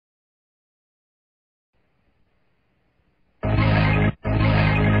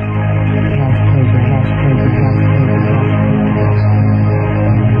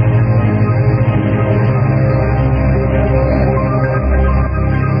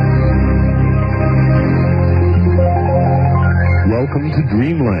Welcome to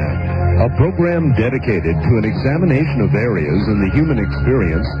Dreamland, a program dedicated to an examination of areas in the human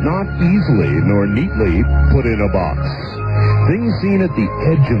experience not easily nor neatly put in a box. Things seen at the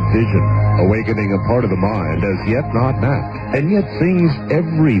edge of vision, awakening a part of the mind as yet not mapped, and yet things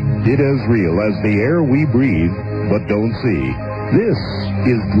every bit as real as the air we breathe but don't see. This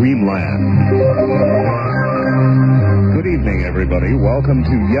is Dreamland. Good evening, everybody. Welcome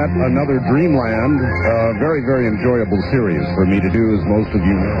to yet another Dreamland. Very, very enjoyable series for me to do, as most of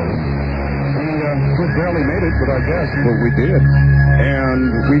you know. We barely made it, but I guess what we did.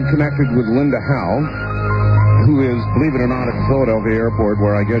 And we've connected with Linda Howe, who is, believe it or not, at the Philadelphia airport,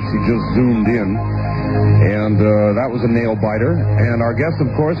 where I guess she just zoomed in. And that was a nail-biter. And our guest,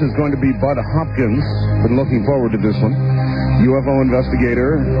 of course, is going to be Bud Hopkins. Been looking forward to this one. UFO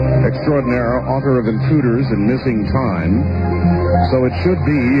investigator extraordinaire, author of Intruders and Missing Time. So it should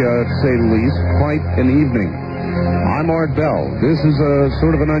be, to say the least, quite an evening. I'm Art Bell. This is a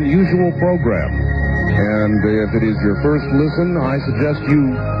sort of an unusual program. And if it is your first listen, I suggest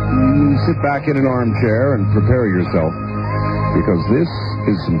you sit back in an armchair and prepare yourself, because this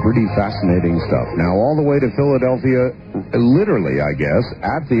is some pretty fascinating stuff. Now, all the way to Philadelphia, literally, I guess,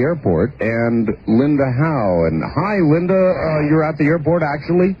 at the airport, and Linda Howe. And hi, Linda, you're at the airport,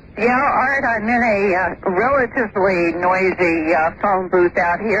 actually? Yeah, Art, I'm in a relatively noisy phone booth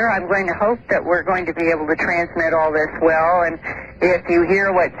out here. I'm going to hope that we're going to be able to transmit all this well, and if you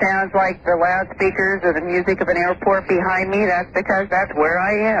hear what sounds like the loudspeakers or the music of an airport behind me, that's because that's where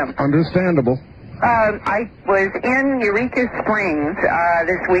I am. Understandable. I was in Eureka Springs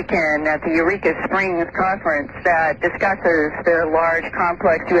this weekend at the Eureka Springs conference that discusses the large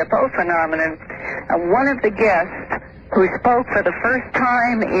complex UFO phenomenon. One of the guests who spoke for the first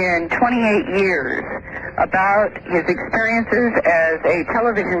time in 28 years about his experiences as a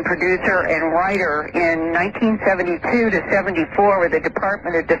television producer and writer in 1972 to 74 with the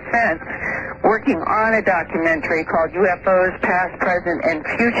Department of Defense, working on a documentary called UFOs Past, Present, and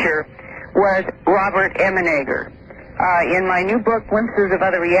Future, was Robert Emenager. In my new book, Glimpses of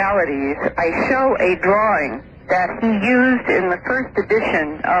Other Realities, I show a drawing that he used in the first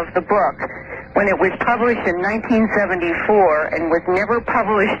edition of the book when it was published in 1974 and was never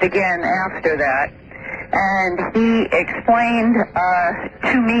published again after that. And he explained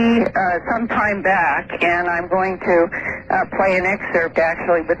to me some time back, and I'm going to play an excerpt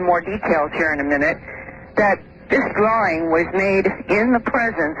actually with more details here in a minute, that this drawing was made in the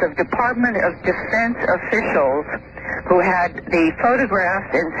presence of Department of Defense officials who had the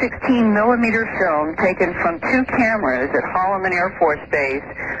photographs in 16-millimeter film taken from two cameras at Holloman Air Force Base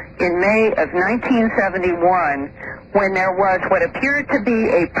in May of 1971, when there was what appeared to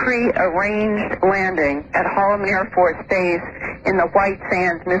be a pre-arranged landing at Holloman Air Force Base in the White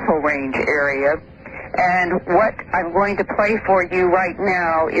Sands Missile Range area. And what I'm going to play for you right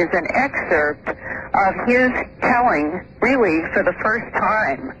now is an excerpt of his telling, really for the first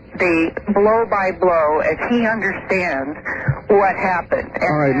time, the blow-by-blow, as he understands what happened. And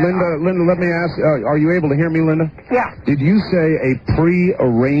all right, Linda, let me ask, are you able to hear me, Linda? Yeah. Did you say a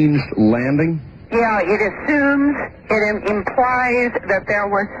pre-arranged landing? Yeah, it assumes, it implies that there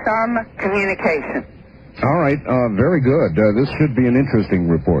was some communication. All right, very good. This should be an interesting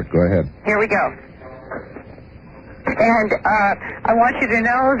report. Go ahead. Here we go. And I want you to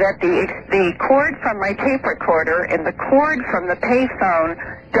know that the cord from my tape recorder and the cord from the payphone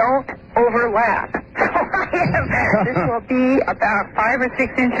don't overlap. This will be about 5 or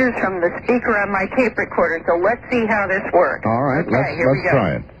 6 inches from the speaker on my tape recorder, so let's see how this works. All right, okay, let's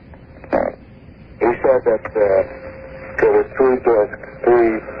try it. He said that there were three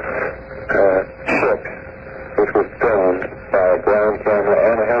ships which were filmed by a ground camera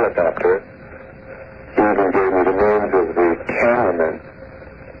and a helicopter. He even gave me the names of the cameramen.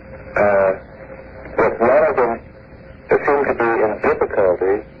 But none of them seemed to be in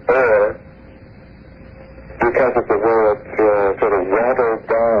difficulty, or because of the way it sort of watered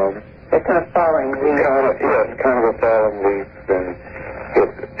down. It's a falling leaf. Kind of a falling leaf. And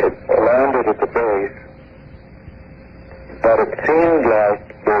it landed at the base, but it seemed like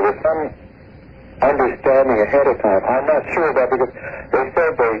there was some understanding ahead of time. I'm not sure of that, because they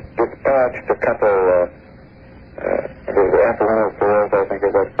said they dispatched a couple the F-104s, I think,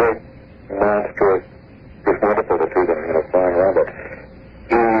 is that big monstrous, it's wonderful to see them, flying around, but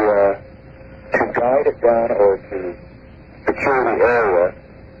to guide it down or to secure the area,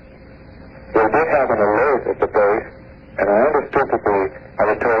 they did have an alert at the base, and I understood that I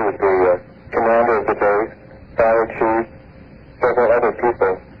was told that the commander of the base, fire chief, several other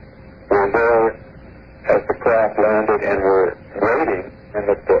people were there as the craft landed and were waiting, and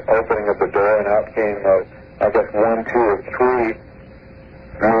at the opening of the door, and out came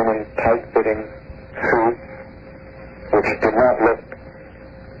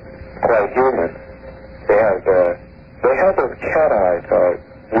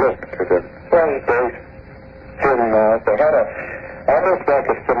look to them. Very, very thin mouth. They had almost like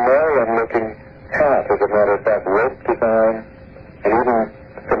a Sumerian-looking hat, as a matter of fact, rope design, and even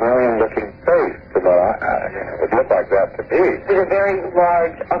Sumerian-looking face. It would look like that to me. It was a very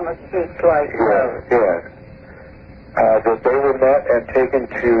large, almost beast-like nose. Yes. That they were met and taken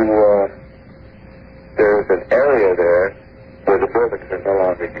to, there's an area there where the buildings are no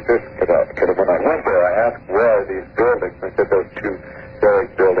longer exist. When I went there, I asked where are these buildings, and said those two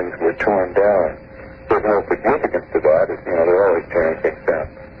barrack buildings were torn down. There's no significance to that. They're always tearing things down.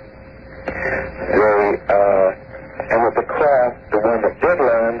 And with the craft, the one that did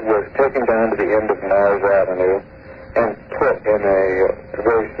land was taken down to the end of Mars Avenue and put in a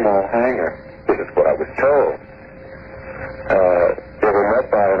very small hangar. This is what I was told. They were met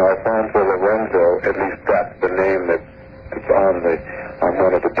by an Alfonso Lorenzo, at least that's the name that's on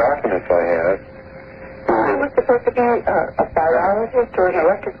one of the documents I have. He was supposed to be a biologist or an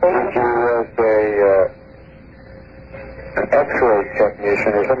electrical engineer? He was an X-ray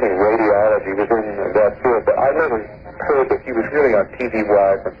technician or something, radiology. He was in that field, but I never heard that he was really on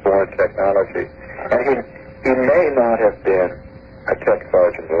TV-wise and foreign technology. And he may not have been a tech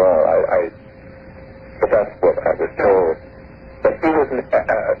sergeant at all. But that's what I was told. But he was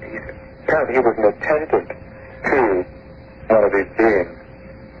apparently he was an attendant to one of these beings,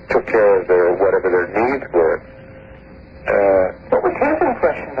 took care of whatever their needs were. What was his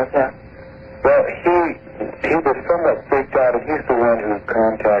impression of that? Well, he was somewhat freaked out, and he's the one who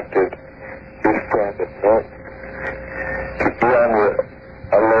contacted his friend at Norton to be on the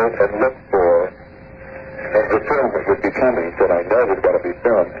alert and look for the film that would be coming. He said, I know there's got to be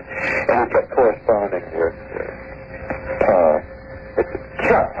filmed. And he kept corresponding with Paul.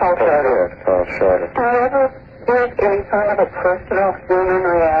 Paul Schrader. Yes, Paul Schrader. However, there's any kind of a personal human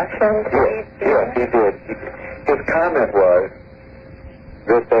reaction to these things? Yes, he did. His comment was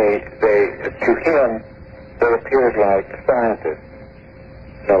that to him, they appeared like scientists,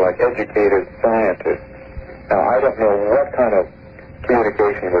 like educated scientists. Now, I don't know what kind of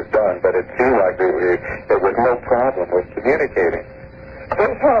communication was done, but it seemed like there was no problem with communicating.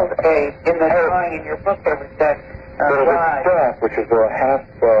 They held in the drawing in your book, there was that staff, which is a half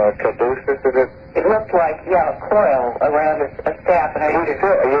caduceus, is it? It looked like, a coil around a staff. And he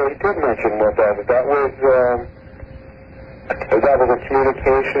did mention what that was. That was a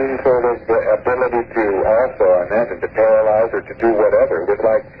communication sort of ability to also, I imagine, to paralyze or to do whatever. It was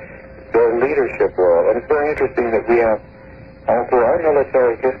like their leadership role. And it's very interesting that we have, all through our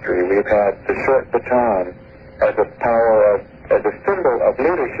military history, we've had the short baton as a symbol of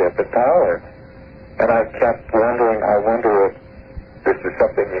leadership and power. And I kept wondering, I wonder if this is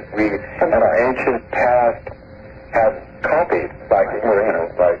something that we, in our ancient past, have copied, like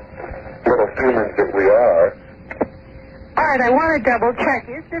little humans that we are. All right, I want to double check.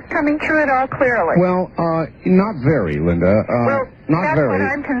 Is this coming through at all clearly? Well, not very, Linda. Not that's very. What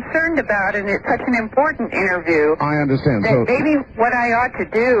I'm concerned about, and it's such an important interview. I understand. That maybe what I ought to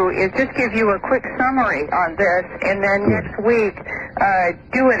do is just give you a quick summary on this, and then next week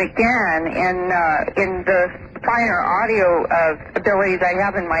do it again in the finer audio abilities I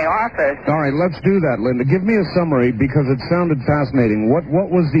have in my office. All right, let's do that, Linda. Give me a summary because it sounded fascinating. What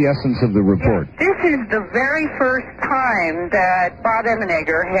was the essence of the report? This is the very first time that Bob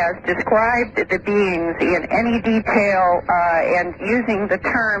Emenegger has described the beings in any detail and using the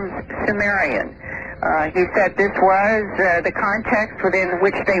term Sumerian. He said this was the context within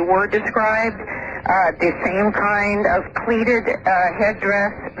which they were described. The same kind of pleated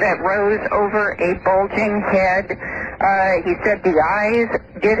headdress that rose over a bulging head. He said the eyes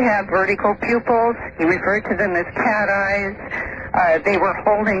did have vertical pupils. He referred to them as cat eyes. They were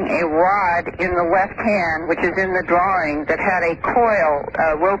holding a rod in the left hand, which is in the drawing, that had a coil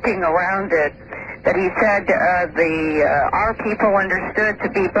roping around it, that he said our people understood to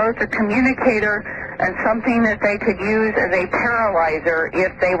be both a communicator and something that they could use as a paralyzer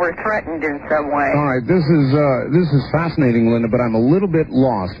if they were threatened in some way. All right, this is fascinating, Linda, but I'm a little bit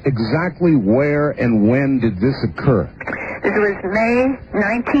lost. Exactly where and when did this occur? This was May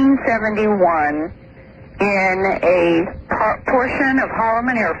 1971 in a portion of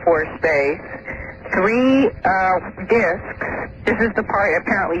Holloman Air Force Base. 3 discs, this is the part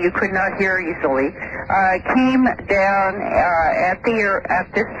apparently you could not hear easily, came down at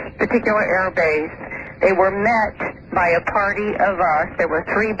this particular air base. They were met by a party of us. There were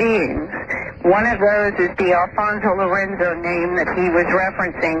 3 beings. One of those is the Alfonso Lorenzo name that he was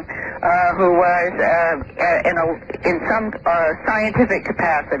referencing, who was in some scientific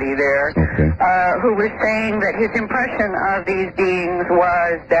capacity there, who was saying that his impression of these beings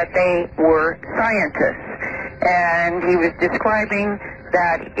was that they were scientists. And he was describing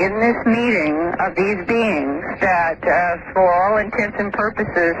that in this meeting of these beings that, for all intents and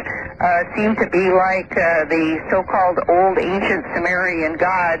purposes, seem to be like the so-called old ancient Sumerian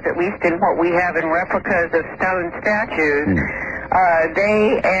gods, at least in what we have in replicas of stone statues,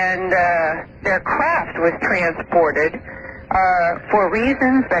 they and their craft was transported for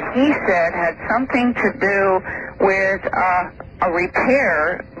reasons that he said had something to do with a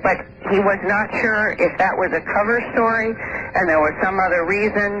repair, but he was not sure if that was a cover story and there was some other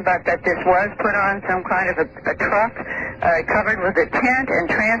reason, but that this was put on some kind of a truck covered with a tent and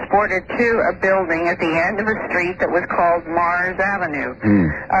transported to a building at the end of a street that was called Mars Avenue.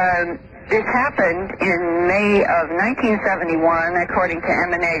 This happened in May of 1971, according to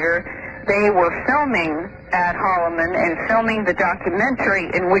Emmenager. They were filming at Holloman and filming the documentary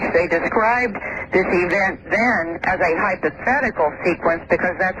in which they described this event then as a hypothetical sequence,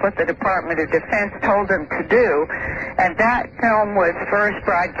 because that's what the Department of Defense told them to do. And that film was first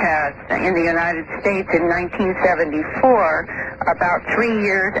broadcast in the United States in 1974, about 3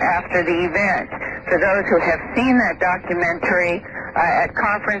 years after the event. For those who have seen that documentary at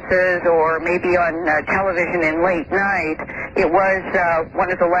conferences or maybe on television in late night, it was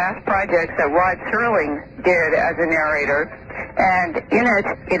one of the last projects that Rod Serling did as a narrator. And in it,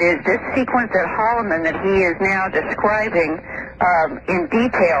 it is this sequence at Holloman that he is now describing in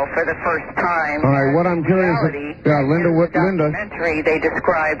detail for the first time. All right, what I'm curious about, Linda, documentary they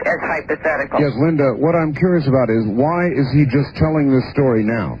described as hypothetical. Yes, Linda, what I'm curious about is why is he just telling this story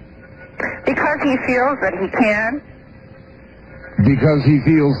now? Because he feels that he can. Because he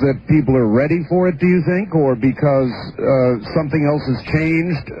feels that people are ready for it, do you think? Or because something else has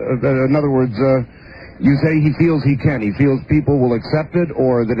changed? In other words, you say he feels he can. He feels people will accept it,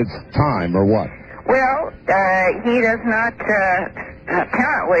 or that it's time, or what? Well, he does not,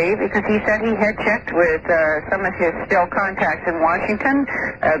 apparently, because he said he had checked with some of his still contacts in Washington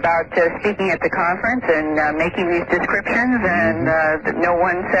about speaking at the conference and making these descriptions, and no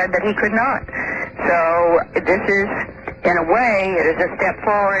one said that he could not. So this is, in a way, it is a step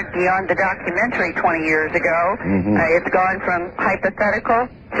forward beyond the documentary 20 years ago. It's gone from hypothetical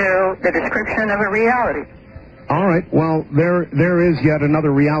to the description of a reality. All right. Well, there is yet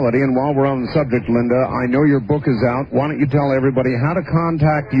another reality, and while we're on the subject, Linda, I know your book is out. Why don't you tell everybody how to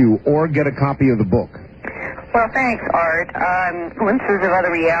contact you or get a copy of the book? Well, thanks, Art. Glimpses of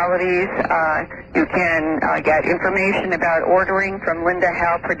Other Realities. You can get information about ordering from Linda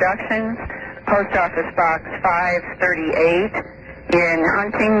Howe Productions, Post Office Box 538 in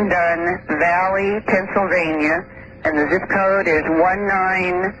Huntingdon Valley, Pennsylvania, and the zip code is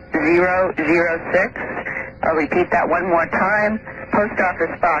 19006. I'll repeat that one more time. Post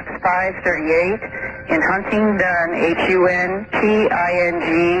Office Box 538 in Huntingdon,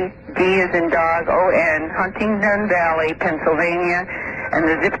 Hunting, D as in dog, O-N, Huntingdon Valley, Pennsylvania. And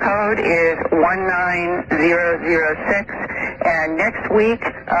the zip code is 19006. And next week,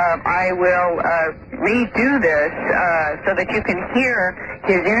 I will redo this so that you can hear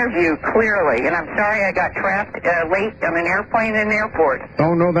his interview clearly. And I'm sorry I got trapped late on an airplane in an airport.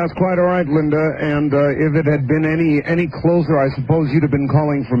 Oh, no, that's quite all right, Linda. And if it had been any closer, I suppose you'd have been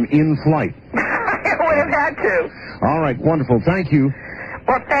calling from in-flight. I would have had to. All right, wonderful. Thank you.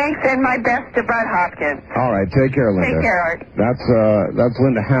 Well, thanks, and my best to Bud Hopkins. All right, take care, Linda. Take care, Art. That's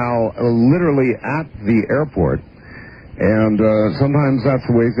Linda Howe, literally at the airport. And sometimes that's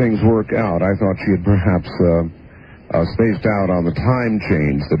the way things work out. I thought she had perhaps spaced out on the time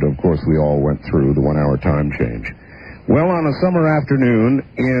change that, of course, we all went through, the 1-hour time change. Well, on a summer afternoon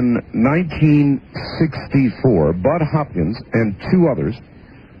in 1964, Bud Hopkins and 2 others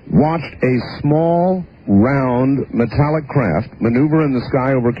watched a small, round, metallic craft maneuver in the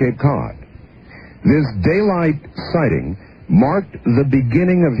sky over Cape Cod. This daylight sighting marked the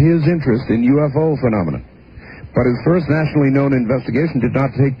beginning of his interest in UFO phenomena. But his first nationally known investigation did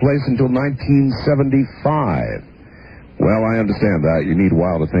not take place until 1975. Well, I understand that. You need a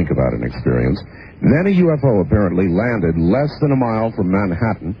while to think about an experience. Then a UFO apparently landed less than a mile from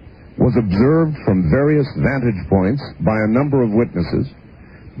Manhattan, was observed from various vantage points by a number of witnesses.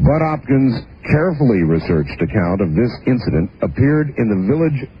 Bud Hopkins' carefully researched account of this incident appeared in the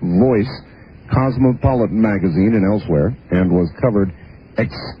Village Voice Cosmopolitan magazine and elsewhere, and was covered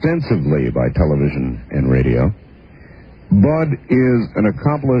extensively by television and radio. Bud is an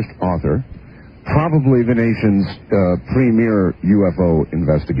accomplished author, probably the nation's premier UFO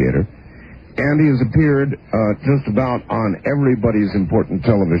investigator, and he has appeared just about on everybody's important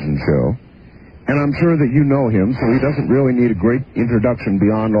television show. And I'm sure that you know him, so he doesn't really need a great introduction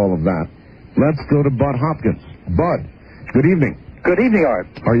beyond all of that. Let's go to Bud Hopkins. Bud, good evening. Good evening, Art.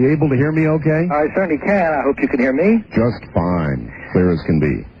 Are you able to hear me okay? I certainly can. I hope you can hear me. Just fine. clear as can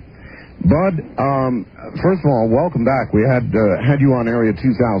be. Bud, first of all, welcome back. We had you on Area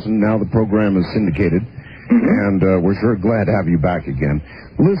 2000. Now the program is syndicated, and we're sure glad to have you back again.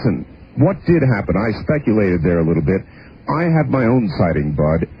 Listen, what did happen? I speculated there a little bit. I had my own sighting,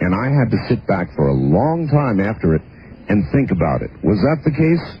 Bud, and I had to sit back for a long time after it and think about it. Was that the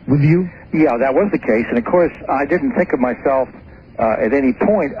case with you? Yeah, that was the case. And, of course, I didn't think of myself at any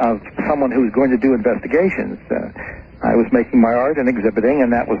point of someone who was going to do investigations. I was making my art and exhibiting,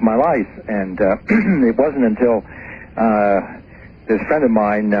 and that was my life. And it wasn't until this friend of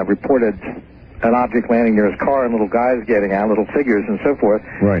mine reported an object landing near his car and little guys getting out, little figures and so forth,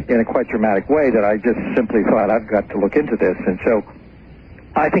 right, in a quite dramatic way, that I just simply thought, I've got to look into this. And so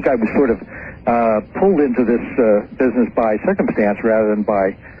I think I was sort of pulled into this business by circumstance rather than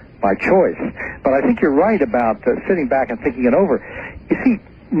by choice. But I think you're right about sitting back and thinking it over. You see,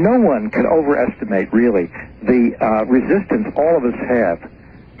 no one could overestimate, really, the resistance all of us have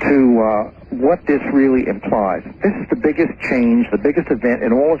to what this really implies. This is the biggest change, the biggest event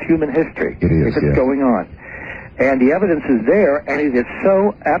in all of human history. It is, if it's going on. And the evidence is there, and it is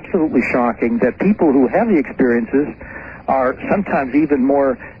so absolutely shocking that people who have the experiences are sometimes even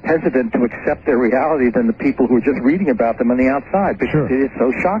more hesitant to accept their reality than the people who are just reading about them on the outside, because it is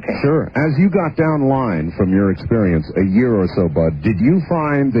so shocking. Sure. As you got down line from your experience a year or so, Bud, did you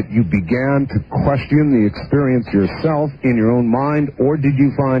find that you began to question the experience yourself in your own mind, or did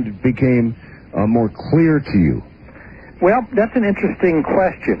you find it became more clear to you? Well, that's an interesting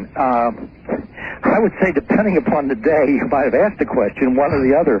question. I would say, depending upon the day you might have asked the question, one or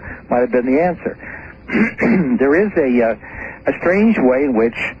the other might have been the answer. There is a strange way in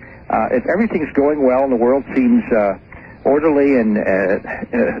which, if everything's going well and the world seems orderly and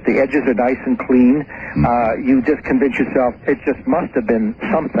the edges are nice and clean, you just convince yourself it just must have been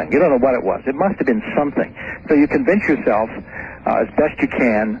something. You don't know what it was. It must have been something. So you convince yourself as best you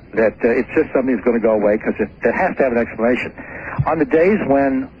can that it's just something that's going to go away, because it has to have an explanation. On the days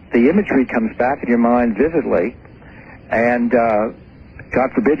when the imagery comes back in your mind vividly, and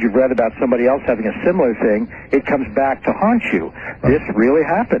God forbid you've read about somebody else having a similar thing, it comes back to haunt you. This really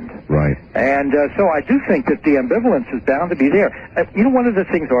happened. Right. And so I do think that the ambivalence is bound to be there. You know, one of the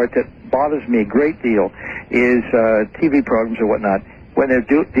things, Art, that bothers me a great deal is TV programs or whatnot, when they're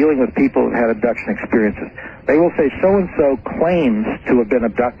dealing with people who've had abduction experiences. They will say so-and-so claims to have been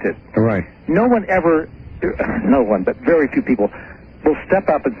abducted. Right. No one, but very few people will step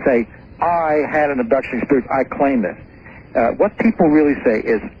up and say, I had an abduction experience, I claim this. What people really say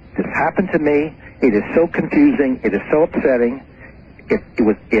is, this happened to me, it is so confusing, it is so upsetting,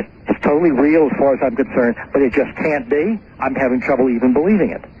 it's totally real as far as I'm concerned, but it just can't be. I'm having trouble even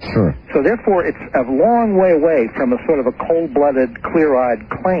believing it. Sure. So therefore, it's a long way away from a sort of a cold-blooded, clear-eyed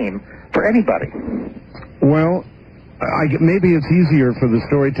claim for anybody. Well, maybe it's easier for the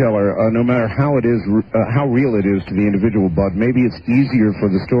storyteller, no matter how it is, how real it is to the individual, Bud. Maybe it's easier for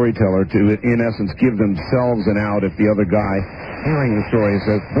the storyteller to, in essence, give themselves an out if the other guy, hearing the story,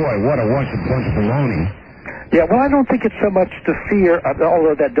 says, "Boy, what a bunch of baloney." Yeah, well, I don't think it's so much the fear,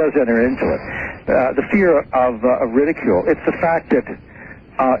 although that does enter into it, the fear of ridicule. It's the fact that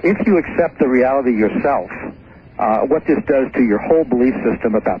if you accept the reality yourself, what this does to your whole belief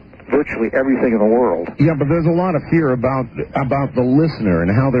system about virtually everything in the world. Yeah, but there's a lot of fear about the listener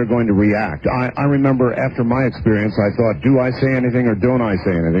and how they're going to react. I remember after my experience, I thought, do I say anything or don't I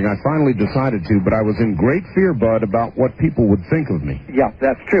say anything? I finally decided to, but I was in great fear, Bud, about what people would think of me. Yeah,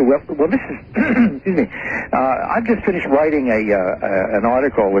 that's true. Well, this is, excuse me, I've just finished writing an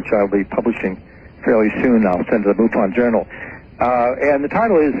article which I'll be publishing fairly soon. I'll send to the MUFON Journal. And the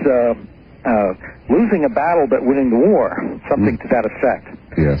title is Losing a Battle but Winning the War, something to that effect.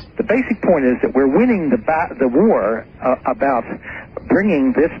 Yes. The basic point is that we're winning the war about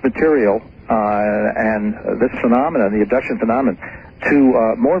bringing this material and this phenomenon, the abduction phenomenon,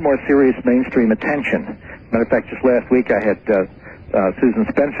 to more and more serious mainstream attention. Matter of fact, just last week I had Susan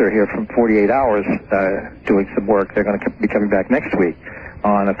Spencer here from 48 Hours doing some work. They're going to be coming back next week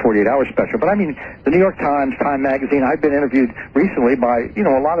on a 48-hour special. But I mean, the New York Times, Time Magazine, I've been interviewed recently by,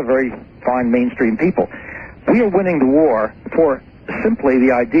 a lot of very fine mainstream people. We are winning the war for simply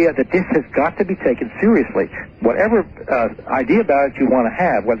the idea that this has got to be taken seriously. Whatever idea about it you want to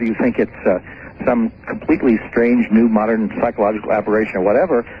have, whether you think it's some completely strange, new, modern psychological aberration or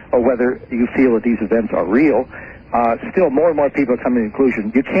whatever, or whether you feel that these events are real, still more and more people are coming to the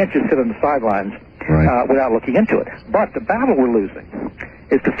conclusion you can't just sit on the sidelines without looking into it. But the battle we're losing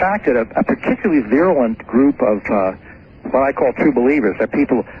is the fact that a particularly virulent group of what I call true believers are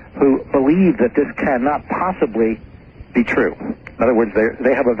people who believe that this cannot possibly be true. In other words,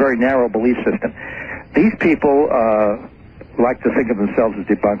 they have a very narrow belief system. These people like to think of themselves as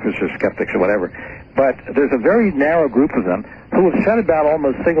debunkers or skeptics or whatever. But there's a very narrow group of them who have set about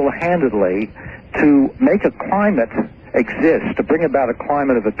almost single-handedly to make a climate exist, to bring about a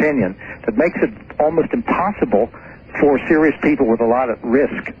climate of opinion that makes it almost impossible for serious people with a lot of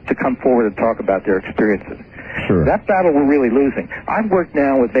risk to come forward and talk about their experiences. Sure. That battle we're really losing. I've worked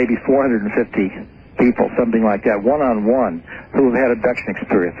now with maybe 450 people, something like that, one-on-one, who have had abduction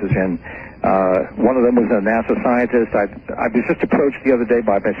experiences. And one of them was a NASA scientist. I was just approached the other day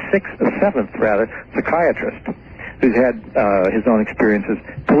by my seventh psychiatrist who's had his own experiences,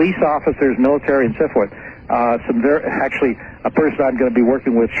 police officers, military, and so forth. Actually, a person I'm going to be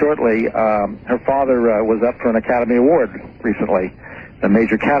working with shortly, her father was up for an Academy Award recently, a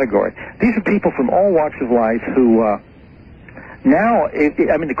major category. These are people from all walks of life who now,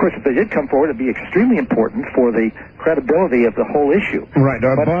 of course, if they did come forward, it'd be extremely important for the credibility of the whole issue. Right,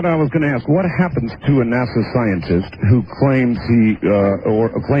 but I was going to ask, what happens to a NASA scientist who claims or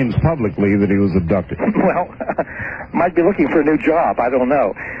claims publicly that he was abducted? Well, might be looking for a new job. I don't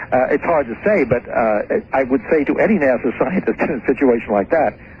know. It's hard to say, but I would say to any NASA scientist in a situation like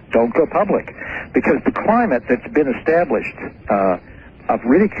that, don't go public, because the climate that's been established of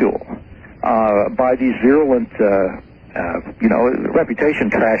ridicule by these virulent reputation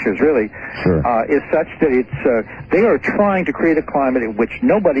trashers, really, sure. Is such that they are trying to create a climate in which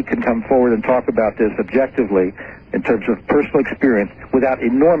nobody can come forward and talk about this objectively in terms of personal experience without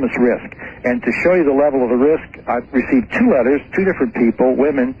enormous risk. And to show you the level of the risk, I've received 2 letters, 2 different people,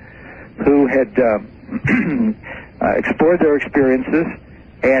 women, who had explored their experiences,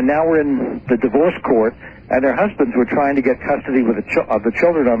 and now we're in the divorce court, and their husbands were trying to get custody of the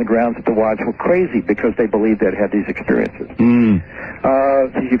children on the grounds that the wives were crazy because they believed they'd had these experiences. You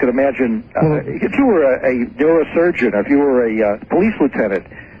can imagine, if you were a neurosurgeon, or if you were a police lieutenant,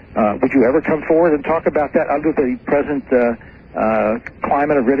 would you ever come forward and talk about that under the present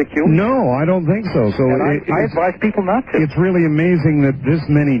climate of ridicule? No, I don't think so. I advise people not to. It's really amazing that this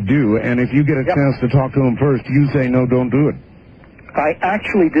many do, and if you get a chance to talk to them first, you say, no, don't do it. I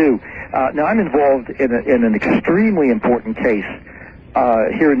actually do. Now, I'm involved in an extremely important case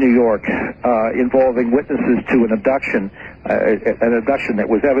here in New York involving witnesses to an abduction that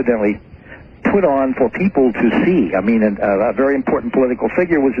was evidently put on for people to see. I mean, a very important political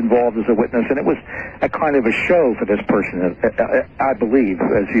figure was involved as a witness, and it was a kind of a show for this person, I believe,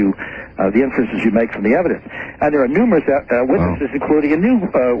 as the inferences you make from the evidence. And there are numerous witnesses, including a new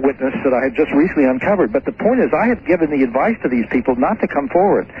witness that I had just recently uncovered. But the point is, I have given the advice to these people not to come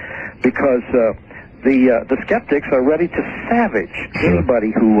forward, because the skeptics are ready to savage anybody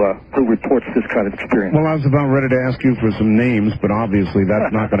who reports this kind of experience. Well, I was about ready to ask you for some names, but obviously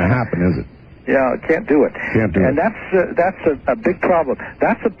that's not going to happen, is it? Yeah, can't do it. And that's a big problem.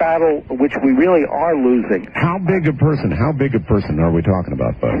 That's a battle which we really are losing. How big a person are we talking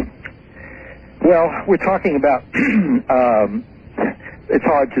about, Bud? Well, we're talking about, it's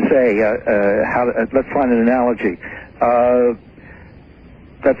hard to say, let's find an analogy.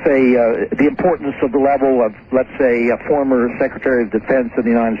 Let's say the importance of the level of, let's say, a former Secretary of Defense of the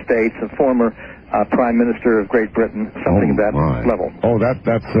United States, a former Prime Minister of Great Britain, something of that level. Oh, that's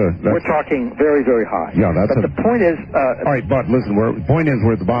we're talking very, very high. Yeah, that's. But the point is. All right, Bud. Listen, the point is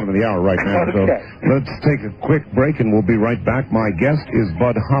we're at the bottom of the hour right now. Okay. So let's take a quick break, and we'll be right back. My guest is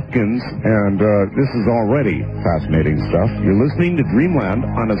Bud Hopkins, and this is already fascinating stuff. You're listening to Dreamland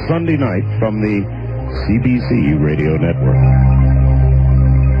on a Sunday night from the CBC Radio Network.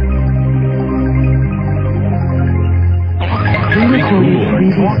 Pre-recorded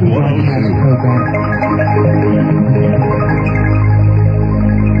previously broadcast program.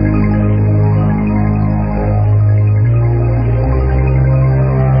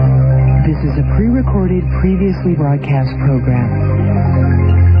 This is a pre-recorded previously broadcast program.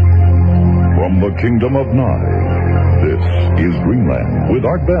 From the Kingdom of Nye, this is Dreamland with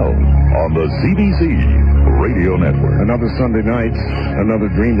Art Bell on the CBC Radio Network. Another Sunday night, another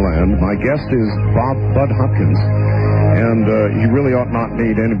Dreamland. My guest is Bud Hopkins. And he really ought not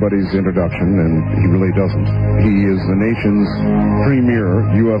need anybody's introduction, and he really doesn't. He is the nation's premier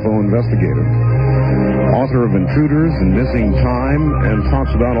UFO investigator, author of Intruders and Missing Time, and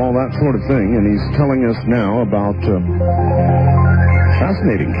talks about all that sort of thing. And he's telling us now about a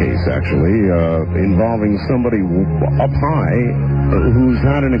fascinating case, actually, involving somebody up high who's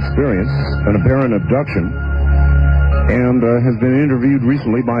had an experience, an apparent abduction, and has been interviewed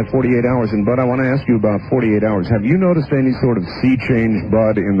recently by 48 Hours. And, Bud, I want to ask you about 48 Hours. Have you noticed any sort of sea change,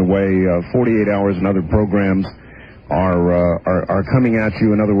 Bud, in the way 48 Hours and other programs are coming at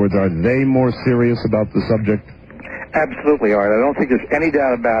you? In other words, are they more serious about the subject? Absolutely, Art. I don't think there's any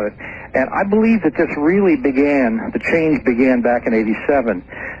doubt about it. And I believe that this really the change began back in '87,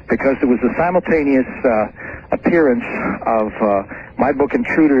 because there was a simultaneous appearance of my book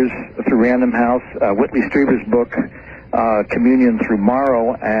Intruders through Random House, Whitley Strieber's book Communion through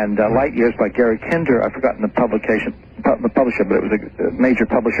Morrow, and Light Years by Gary Kinder. I've forgotten the publisher, but it was a major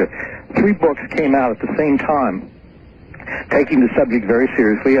publisher. 3 books came out at the same time, taking the subject very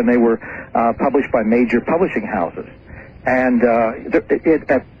seriously, and they were published by major publishing houses. And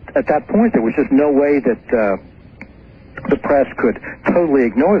at that point, there was just no way that the press could totally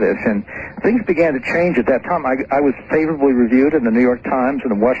ignore this, and things began to change at that time. I was favorably reviewed in the New York Times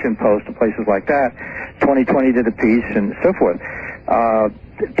and the Washington Post and places like that. 2020 did a piece and so forth.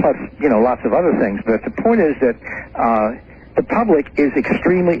 Plus, lots of other things. But the point is that the public is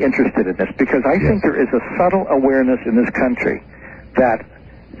extremely interested in this, because I think there is a subtle awareness in this country that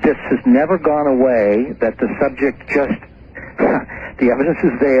this has never gone away, that the subject just the evidence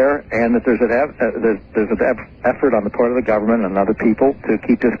is there, and that there's an effort on the part of the government and other people to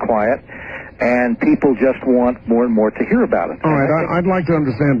keep this quiet, and people just want more and more to hear about it. All right, I'd like to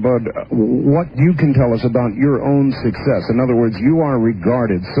understand, Bud, what you can tell us about your own success. In other words, you are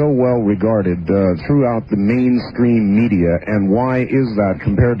regarded, so well regarded throughout the mainstream media, and why is that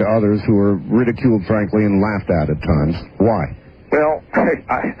compared to others who are ridiculed, frankly, and laughed at times? Why? Well,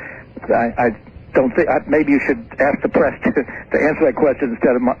 I don't think, maybe you should ask the press to answer that question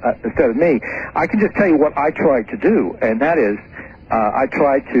instead of me. I can just tell you what I try to do, and that is I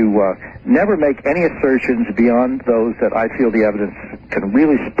try to never make any assertions beyond those that I feel the evidence can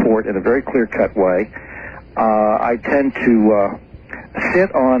really support in a very clear-cut way. I tend to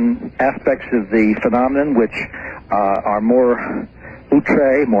sit on aspects of the phenomenon which are more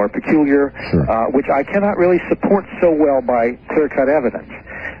outre, more peculiar, which I cannot really support so well by clear-cut evidence.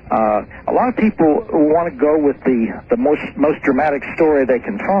 A lot of people want to go with the most dramatic story they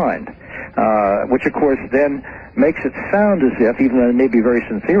can find, which of course then makes it sound as if, even though it may be very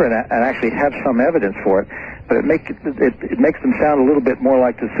sincere and actually have some evidence for it, but it makes them sound a little bit more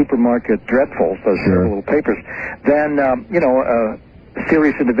like the supermarket dreadfuls, those little papers, than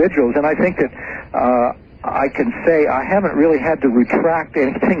serious individuals. And I think that I can say I haven't really had to retract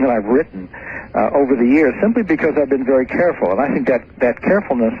anything that I've written over the years, simply because I've been very careful. And I think that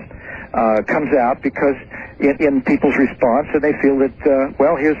carefulness comes out because in people's response, and they feel that,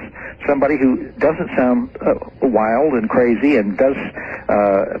 well, here's somebody who doesn't sound wild and crazy and does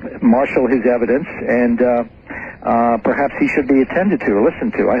marshal his evidence, and perhaps he should be attended to or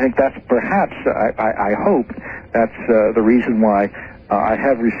listened to. I think that's perhaps, I hope, that's the reason why I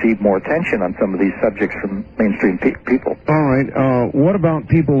have received more attention on some of these subjects from mainstream people. All right. What about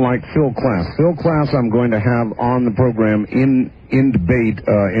people like Phil Klass? Phil Klass I'm going to have on the program in debate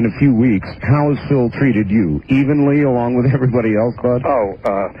in a few weeks. How has Phil treated you? Evenly along with everybody else, Bud? Oh,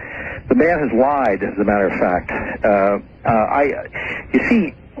 the man has lied, as a matter of fact. You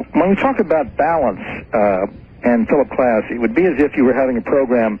see, when we talk about balance and Philip Klass, it would be as if you were having a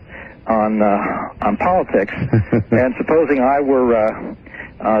program on politics, and supposing I were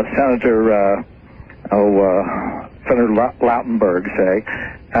Senator Lautenberg, say,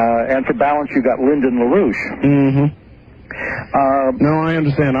 and for balance you got Lyndon LaRouche. Mm-hmm. No, I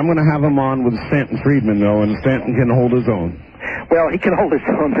understand. I'm going to have him on with Stanton Friedman, though, and Stanton can hold his own. Well, he can hold his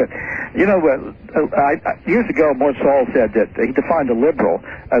own, but, years ago, Mort Saul said that he defined a liberal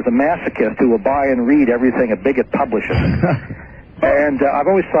as a masochist who will buy and read everything a bigot publishes. And I've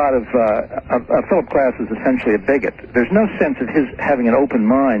always thought of Philip Klass as essentially a bigot. There's no sense of his having an open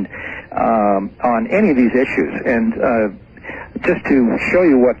mind on any of these issues. And just to show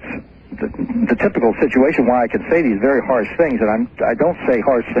you what's the typical situation, why I can say these very harsh things, and I don't say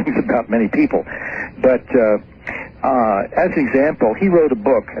harsh things about many people, but as an example, he wrote a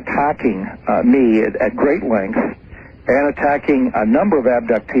book attacking me at great length and attacking a number of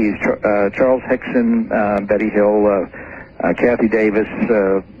abductees, Charles Hickson, Betty Hill, Kathy Davis,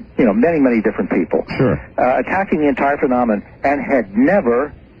 many, many different people. Sure. Attacking the entire phenomenon, and had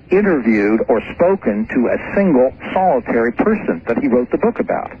never interviewed or spoken to a single solitary person that he wrote the book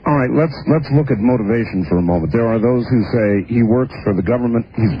about. All right, let's look at motivation for a moment. There are those who say he works for the government,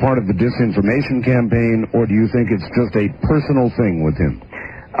 he's part of the disinformation campaign, or do you think it's just a personal thing with him?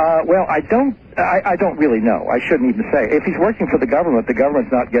 Well, I don't really know. I shouldn't even say. If he's working for the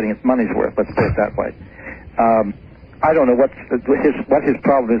government's not getting its money's worth. Let's put it that way. I don't know what his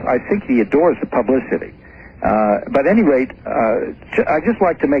problem is. I think he adores the publicity. But at any rate, I'd just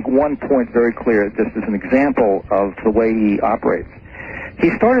like to make one point very clear, just as an example of the way he operates. He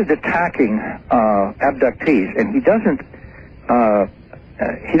started attacking abductees, and he doesn't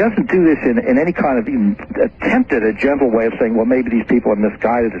he doesn't do this in any kind of even attempt at a gentle way of saying, well, maybe these people are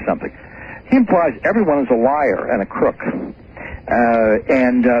misguided or something. He implies everyone is a liar and a crook.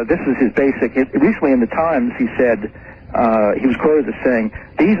 This is his basic. Recently in the Times, he said, he was quoted as saying,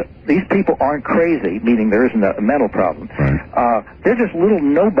 these people aren't crazy, meaning there isn't a mental problem. Right. They're just little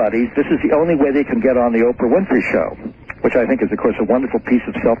nobodies. This is the only way they can get on the Oprah Winfrey Show, which I think is, of course, a wonderful piece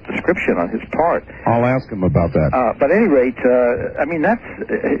of self-description on his part. I'll ask him about that. But at any rate, I mean,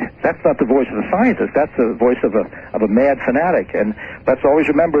 that's not the voice of a scientist. That's the voice of a mad fanatic. And let's always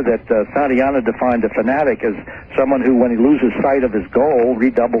remember that Santayana defined a fanatic as someone who, when he loses sight of his goal,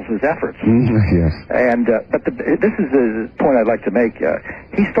 redoubles his efforts. Yes. And but this is the point I'd like to make.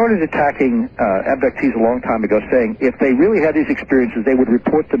 He started attacking abductees a long time ago, saying if they really had these experiences, they would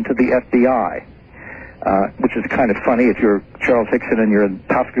report them to the FBI. Which is kind of funny. If you're Charles Hickson and you're in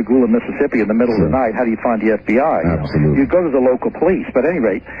Pascagoula, Mississippi in the middle of the night, how do you find the FBI? Absolutely. You go to the local police. But at any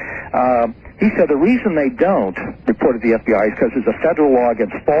rate, he said the reason they don't report to the FBI is because there's a federal law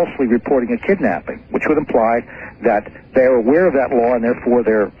against falsely reporting a kidnapping, which would imply that they're aware of that law and therefore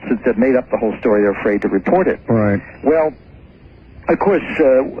since they've made up the whole story, they're afraid to report it. Right. Well, of course,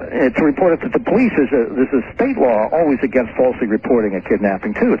 to report it to the police, there's a state law always against falsely reporting a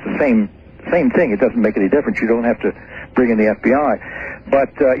kidnapping, too. It's the same thing. It doesn't make any difference. You don't have to bring in the FBI.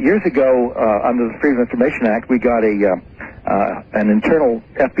 But years ago, under the Freedom of Information Act, we got an internal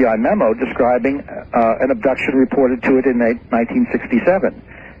FBI memo describing an abduction reported to it in 1967.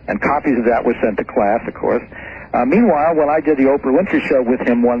 And copies of that were sent to class, of course. Meanwhile, when I did the Oprah Winfrey Show with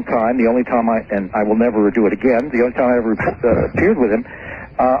him one time, the only time and I will never do it again, the only time I ever appeared with him,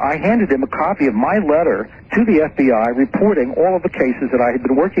 I handed him a copy of my letter to the FBI reporting all of the cases that I had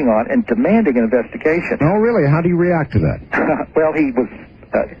been working on and demanding an investigation. Oh, really? How do you react to that? Well, he was,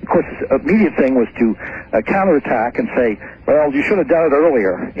 of course, his immediate thing was to counterattack and say, well, you should have done it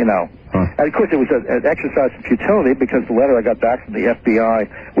earlier, you know. And, of course, it was an exercise in futility because the letter I got back from the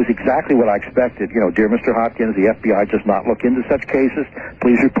FBI was exactly what I expected. You know, dear Mr. Hopkins, the FBI does not look into such cases.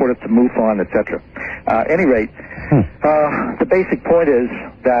 Please report it to MUFON, etc. At any rate, the basic point is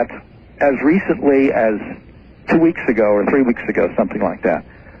that as recently as 2 weeks ago or 3 weeks ago, something like that,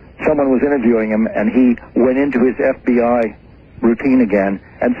 someone was interviewing him and he went into his FBI routine again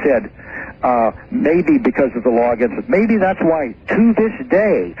and said, maybe because of the law against it. Maybe that's why, to this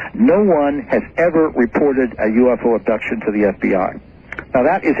day, no one has ever reported a UFO abduction to the FBI. Now,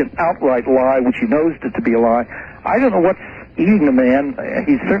 that is an outright lie, which he knows it to be a lie. I don't know what's eating the man.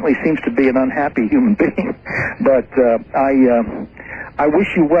 He certainly seems to be an unhappy human being. But I wish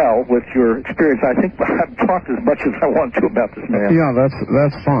you well with your experience. I think I've talked as much as I want to about this man. Yeah,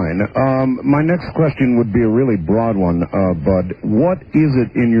 that's fine. My next question would be a really broad one, Bud. What is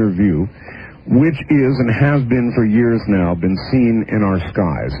it, in your view, which is and has been for years now been seen in our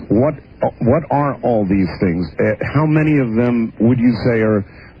skies? What are all these things? How many of them would you say are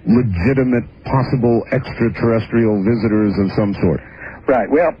legitimate, possible extraterrestrial visitors of some sort? Right.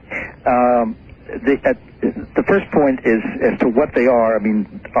 Well, the first point is as to what they are. I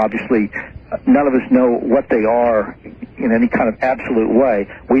mean, obviously, none of us know what they are in any kind of absolute way.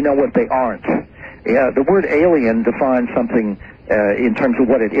 We know what they aren't. The word alien defines something in terms of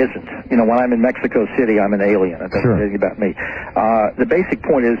what it isn't. You know, when I'm in Mexico City, I'm an alien. It doesn't say anything about me. The basic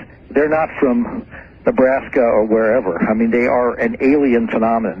point is they're not from Nebraska or wherever. I mean, they are an alien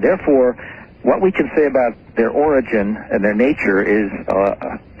phenomenon. Therefore, what we can say about their origin and their nature is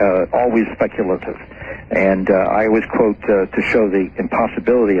always speculative. And I always quote, to show the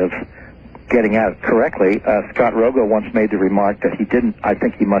impossibility of getting at it correctly, Scott Rogo once made the remark that he didn't, I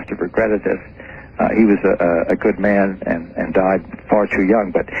think he must have regretted this. He was a good man and died far too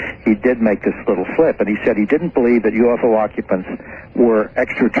young, but he did make this little slip, and he said he didn't believe that UFO occupants were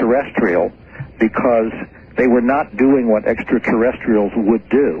extraterrestrial because they were not doing what extraterrestrials would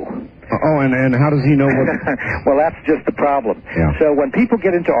do. Oh, and how does he know what... Well, that's just the problem. Yeah. So when people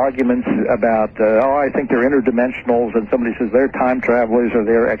get into arguments about, I think they're interdimensionals, and somebody says they're time travelers or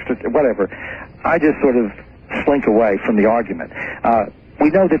they're whatever, I just sort of slink away from the argument. We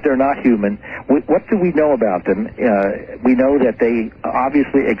know that they're not human. What do we know about them? We know that they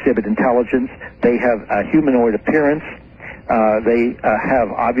obviously exhibit intelligence. They have a humanoid appearance. They have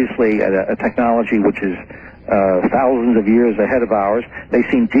obviously a technology which is thousands of years ahead of ours. They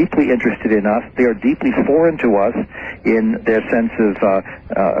seem deeply interested in us. They are deeply foreign to us in their sense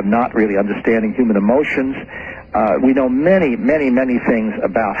of not really understanding human emotions. We know many, many, many things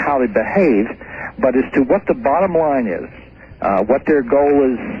about how they behave, but as to what the bottom line is, what their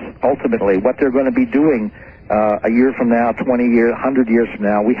goal is ultimately, what they're going to be doing a year from now, 20 years, 100 years from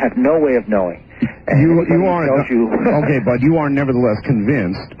now, we have no way of knowing. You are okay, but you are nevertheless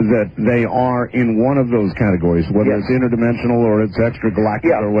convinced that they are in one of those categories, whether it's interdimensional or it's extragalactic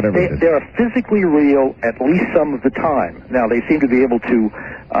or whatever it is. They are physically real at least some of the time. Now, they seem to be able to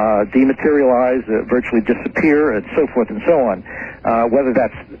dematerialize, virtually disappear, and so forth and so on. Whether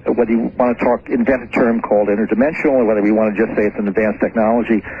you want to invent a term called interdimensional, or whether we want to just say it's an advanced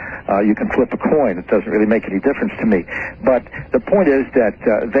technology, you can flip a coin. It doesn't really make any difference to me. But the point is that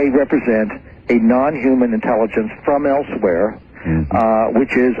they represent a non-human intelligence from elsewhere,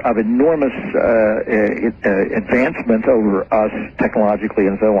 which is of enormous advancement over us technologically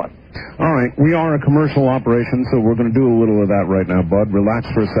and so on. All right, we are a commercial operation, so we're going to do a little of that right now. Bud, relax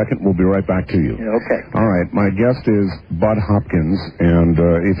for a second. We'll be right back to you. Okay. All right, my guest is Bud Hopkins, and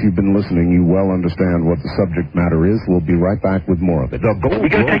if you've been listening, you well understand what the subject matter is. We'll be right back with more of it. We're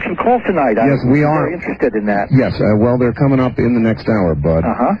going to take some calls tonight. Yes, we are. Very interested in that. Yes, well, they're coming up in the next hour, Bud.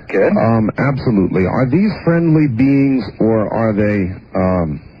 Good. Absolutely. Are these friendly beings, or are they,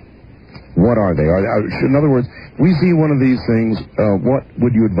 what are they? In other words, we see one of these things, what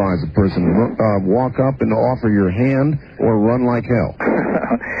would you advise a person? Walk up and offer your hand, or run like hell?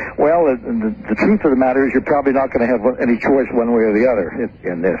 Well, the truth of the matter is you're probably not going to have any choice one way or the other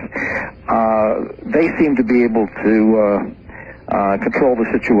in this. They seem to be able to control the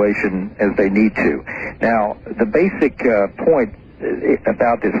situation as they need to. Now, the basic point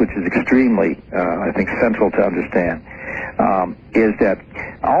about this, which is extremely, I think, central to understand, is that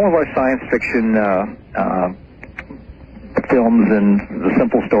all of our science fiction films and the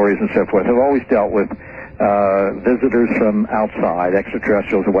simple stories and so forth have always dealt with visitors from outside,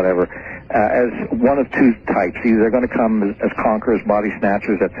 extraterrestrials or whatever, as one of two types. Either they're going to come as conquerors, body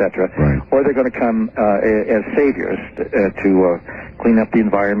snatchers, etc., or they're going to come as saviors to clean up the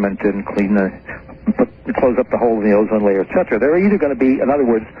environment and close up the hole in the ozone layer, etc. They're either going to be, in other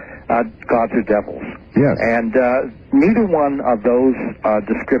words, gods or devils. Yes. And neither one of those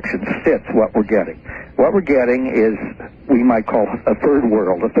descriptions fits what we're getting. What we're getting is, we might call a third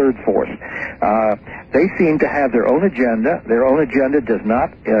world, a third force. They seem to have their own agenda. Their own agenda does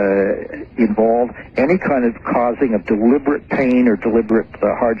not involve any kind of causing of deliberate pain or deliberate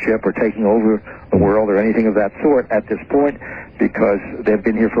hardship or taking over the world or anything of that sort at this point, because they've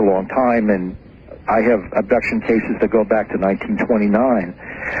been here for a long time, and I have abduction cases that go back to 1929.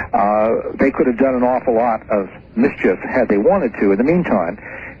 They could have done an awful lot of mischief had they wanted to in the meantime.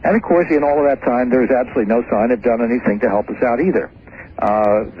 And, of course, in all of that time, there's absolutely no sign they've done anything to help us out either.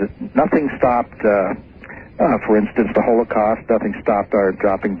 Nothing stopped, for instance, the Holocaust. Nothing stopped our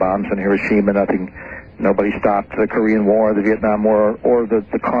dropping bombs on Hiroshima. Nobody stopped the Korean War, the Vietnam War, or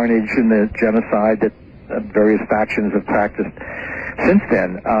the carnage and the genocide that various factions have practiced since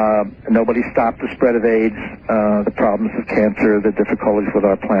then. Nobody stopped the spread of AIDS, the problems of cancer, the difficulties with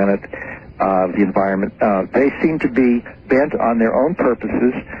our planet, the environment. They seem to be bent on their own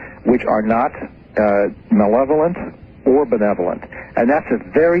purposes, which are not malevolent or benevolent. And that's a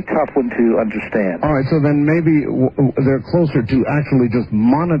very tough one to understand. All right, so then maybe they're closer to actually just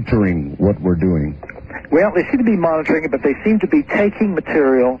monitoring what we're doing. Well, they seem to be monitoring it, but they seem to be taking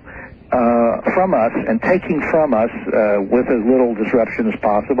material from us and taking from us with as little disruption as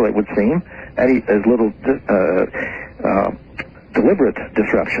possible, it would seem, as little deliberate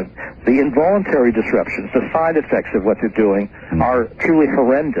disruption. The involuntary disruptions, the side effects of what they're doing, are truly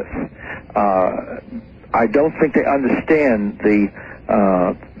horrendous. I don't think they understand the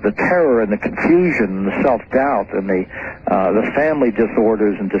terror and the confusion and the self-doubt and the family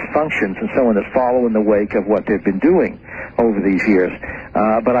disorders and dysfunctions and so on that follow in the wake of what they've been doing over these years.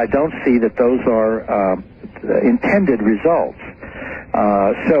 But I don't see that those are intended results.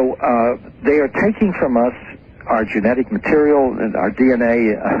 So they are taking from us our genetic material and our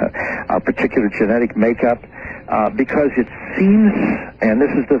DNA, our particular genetic makeup, because it seems, and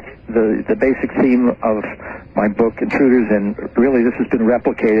this is the basic theme of my book, Intruders, and really this has been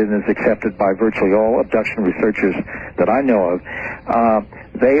replicated and is accepted by virtually all abduction researchers that I know of.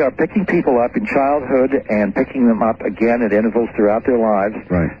 They are picking people up in childhood and picking them up again at intervals throughout their lives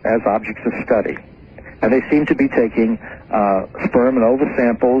as objects of study. And they seem to be taking sperm and ova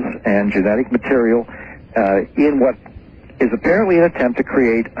samples and genetic material in what is apparently an attempt to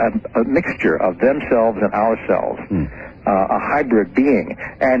create a mixture of themselves and ourselves, a hybrid being.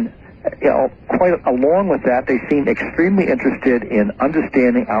 And quite along with that, they seem extremely interested in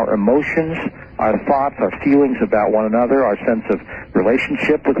understanding our emotions, our thoughts, our feelings about one another, our sense of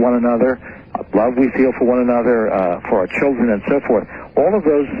relationship with one another, love we feel for one another, for our children, and so forth. All of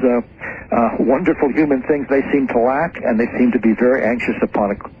those wonderful human things they seem to lack, and they seem to be very anxious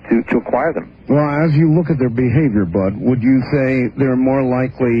to acquire them. Well, as you look at their behavior, Bud, would you say they're more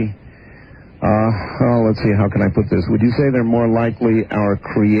likely, let's see, how can I put this? Would you say they're more likely our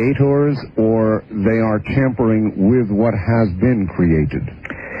creators, or they are tampering with what has been created?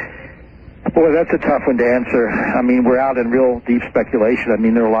 Boy, that's a tough one to answer. I mean, we're out in real deep speculation. I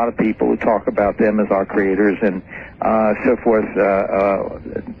mean, there are a lot of people who talk about them as our creators and so forth.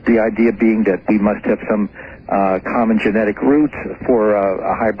 The idea being that we must have some common genetic root for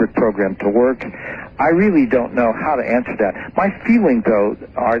a hybrid program to work. I really don't know how to answer that. My feeling, though,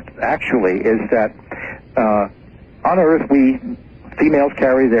 Art, actually, is that on Earth, females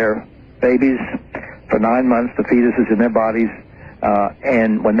carry their babies for 9 months. The fetus is in their bodies.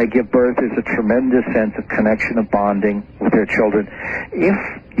 And when they give birth, there's a tremendous sense of connection, of bonding with their children.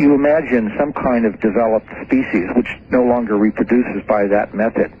 If you imagine some kind of developed species which no longer reproduces by that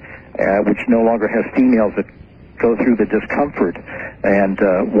method, which no longer has females that go through the discomfort and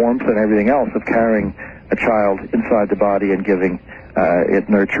warmth and everything else of carrying a child inside the body and giving it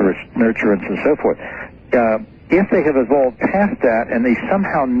nurturance and so forth, if they have evolved past that and they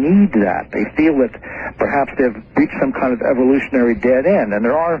somehow need that, they feel that perhaps they've reached some kind of evolutionary dead end, and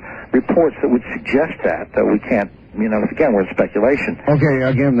there are reports that would suggest that we can't, again, we're in speculation. Okay,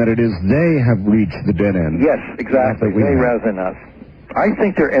 again, that it is they have reached the dead end. Yes, exactly, they rather than us. I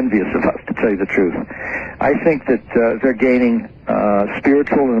think they're envious of us, to tell you the truth. I think that they're gaining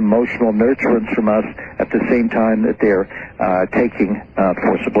spiritual and emotional nurturance from us at the same time that they're taking,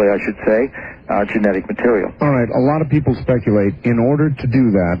 forcibly I should say, our genetic material. All right, a lot of people speculate in order to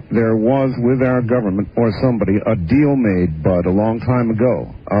do that, there was with our government or somebody a deal made, Bud, a long time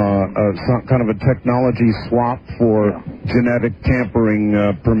ago, some kind of a technology swap for genetic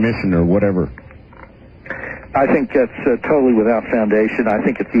tampering permission or whatever. I think that's totally without foundation. I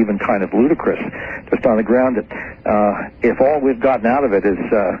think it's even kind of ludicrous, just on the ground that if all we've gotten out of it is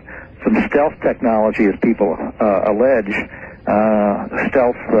some stealth technology, as people allege,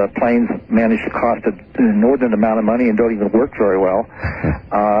 stealth planes manage to cost an inordinate amount of money and don't even work very well.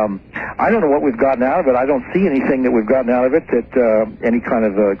 I don't know what we've gotten out of it. I don't see anything that we've gotten out of it that any kind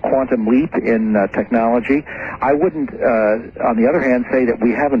of quantum leap in technology. I wouldn't, on the other hand, say that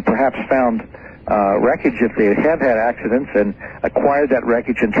we haven't perhaps found wreckage if they have had accidents and acquired that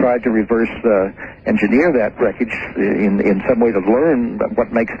wreckage and tried to reverse engineer that wreckage in some way to learn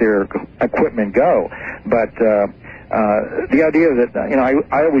what makes their equipment go. But the idea that,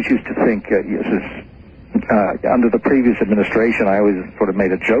 I always used to think, under the previous administration, I always sort of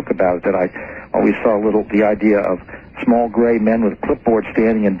made a joke about it, that I always saw the idea of small gray men with clipboards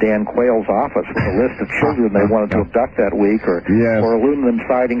standing in Dan Quayle's office with a list of children they wanted to abduct that week, or aluminum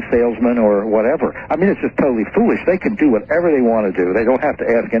siding salesmen, or whatever. I mean, it's just totally foolish. They can do whatever they want to do. They don't have to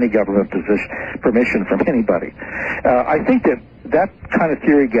ask any government permission from anybody. I think that kind of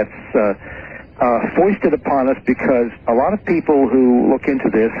theory gets foisted upon us because a lot of people who look into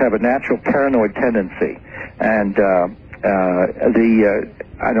this have a natural paranoid tendency, and I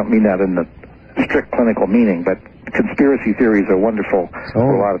don't mean that in the strict clinical meaning, but conspiracy theories are wonderful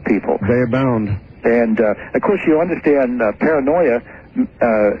for a lot of people. They abound. And, of course, you understand paranoia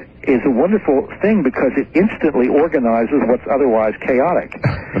is a wonderful thing because it instantly organizes what's otherwise chaotic.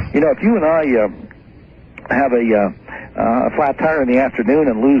 If you and I have a flat tire in the afternoon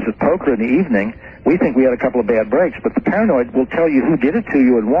and lose at poker in the evening, we think we had a couple of bad breaks, but the paranoid will tell you who did it to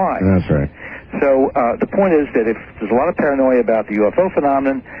you and why. That's right. So the point is that if there's a lot of paranoia about the UFO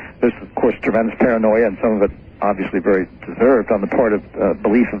phenomenon, there's, of course, tremendous paranoia, and some of it obviously very deserved on the part of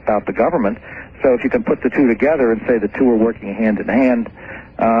belief about the government. So if you can put the two together and say the two are working hand in hand,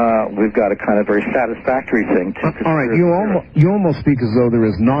 we've got a kind of very satisfactory thing. All right, you almost speak as though there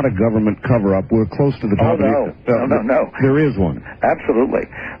is not a government cover-up. We're close to the top. No. There is one. Absolutely.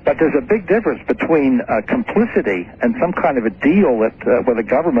 But there's a big difference between complicity and some kind of a deal that where the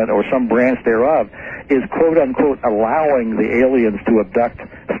government or some branch thereof is quote-unquote allowing the aliens to abduct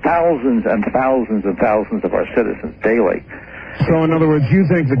thousands and thousands and thousands of our citizens daily. So, in other words, you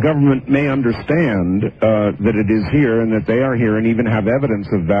think the government may understand that it is here and that they are here and even have evidence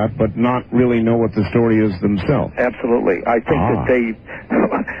of that, but not really know what the story is themselves? Absolutely. I think that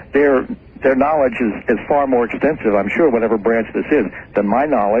their knowledge is far more extensive, I'm sure, whatever branch this is, than my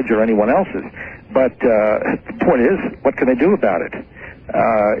knowledge or anyone else's. But the point is, what can they do about it?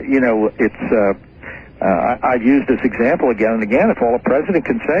 I've used this example again and again. If all a president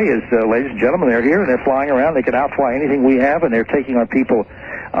can say is, ladies and gentlemen, they're here and they're flying around, they can outfly anything we have, and they're taking our people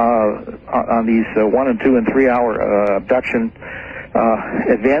on these 1 and 2 and 3 hour abduction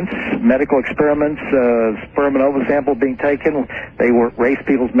events, medical experiments, sperm and ova sample being taken. They erase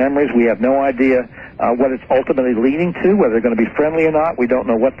people's memories. We have no idea what it's ultimately leading to, whether they're going to be friendly or not. We don't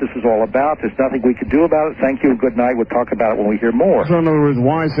know what this is all about. There's nothing we can do about it. Thank you. Good night. We'll talk about it when we hear more. So in other words,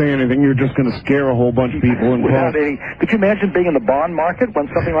 why say anything? You're just going to scare a whole bunch of people. And without any... Could you imagine being in the bond market when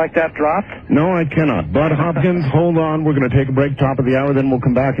something like that drops? No, I cannot. Bud Hopkins, hold on. We're going to take a break, top of the hour, then we'll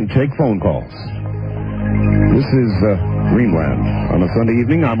come back and take phone calls. This is Greenland. On a Sunday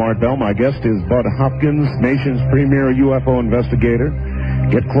evening, I'm Art Bell. My guest is Bud Hopkins, nation's premier UFO investigator.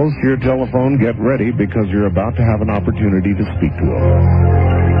 Get close to your telephone. Get ready, because you're about to have an opportunity to speak to him.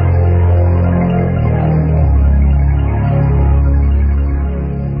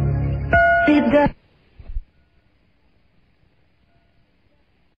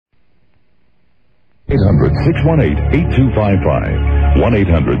 (800-618-8255).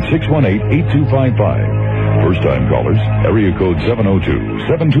 1-800-618-8255. First-time callers, area code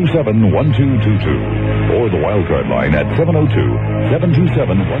 702-727-1222. Or the wildcard line at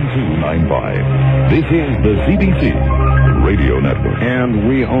 702-727-1295. This is the CBC Radio Network. And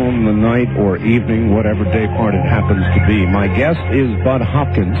we own the night or evening, whatever day part it happens to be. My guest is Bud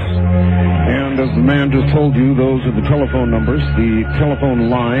Hopkins. And as the man just told you, those are the telephone numbers. The telephone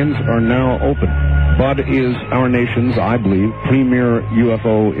lines are now open. Bud is our nation's, I believe, premier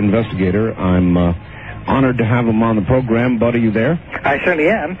UFO investigator. I'm honored to have him on the program. Bud, are you there? I certainly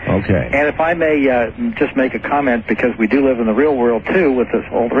am. Okay. And if I may just make a comment, because we do live in the real world too with this,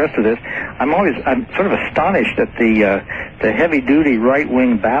 all the rest of this, I'm sort of astonished at the heavy-duty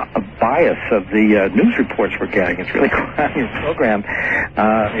right-wing bias of the news reports we're getting. It's really quite a program.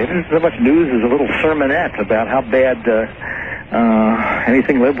 It isn't so much news as a little sermonette about how bad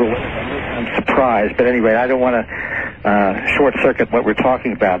anything liberal is. I'm surprised, but anyway, I don't want to short-circuit what we're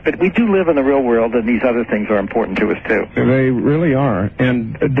talking about. But we do live in the real world, and these other things are important to us, too. They really are.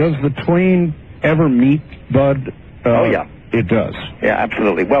 And does the twain ever meet, Bud? Oh, yeah. It does. Yeah,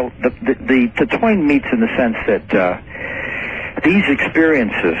 absolutely. Well, the twain meets in the sense that these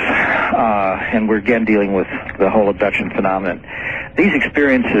experiences, and we're again dealing with the whole abduction phenomenon, these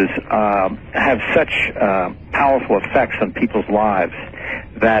experiences have such powerful effects on people's lives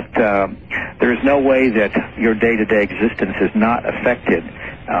that there is no way that your day-to-day existence is not affected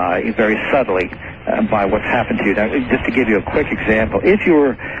very subtly by what's happened to you. Now, just to give you a quick example, if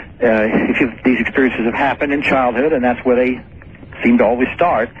these experiences have happened in childhood, and that's where they seem to always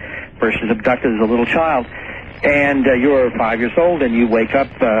start, versus abducted as a little child, and you're 5 years old and you wake up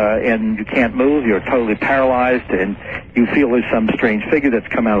and you can't move, you're totally paralyzed, and you feel there's some strange figure that's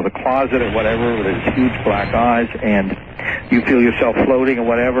come out of the closet or whatever with his huge black eyes, and you feel yourself floating or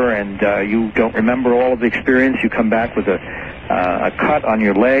whatever, and you don't remember all of the experience. You come back with a cut on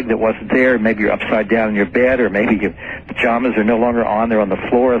your leg that wasn't there. Maybe you're upside down in your bed, or maybe your pajamas are no longer on, they're on the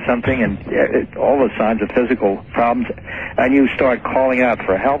floor or something, and all those signs of physical problems. And you start calling out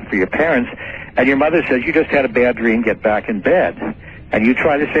for help for your parents, and your mother says, you just had a bad dream, get back in bed. And you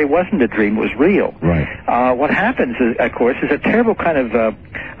try to say it wasn't a dream, it was real. Right. What happens, is, of course, is a terrible kind of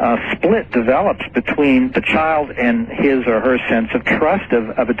split develops between the child and his or her sense of trust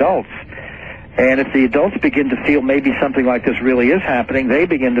of adults. And if the adults begin to feel maybe something like this really is happening, they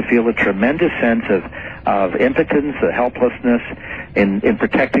begin to feel a tremendous sense of impotence, the helplessness in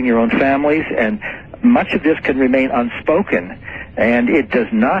protecting your own families. And much of this can remain unspoken. And it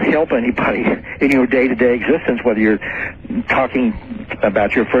does not help anybody in your day-to-day existence, whether you're talking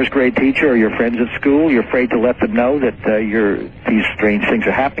about your first-grade teacher or your friends at school. You're afraid to let them know that these strange things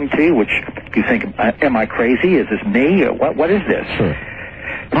are happening to you, which you think, am I crazy? Is this me? Or what is this? Sure.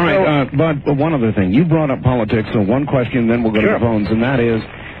 All right, but one other thing. You brought up politics, so one question, then we'll go to the phones, and that is,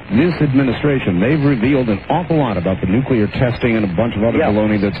 this administration, they've revealed an awful lot about the nuclear testing and a bunch of other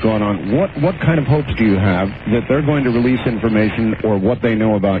baloney that's going on. What kind of hopes do you have that they're going to release information or what they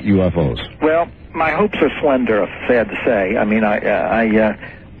know about UFOs? Well, my hopes are slender, sad to say. I mean,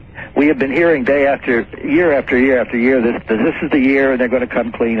 we have been hearing day after year after year after year this is the year and they're going to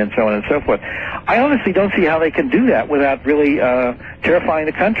come clean and so on and so forth. I honestly don't see how they can do that without really terrifying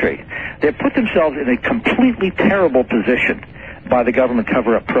the country. They've put themselves in a completely terrible position by the government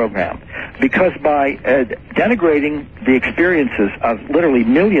cover-up program, because by denigrating the experiences of literally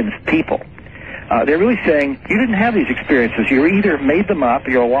millions of people, they're really saying, you didn't have these experiences. You either made them up,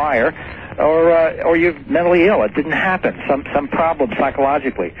 you're a liar, or you're mentally ill. It didn't happen. Some problem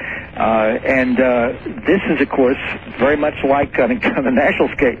psychologically. And this is, of course, very much like on a national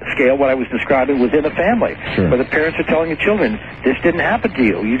scale what I was describing within a family, where the parents are telling the children, this didn't happen to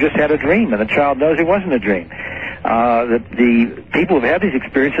you. You just had a dream, and the child knows it wasn't a dream. The people who've had these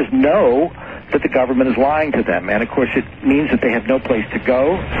experiences know that the government is lying to them. And, of course, it means that they have no place to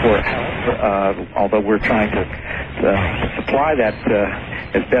go for help, although we're trying to supply that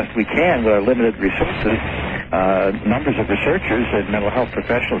as best we can with our limited resources. Numbers of researchers and mental health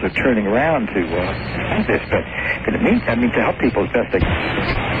professionals are turning around to this, but in the meantime, to help people as best they can.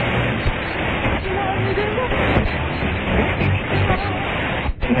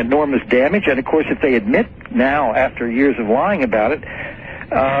 Enormous damage, and of course, if they admit now, after years of lying about it,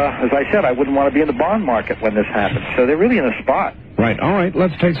 as I said, I wouldn't want to be in the bond market when this happens. So they're really in a spot. Right. All right.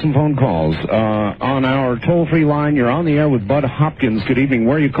 Let's take some phone calls. On our toll-free line, you're on the air with Bud Hopkins. Good evening.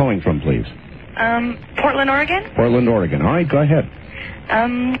 Where are you calling from, please? Portland, Oregon. Portland, Oregon. All right. Go ahead.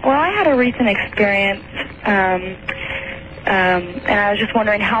 Well, I had a recent experience, and I was just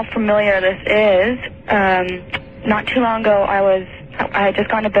wondering how familiar this is. Not too long ago, I had just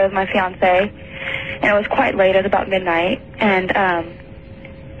gone to bed with my fiance, and it was quite late. It was about midnight, and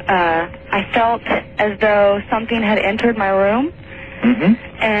I felt as though something had entered my room,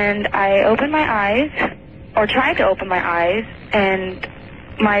 and I opened my eyes, or tried to open my eyes, and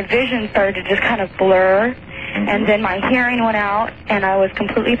my vision started to just kind of blur, and then my hearing went out, and I was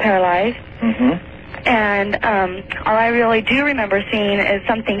completely paralyzed. And all I really do remember seeing is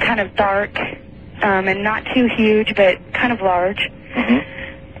something kind of dark, and not too huge, but kind of large.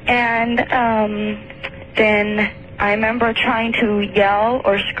 And then I remember trying to yell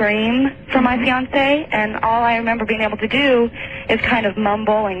or scream for my fiance, and all I remember being able to do is kind of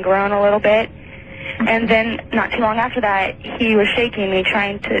mumble and groan a little bit. And then not too long after that, he was shaking me,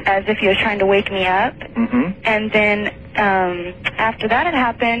 as if he was trying to wake me up. And then after that had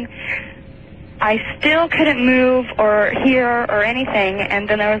happened, I still couldn't move or hear or anything. And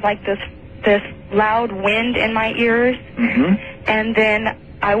then there was like this loud wind in my ears. And then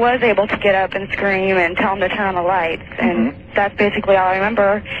I was able to get up and scream and tell him to turn on the lights. And that's basically all I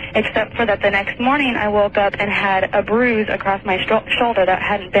remember, except for that the next morning I woke up and had a bruise across my shoulder that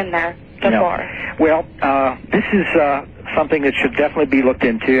hadn't been there before. Well, this is something that should definitely be looked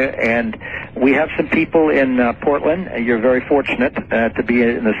into, and we have some people in Portland. You're very fortunate to be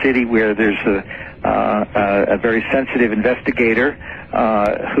in a city where there's a very sensitive investigator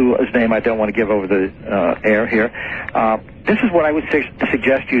whose name I don't want to give over the air here. This is what I would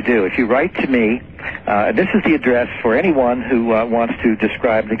suggest you do. If you write to me, this is the address for anyone who wants to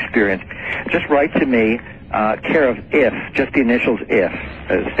describe an experience. Just write to me, care of IF, just the initials IF.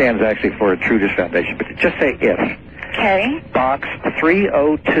 It stands actually for Intruders Foundation, but just say IF. Okay. Box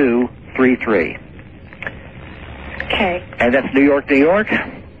 30233. Okay. And that's New York, New York.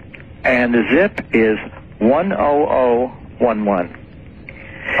 And the zip is 10011.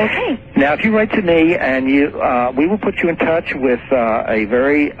 Okay. Now, if you write to me, and we will put you in touch with a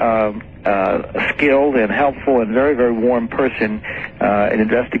very skilled and helpful and very, very warm person, an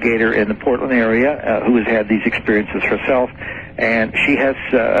investigator in the Portland area who has had these experiences herself. And she has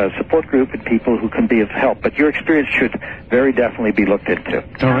a support group and people who can be of help. But your experience should very definitely be looked into.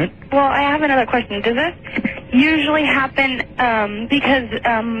 All right. Well, I have another question. Does this usually happen because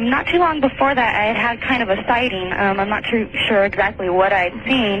not too long before that I had kind of a sighting. I'm not too sure exactly what I had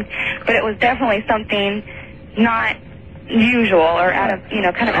seen, but it was definitely something not usual or out of,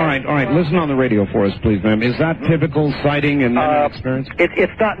 kind of... All right. Listen on the radio for us, please, ma'am. Is that typical sighting and experience?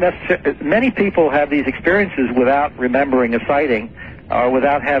 It's not necessary. Many people have these experiences without remembering a sighting or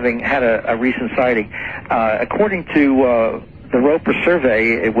without having had a recent sighting. According to the Roper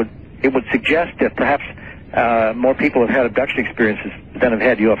survey, it would suggest that perhaps more people have had abduction experiences than have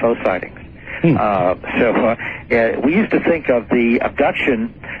had UFO sightings. We used to think of the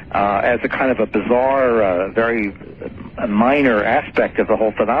abduction as a kind of a bizarre, very minor aspect of the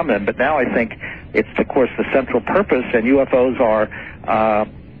whole phenomenon, but now I think it's, of course, the central purpose, and UFOs are,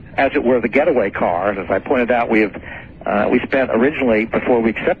 as it were, the getaway car. And as I pointed out, we spent originally, before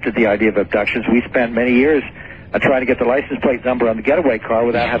we accepted the idea of abductions, we spent many years trying to get the license plate number on the getaway car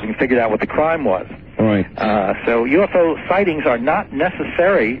without having figured out what the crime was. Right. So UFO sightings are not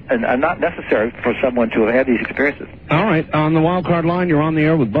necessary, and are not necessary for someone to have had these experiences. All right. On the wild card line, you're on the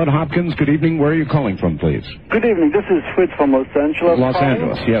air with Bud Hopkins. Good evening. Where are you calling from, please? Good evening. This is Fritz from Los Angeles. Los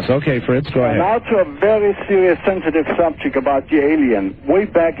Angeles. Yes. Okay, Fritz. Go ahead. Now to a very serious, sensitive subject about the alien. Way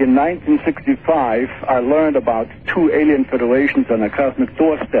back in 1965, I learned about two alien federations on a cosmic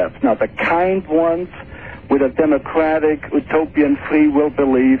doorstep. Now, the kind ones with a democratic, utopian, free will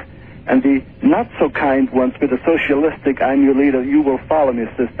belief, and the not-so-kind ones with a socialistic, I'm your leader, you will follow me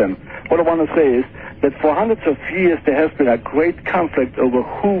system. What I want to say is that for hundreds of years there has been a great conflict over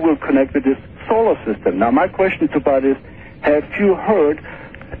who will connect with this solar system. Now, my question to Bud is, have you heard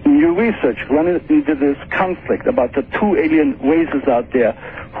new research running into this conflict about the two alien races out there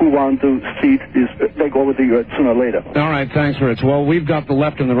who want to see this take over the Earth sooner or later. All right, thanks, Rich. Well, we've got the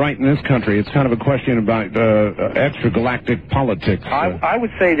left and the right in this country. It's kind of a question about extragalactic politics. I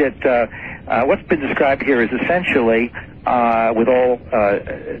would say that what's been described here is essentially, with all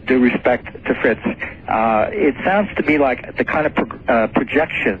due respect to Fritz, it sounds to me like the kind of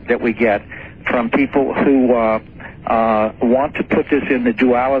projection that we get from people who want to put this in the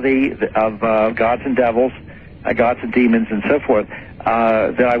duality of gods and devils, gods and demons, and so forth,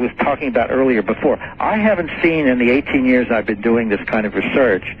 that I was talking about earlier before. I haven't seen, in the 18 years I've been doing this kind of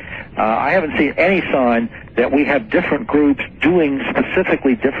research, I haven't seen any sign that we have different groups doing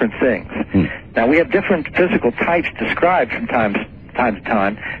specifically different things. Now, we have different physical types described from time to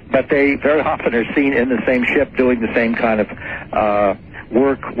time, but they very often are seen in the same ship doing the same kind of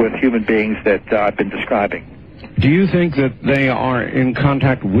work with human beings that I've been describing. Do you think that they are in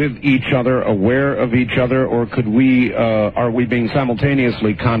contact with each other, aware of each other, or are we being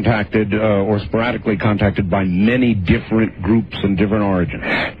simultaneously contacted or sporadically contacted by many different groups and different origins?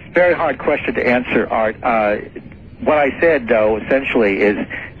 Very hard question to answer, Art. What I said, though, essentially is,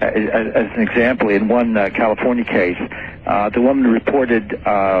 as an example, in one California case, the woman reported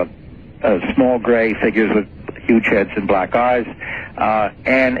small gray figures with huge heads and black eyes,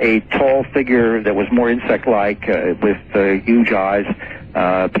 and a tall figure that was more insect-like with huge eyes.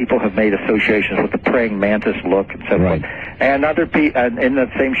 People have made associations with the praying mantis look and so forth. And in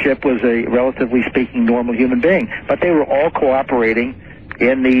that same ship was a, relatively speaking, normal human being. But they were all cooperating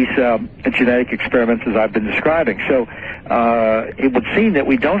in these genetic experiments as I've been describing. So it would seem that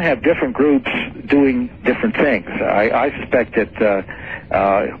we don't have different groups doing different things. I suspect that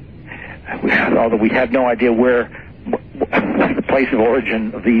although we have no idea where what the place of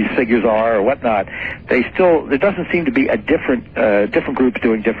origin of these figures are or whatnot, there doesn't seem to be a different groups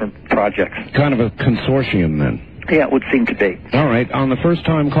doing different projects. Kind of a consortium, then. Yeah, it would seem to be. All right. On the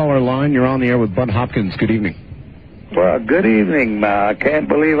first-time caller line, you're on the air with Bud Hopkins. Good evening. Well, good evening. I can't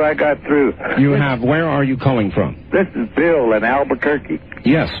believe I got through. You have. Where are you calling from? This is Bill in Albuquerque.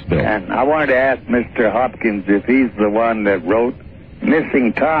 Yes, Bill. And I wanted to ask Mr. Hopkins if he's the one that wrote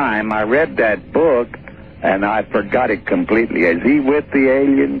Missing Time. I read that book, and I forgot it completely. Is he with the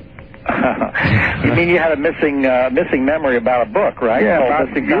alien? You mean you had a missing memory about a book, right? Yeah,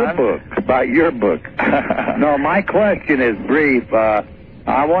 about your book. No, my question is brief.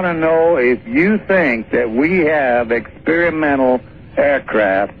 I want to know if you think that we have experimental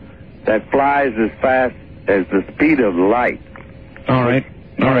aircraft that flies as fast as the speed of light. All right.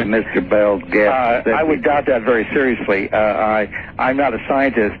 All right, Mr. Bell's guess. I would doubt that very seriously. I'm not a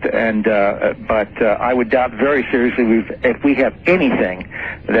scientist, but I would doubt very seriously if we have anything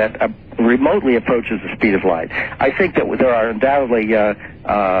that remotely approaches the speed of light. I think that there are undoubtedly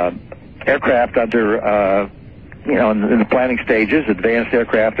aircraft under, in the planning stages, advanced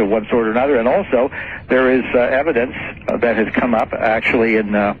aircraft of one sort or another, and also there is evidence that has come up actually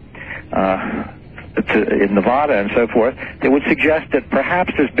in Nevada and so forth, that would suggest that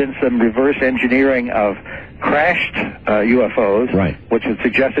perhaps there's been some reverse engineering of crashed UFOs, right, which would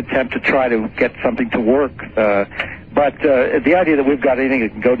suggest an attempt to try to get something to work. But the idea that we've got anything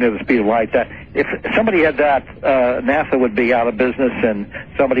that can go near the speed of light, that if somebody had that, NASA would be out of business and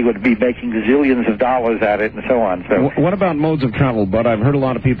somebody would be making zillions of dollars at it and so on. So, what about modes of travel, Bud? I've heard a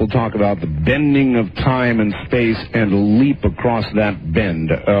lot of people talk about the bending of time and space and a leap across that bend.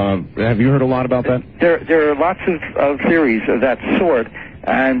 Have you heard a lot about that? There are lots of theories of that sort,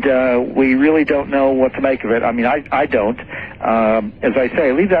 and we really don't know what to make of it. I mean, I don't. As I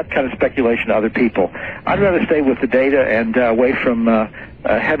say, leave that kind of speculation to other people. I'd rather stay with the data and away from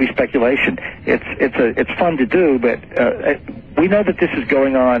heavy speculation. It's fun to do, but we know that this is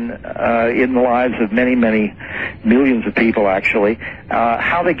going on in the lives of many, many millions of people, actually.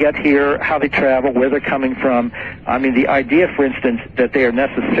 How they get here, how they travel, where they're coming from. I mean, the idea, for instance, that they are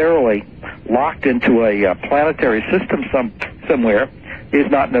necessarily locked into a planetary system somewhere is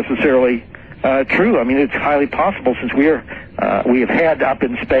not necessarily true. I mean, it's highly possible, since we have had up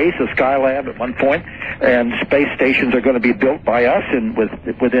in space a Skylab at one point, and space stations are going to be built by us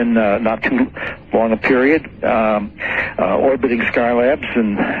within not too long a period, orbiting Skylabs,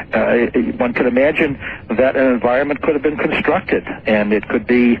 and one could imagine that an environment could have been constructed, and it could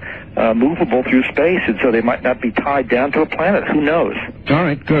be movable through space, and so they might not be tied down to a planet. Who knows? All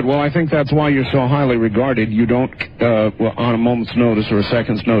right, good. Well, I think that's why you're so highly regarded. You don't, on a moment's notice or a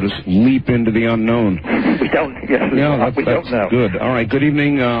second's notice, leap into the unknown. We don't. Yes, we don't know. Good. All right. Good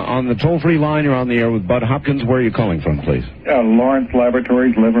evening. On the toll-free line, you're on the air with Bud Hopkins. Where are you calling from, please? Lawrence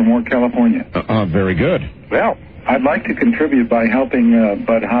Laboratories, Livermore, California. Very good. Well, I'd like to contribute by helping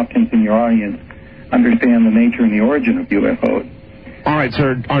Bud Hopkins and your audience understand the nature and the origin of UFOs. All right,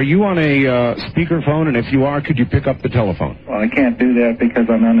 sir. Are you on a speakerphone? And if you are, could you pick up the telephone? Well, I can't do that because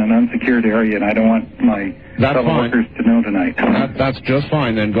I'm in an unsecured area, and I don't want my fellow workers to know tonight. That's just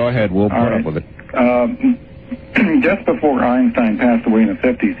fine, then. Go ahead. We'll put up with it. Just before Einstein passed away in the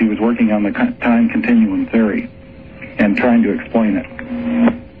 50s, he was working on the time continuum theory and trying to explain it.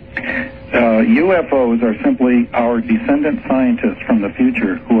 UFOs are simply our descendant scientists from the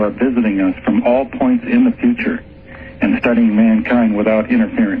future who are visiting us from all points in the future and studying mankind without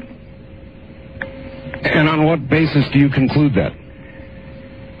interference. And on what basis do you conclude that?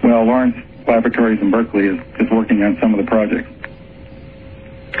 Well, Lawrence Laboratories in Berkeley is working on some of the projects.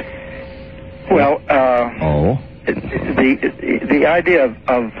 Well, the idea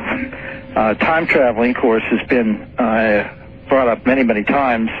of time traveling, of course, has been brought up many, many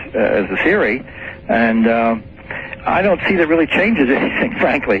times as a theory, and I don't see that really changes anything,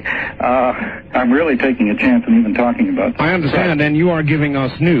 frankly. I'm really taking a chance and even talking about that. I understand, and you are giving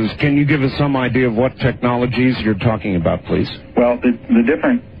us news. Can you give us some idea of what technologies you're talking about, please? Well, the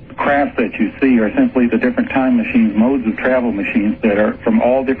different crafts that you see are simply the different time machines, modes of travel machines that are from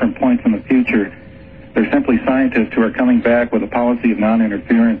all different points in the future. They're simply scientists who are coming back with a policy of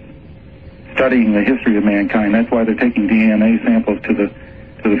non-interference, studying the history of mankind. That's why they're taking DNA samples to the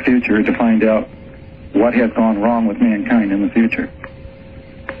future to find out what has gone wrong with mankind in the future.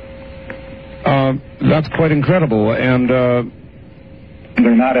 That's quite incredible, and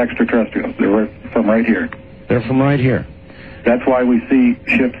they're not extraterrestrials. They're from right here. They're from right here. That's why we see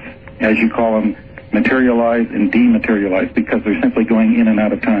ships, as you call them, materialize and dematerialize, because they're simply going in and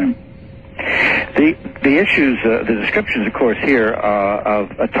out of time. The issues, the descriptions, of course, here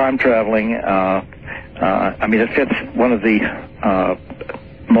of time traveling, I mean, it fits one of the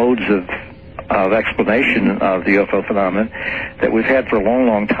modes of explanation of the UFO phenomenon that we've had for a long,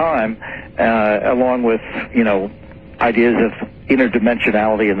 long time, along with, ideas of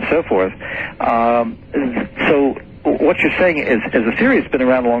interdimensionality and so forth. So what you're saying is a theory that's been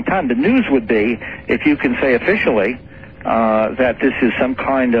around a long time. The news would be, if you can say officially, that this is some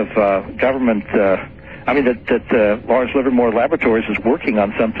kind of government, that Lawrence Livermore Laboratories is working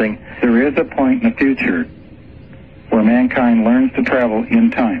on something. There is a point in the future where mankind learns to travel in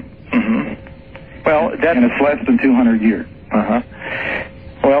time. Mm-hmm. Well, and it's less than 200 years. Uh-huh.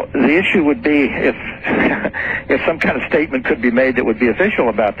 Well, the issue would be if some kind of statement could be made that would be official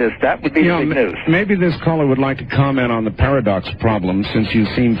about this, that would be big news. Maybe this caller would like to comment on the paradox problem, since you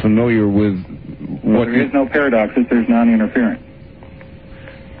seem familiar with what... There is no paradox if there's non-interference.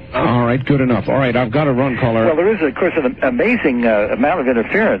 All right, good enough. All right, I've got to run, caller. Well, there is, of course, an amazing amount of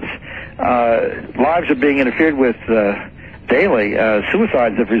interference. Lives are being interfered with daily.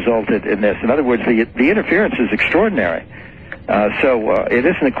 Suicides have resulted in this. In other words, the interference is extraordinary. So it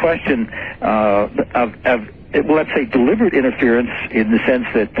isn't a question of let's say, deliberate interference in the sense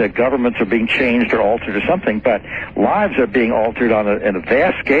that governments are being changed or altered or something, but lives are being altered on a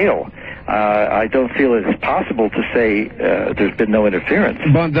vast scale. I don't feel it's possible to say there's been no interference.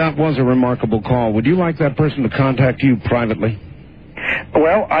 But that was a remarkable call. Would you like that person to contact you privately?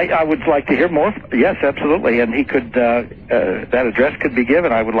 Well, I would like to hear more. Yes, absolutely. And he could, that address could be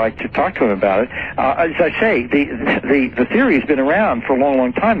given. I would like to talk to him about it. As I say, the theory has been around for a long,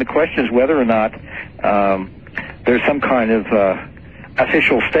 long time. The question is whether or not there's some kind of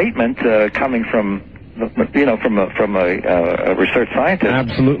official statement coming from, from a research scientist.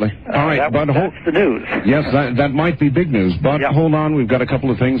 Absolutely. All right, Bud, that's the news. Yes, that might be big news. But hold on, we've got a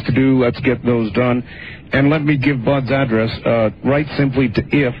couple of things to do. Let's get those done. And let me give Bud's address. Write simply to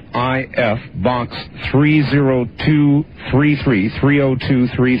IF Box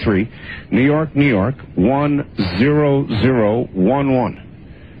 30233, New York, New York 10011.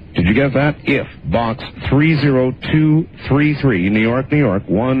 Did you get that? IF Box 30233, New York, New York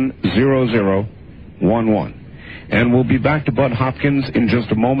 10011. And we'll be back to Bud Hopkins in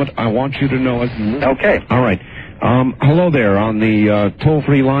just a moment. I want you to know it. Okay. All right. Hello there. On the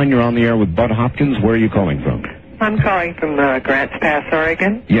toll-free line, you're on the air with Bud Hopkins. Where are you calling from? I'm calling from Grants Pass,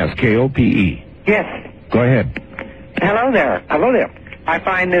 Oregon. Yes, KOPE. Yes. Go ahead. Hello there. Hello there. I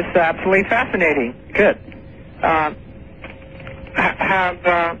find this absolutely fascinating. Good. Who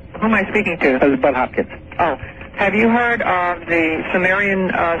am I speaking to? This is Bud Hopkins. Oh. Have you heard of the Sumerian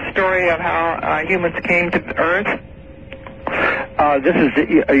story of how humans came to Earth? This is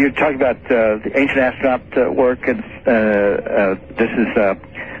you're talking about the ancient astronaut work, and this is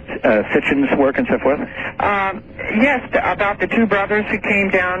Sitchin's work and so forth? Yes, about the two brothers who came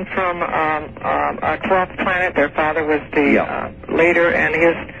down from a 12th planet. Their father was the leader, and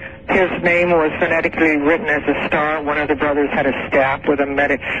his his name was phonetically written as a star. One of the brothers had a staff with a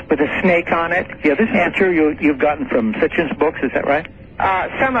snake on it. Yeah, this is material you've gotten from Sitchin's books, is that right?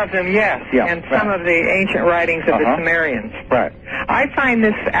 Some of them, yes, and some of the ancient writings of the Sumerians. Right. I find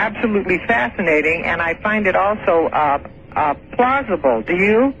this absolutely fascinating, and I find it also plausible. Do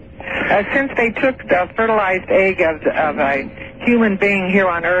you? Since they took the fertilized egg of a human being here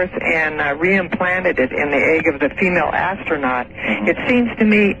on Earth and reimplanted it in the egg of the female astronaut, it seems to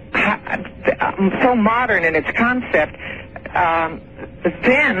me so modern in its concept.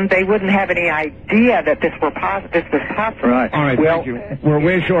 Then they wouldn't have any idea that this was possible. Right. All right, thank you. We're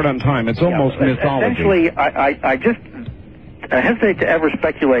way short on time. It's almost mythology. Essentially, I just hesitate to ever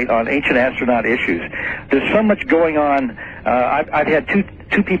speculate on ancient astronaut issues. There's so much going on. I've had two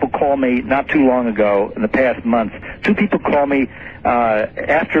people call me not too long ago in the past month. Two people call me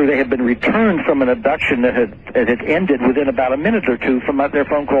after they had been returned from an abduction that had ended within about a minute or two from their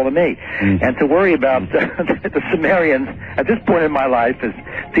phone call to me. And to worry about the Sumerians at this point in my life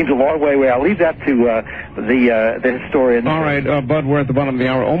seems a long way away. I'll leave that to the historians. All right, Bud, we're at the bottom of the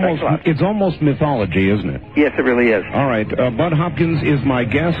hour. It's almost mythology, isn't it? Yes, it really is. All right, Bud Hopkins is my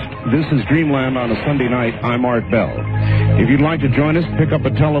guest. This is Dreamland on a Sunday night. I'm Art Bell. If you'd like to join us, pick up a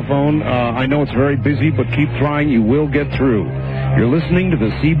telephone. I know it's very busy, but keep trying. You will get through. You're listening to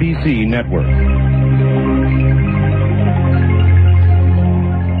the CBC Network.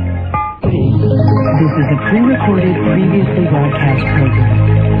 This is a pre-recorded, previously broadcast program.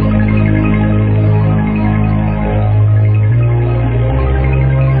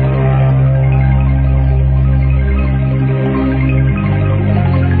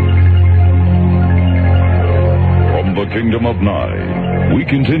 Kingdom of Nye. We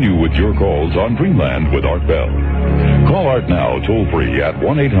continue with your calls on Dreamland with Art Bell. Call Art now toll free at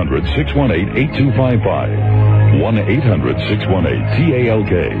 1-800-618-8255.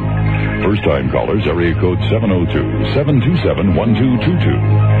 1-800-618-TALK. First time callers, area code 702-727-1222.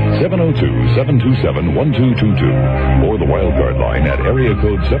 702-727-1222. Or the wildcard line at area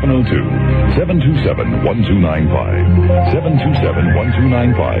code 702-727-1295.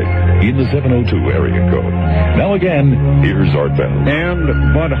 727-1295 in the 702 area code. Now again, here's Art Bell.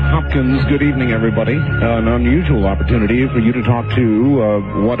 And Bud Hopkins. Good evening, everybody. An unusual opportunity for you to talk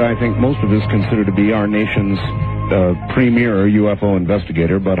to what I think most of us consider to be our nation's premier UFO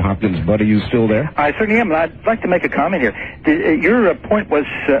investigator, Bud Hopkins. Bud, are you still there? I certainly am. I'd like to make a comment here. Your point was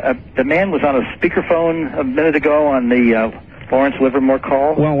the man was on a speakerphone a minute ago on the Lawrence Livermore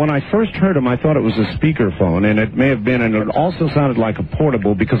call? Well, when I first heard him, I thought it was a speakerphone, and it may have been, and it also sounded like a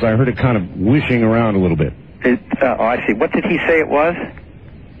portable because I heard it kind of wishing around a little bit. I see. What did he say it was?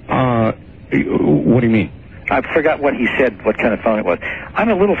 What do you mean? I forgot what he said, what kind of phone it was. I'm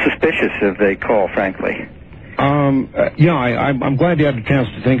a little suspicious of the call, frankly. Yeah, I'm glad you had a chance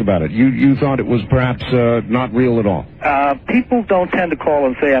to think about it. You thought it was perhaps not real at all. People don't tend to call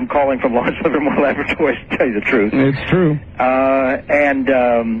and say I'm calling from Lawrence Livermore Laboratories, to tell you the truth. It's true.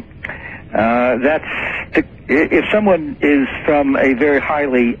 If someone is from a very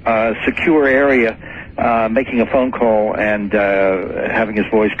highly secure area making a phone call and having his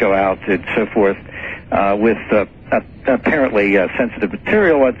voice go out and so forth with apparently sensitive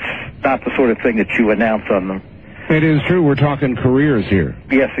material, it's not the sort of thing that you announce on them. It is true. We're talking careers here.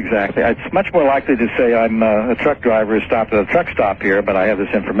 Yes, exactly. It's much more likely to say I'm a truck driver who stopped at a truck stop here, but I have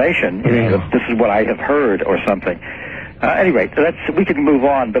this information. Yeah. This is what I have heard or something. Anyway, we can move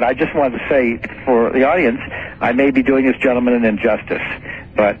on, but I just wanted to say for the audience, I may be doing this gentleman an injustice,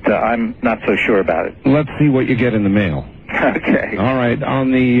 but I'm not so sure about it. Let's see what you get in the mail. Okay. All right.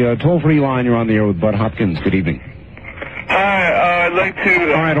 On the toll-free line, you're on the air with Bud Hopkins. Good evening. Hi, I'd like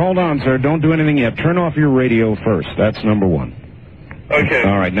to... All right, hold on, sir. Don't do anything yet. Turn off your radio first. That's number one. Okay.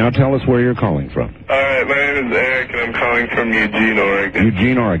 All right, now tell us where you're calling from. All right, my name is Eric, and I'm calling from Eugene, Oregon.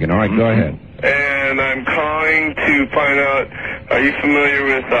 Eugene, Oregon. All right, go ahead. And I'm calling to find out, are you familiar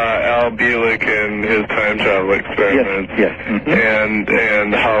with Al Bielek and his time travel experiments? Yes. Mm-hmm.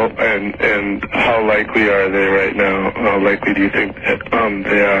 And how likely are they right now? How likely do you think that,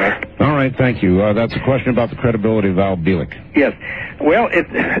 they are? All right, thank you. That's a question about the credibility of Al Bielek. Yes. Well,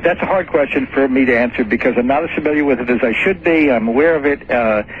 that's a hard question for me to answer because I'm not as familiar with it as I should be. I'm aware of it.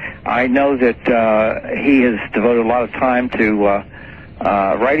 I know that he has devoted a lot of time to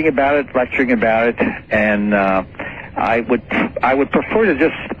writing about it, lecturing about it, and I would prefer to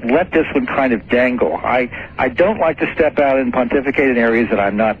just let this one kind of dangle. I don't like to step out and pontificate in areas that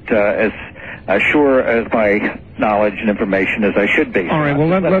I'm not as sure as my knowledge and information as I should be. All right, well,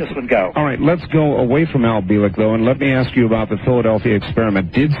 let this one go. All right, let's go away from Al Bielek, though, and let me ask you about the Philadelphia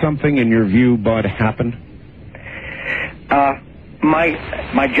experiment. Did something, in your view, Bud, happen?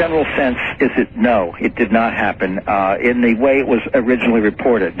 My general sense is that no, it did not happen in the way it was originally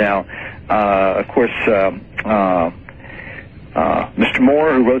reported. Now, of course, Mr.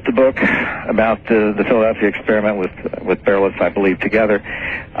 Moore, who wrote the book about the Philadelphia experiment with Berlitz, I believe, together,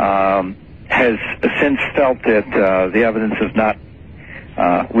 has since felt that the evidence is not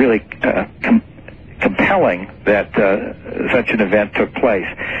really compelling that such an event took place.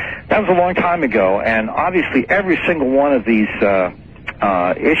 That was a long time ago, and obviously every single one of these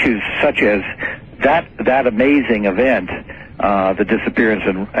issues, such as that amazing event, the disappearance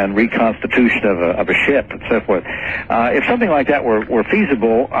and reconstitution of a ship and so forth, if something like that were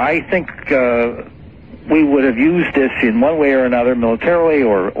feasible, I think we would have used this in one way or another, militarily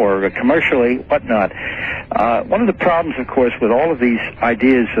or commercially, whatnot. One of the problems, of course, with all of these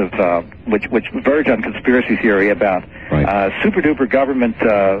ideas of which verge on conspiracy theory about super-duper government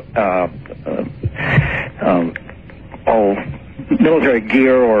military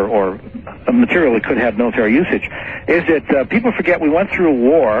gear or material that could have military usage, is that people forget we went through a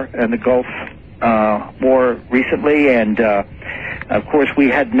war in the Gulf War recently, and of course we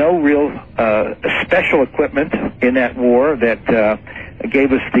had no real special equipment in that war that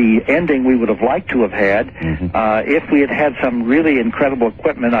gave us the ending we would have liked to have had. If we had had some really incredible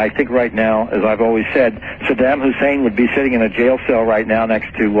equipment, I think right now, as I've always said, Saddam Hussein would be sitting in a jail cell right now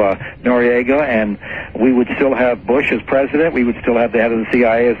next to Noriega, and we would still have Bush as president. We would still have the head of the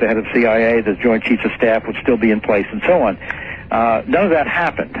CIA as the head of CIA. The Joint Chiefs of Staff would still be in place, and so on. None of that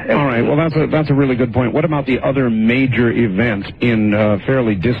happened. All right. Well, that's a really good point. What about the other major events in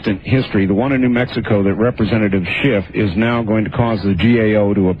fairly distant history? The one in New Mexico that Representative Schiff is now going to cause the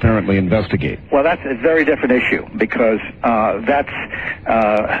GAO to apparently investigate. Well, that's a very different issue, because that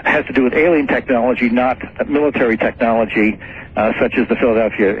has to do with alien technology, not military technology, such as the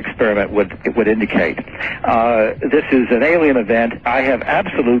Philadelphia experiment would indicate. This is an alien event. I have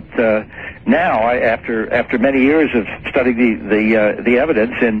absolute now, after many years of studying the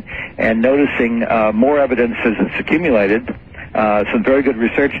evidence and noticing more evidence as it's accumulated, some very good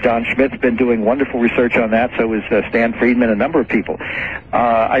research. Don Schmidt's been doing wonderful research on that. So is Stan Friedman, a number of people.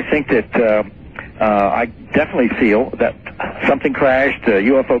 I think that I definitely feel that something crashed, a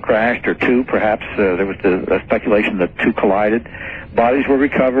UFO crashed, or two, perhaps. There was the speculation that two collided. Bodies were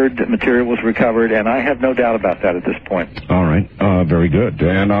recovered, material was recovered, and I have no doubt about that at this point. All right. Very good.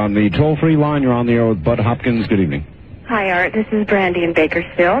 And on the toll-free line, you're on the air with Bud Hopkins. Good evening. Hi, Art. This is Brandy in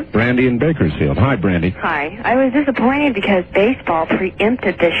Bakersfield. Brandy in Bakersfield. Hi, Brandy. Hi. I was disappointed because baseball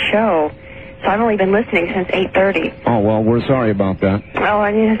preempted this show, so I've only been listening since 8:30. Oh, well, we're sorry about that. Oh,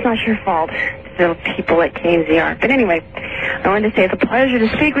 I mean, it's not your fault. It's the people at KZR. But anyway, I wanted to say it's a pleasure to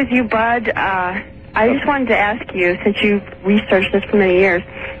speak with you, Bud. I just wanted to ask you, since you've researched this for many years,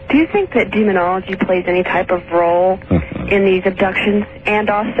 do you think that demonology plays any type of role in these abductions? And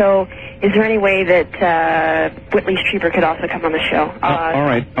also, is there any way that Whitley Strieber could also come on the show? All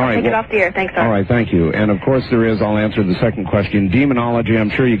right. Take it off the air. Thanks, Art. All right, thank you. And, of course, there is, I'll answer the second question, demonology.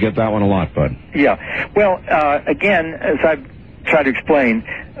 I'm sure you get that one a lot, Bud. Yeah. Well, again, as I've tried to explain,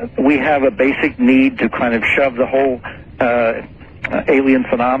 we have a basic need to kind of shove the whole alien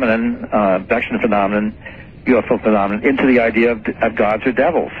phenomenon, abduction phenomenon, UFO phenomenon, into the idea of gods or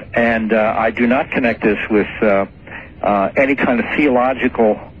devils. And I do not connect this with any kind of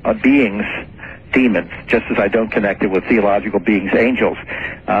theological beings, demons, just as I don't connect it with theological beings, angels.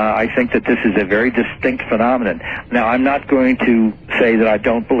 I think that this is a very distinct phenomenon. Now, I'm not going to say that I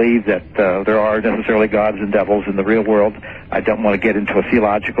don't believe that there are necessarily gods and devils in the real world. I don't want to get into a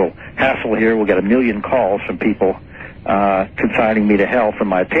theological hassle here. We'll get a million calls from people consigning me to hell for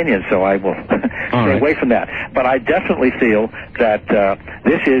my opinion, so I will stay away from that. But I definitely feel that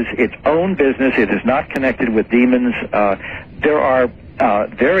this is its own business. It is not connected with demons. There are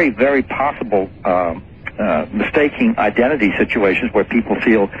very, very possible mistaking identity situations where people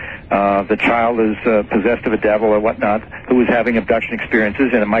feel the child is possessed of a devil or whatnot, who is having abduction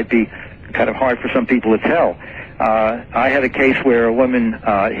experiences, and it might be kind of hard for some people to tell. I had a case where a woman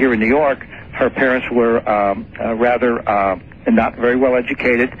here in New York, her parents were rather not very well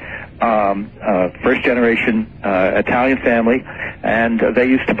educated, first-generation Italian family, and they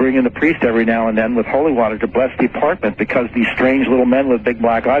used to bring in the priest every now and then with holy water to bless the apartment because these strange little men with big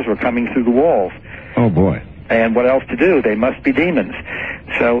black eyes were coming through the walls. Oh, boy. And what else to do? They must be demons.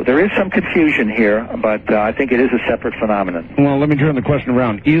 So there is some confusion here, but I think it is a separate phenomenon. Well, let me turn the question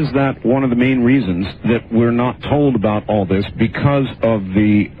around. Is that one of the main reasons that we're not told about all this because of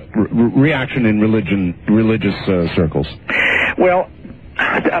the reaction in religious circles? Well,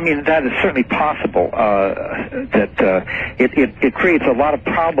 I mean, that is certainly possible. It creates a lot of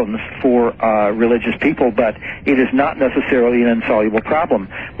problems for religious people, but it is not necessarily an insoluble problem.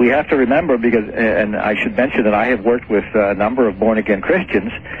 We have to remember, because, and I should mention that I have worked with a number of born-again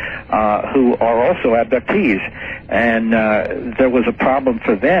Christians who are also abductees, and there was a problem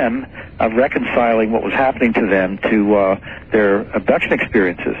for them of reconciling what was happening to them to their abduction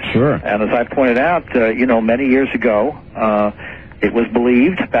experiences. Sure. And as I pointed out, many years ago, it was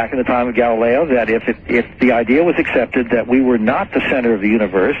believed back in the time of Galileo that if the idea was accepted that we were not the center of the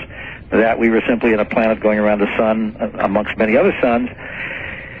universe, that we were simply in a planet going around the sun amongst many other suns,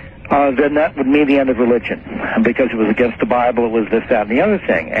 then that would mean the end of religion. Because it was against the Bible, it was this, that, and the other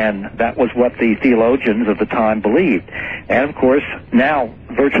thing. And that was what the theologians of the time believed. And, of course, now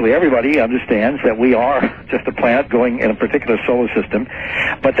virtually everybody understands that we are just a planet going in a particular solar system.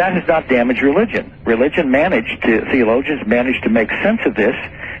 But that has not damaged religion. Theologians managed to make sense of this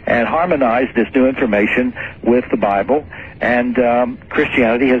and harmonize this new information with the Bible, and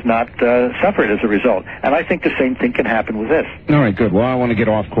Christianity has not suffered as a result. And I think the same thing can happen with this. All right, good. Well, I want to get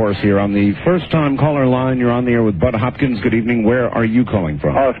off course here. On the first-time caller line, you're on the air with Bud Hopkins. Good evening. Where are you calling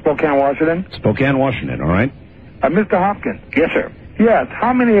from? Spokane, Washington. Spokane, Washington, all right. Mr. Hopkins. Yes, sir. Yes.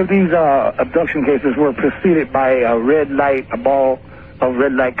 How many of these abduction cases were preceded by a red light, a ball of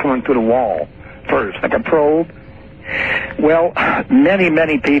red light coming through the wall first, like a probe? Well,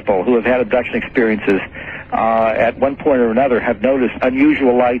 many people who have had abduction experiences at one point or another have noticed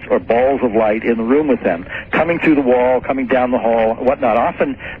unusual lights or balls of light in the room with them, coming through the wall, coming down the hall, whatnot.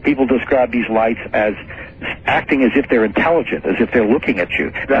 Often people describe these lights as acting as if they're intelligent, as if they're looking at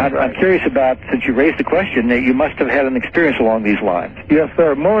you. That's right. I'm curious about, since you raised the question, that you must have had an experience along these lines. Yes,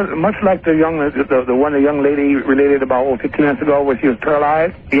 sir. Much like the young lady related about 15 minutes ago where she was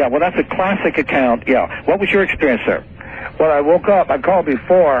paralyzed. Yeah, well, that's a classic account. Yeah. What was your experience, sir? Well, I woke up. I called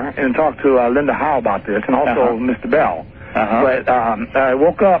before and talked to Linda Howe about this, and also Mr. Bell. But I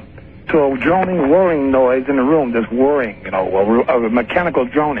woke up to a droning, whirring noise in the room, just whirring, a mechanical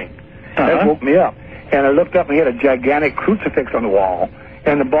droning. That woke me up. And I looked up and he had a gigantic crucifix on the wall,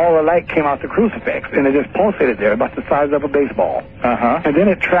 and the ball of light came out the crucifix, and it just pulsated there, about the size of a baseball. And then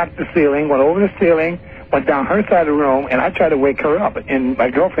it tracked the ceiling, went over the ceiling, went down her side of the room, and I tried to wake her up. And my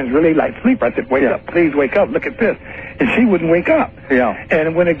girlfriend's really light sleeper. I said, wake up, please wake up, look at this. And she wouldn't wake up. Yeah.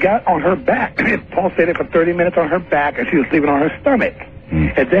 And when it got on her back, it pulsated for 30 minutes on her back, and she was sleeping on her stomach.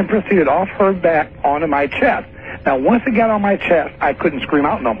 It then proceeded off her back onto my chest. Now, once it got on my chest, I couldn't scream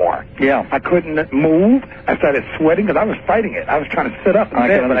out no more. Yeah. I couldn't move. I started sweating because I was fighting it. I was trying to sit up in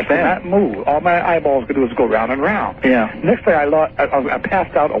bed, but I could not move. All my eyeballs could do was go round and round. Yeah. Next day, I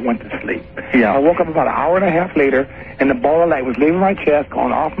passed out or went to sleep. Yeah. I woke up about an hour and a half later, and the ball of light was leaving my chest,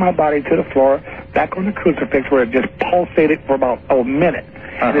 going off my body to the floor, back on the crucifix, where it just pulsated for about a minute.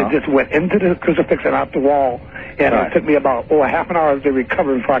 And it just went into the crucifix and out the wall. And it took me about a half an hour to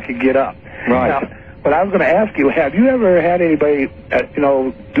recover before I could get up. Right. Now, but I was going to ask you, have you ever had anybody,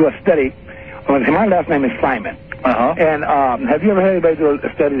 do a study? My last name is Simon. And have you ever had anybody do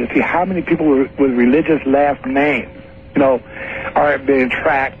a study to see how many people with religious last names, are being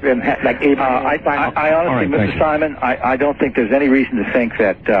tracked and like Abraham? I honestly, Mr. Simon, I don't think there's any reason to think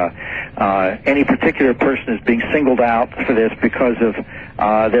that any particular person is being singled out for this because of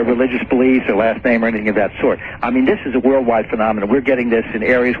their religious beliefs, their last name, or anything of that sort. I mean, this is a worldwide phenomenon. We're getting this in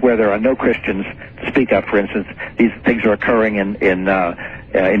areas where there are no Christians to speak of. For instance, these things are occurring in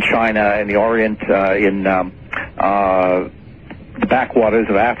China, in the Orient, in the backwaters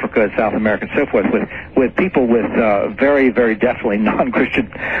of Africa and South America and so forth, with people with very, very definitely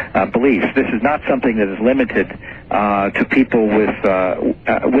non-Christian beliefs. This is not something that is limited to people with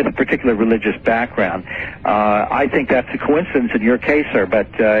a particular religious background. I think that's a coincidence in your case, sir, but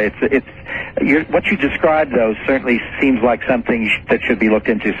what you described, though, certainly seems like something that should be looked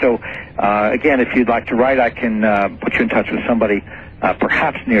into. So, again, if you'd like to write, I can put you in touch with somebody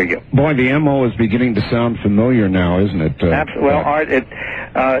perhaps near you. Boy, the MO is beginning to sound familiar now, isn't it? Absolutely. Well, Art,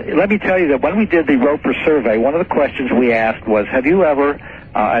 let me tell you that when we did the Roper survey, one of the questions we asked was, have you ever,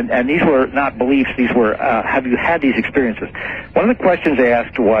 and these were not beliefs, these were, have you had these experiences? One of the questions they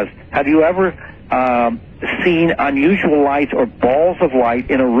asked was, have you ever seen unusual lights or balls of light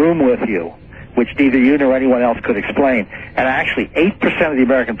in a room with you, which neither you nor anyone else could explain? And actually, 8% of the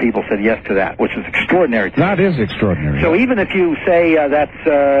American people said yes to that, which is extraordinary. That is extraordinary. So even if you say that's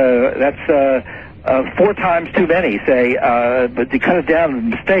 4 times too many, say, but to cut it down to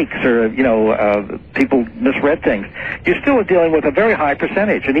mistakes or, people misread things, you're still dealing with a very high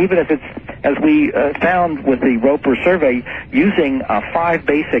percentage. And even if it's, as we found with the Roper survey, using 5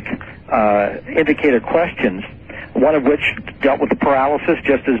 basic indicator questions, one of which dealt with the paralysis,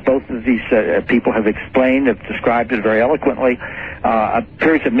 just as both of these people have explained, have described it very eloquently.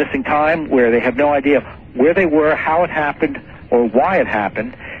 Periods of missing time where they have no idea where they were, how it happened, or why it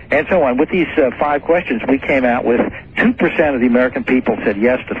happened, and so on. With these 5 questions, we came out with 2% of the American people said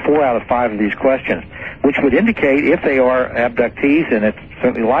yes to 4 out of 5 of these questions, which would indicate if they are abductees, and it's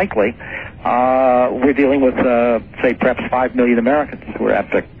certainly likely, we're dealing with, say, perhaps 5 million Americans who have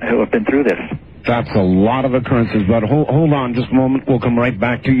been through this. That's a lot of occurrences, but hold on just a moment. We'll come right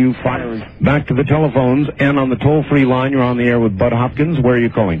back to you. Fire back to the telephones, and on the toll-free line, you're on the air with Bud Hopkins. Where are you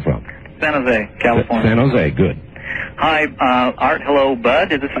calling from? San Jose, California. San Jose, good. Hi, Art. Hello, Bud.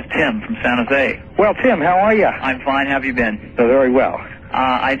 This is Tim from San Jose. Well, Tim, how are you? I'm fine. How have you been? Very well.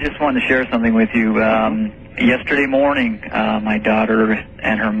 I just wanted to share something with you. Yesterday morning, my daughter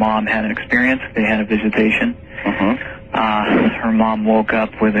and her mom had an experience. They had a visitation. Her mom woke up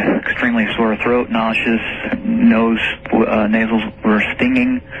with an extremely sore throat, nauseous, nasals were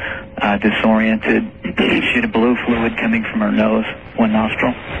stinging, disoriented. She had a blue fluid coming from her nose, one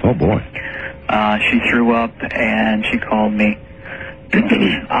nostril. Oh, boy. She threw up, and she called me.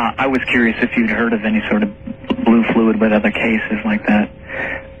 I was curious if you'd heard of any sort of blue fluid with other cases like that.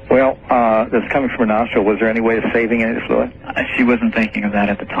 Well, that's coming from her nostril. Was there any way of saving any fluid? She wasn't thinking of that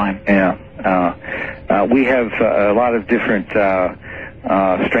at the time. Yeah. We have a lot of different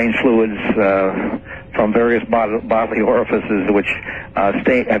strange fluids from various bodily orifices which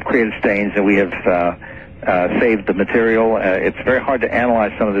have created stains, and we have saved the material. It's very hard to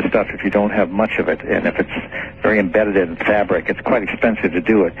analyze some of this stuff if you don't have much of it, and if it's very embedded in fabric, it's quite expensive to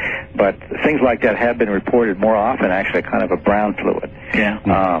do it. But things like that have been reported more often, actually, kind of a brown fluid. Yeah.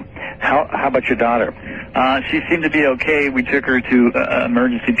 How about your daughter? She seemed to be okay. We took her to an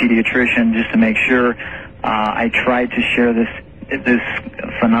emergency pediatrician just to make sure. I tried to share this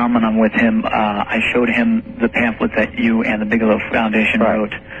phenomenon with him. I showed him the pamphlet that you and the Bigelow Foundation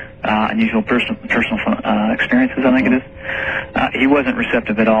wrote. Unusual personal experiences, I think it is. He wasn't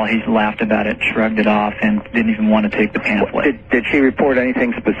receptive at all. He laughed about it, shrugged it off, and didn't even want to take the pamphlet. Did she report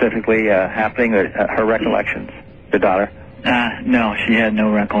anything specifically happening, her recollections, the daughter? No, she had no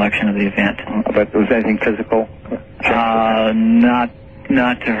recollection of the event. But was anything physical?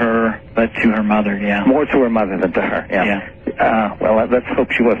 Not to her, but to her mother, yeah. More to her mother than to her, yeah. Well, let's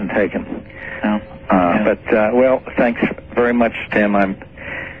hope she wasn't taken. No. But, well, thanks very much, Tim. I'm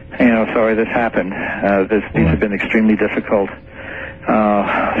sorry this happened. These have been extremely difficult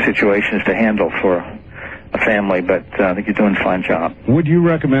situations to handle for a family, but I think you're doing a fine job. Would you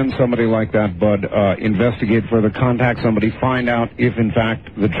recommend somebody like that, Bud, investigate further, contact somebody, find out if, in fact,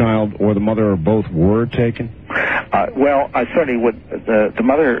 the child or the mother or both were taken? Well, I certainly would. The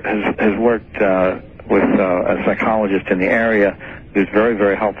mother has worked with a psychologist in the area who's very,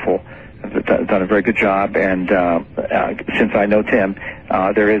 very helpful. Done a very good job, and since I know Tim,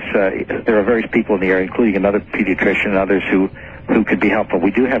 there are various people in the area, including another pediatrician and others who could be helpful.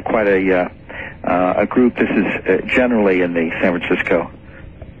 We do have quite a group. This is generally in the San Francisco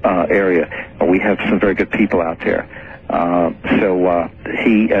area. We have some very good people out there. So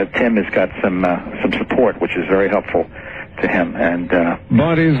Tim has got some support, which is very helpful to him. And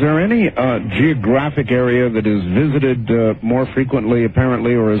but is there any geographic area that is visited more frequently,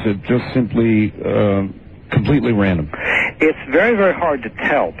 apparently, or is it just simply completely random? It's very, very hard to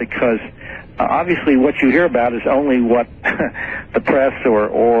tell because obviously what you hear about is only what the press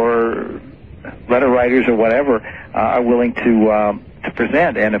or letter writers or whatever are willing to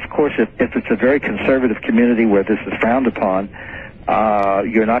present. And of course, if it's a very conservative community where this is frowned upon,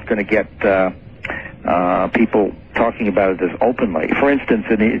 you're not going to get people talking about it as openly. For instance,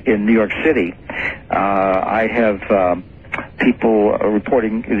 in New York City, I have people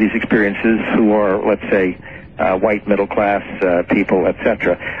reporting these experiences who are, let's say, white middle-class people,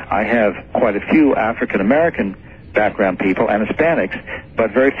 etc. I have quite a few African-American background people and Hispanics,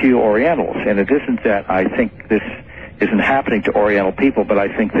 but very few Orientals. In addition to that, I think this isn't happening to Oriental people, but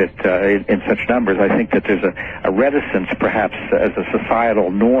I think that in such numbers, I think that there's a reticence, perhaps, as a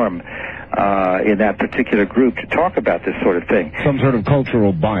societal norm in that particular group to talk about this sort of thing. Some sort of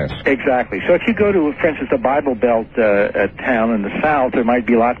cultural bias. Exactly. So if you go to, for instance, a Bible Belt town in the South, there might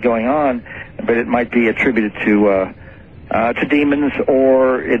be a lot going on, but it might be attributed to demons,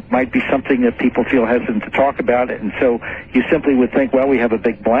 or it might be something that people feel hesitant to talk about it, and so you simply would think, well, we have a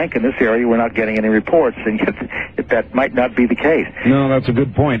big blank in this area, we're not getting any reports, and yet that might not be the case. No, that's a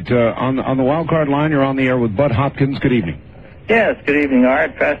good point. On the wild card line, you're on the air with Bud Hopkins. Good evening. Yes, good evening,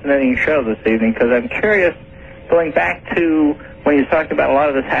 Art. Fascinating show this evening, because I'm curious, going back to when you talked about a lot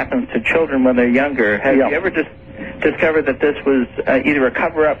of this happens to children when they're younger, have you ever just discovered that this was either a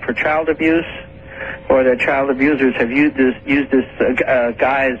cover-up for child abuse, or that child abusers have used this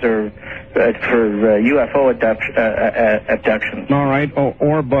guise or for UFO abductions. All right,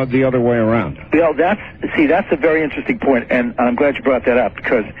 or Bud, the other way around. Well, that's a very interesting point, and I'm glad you brought that up,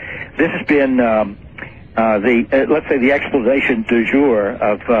 because this has been let's say the explanation du jour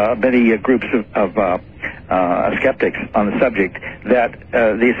of many groups of skeptics on the subject, that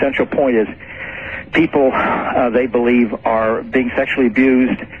the essential point is people, they believe, are being sexually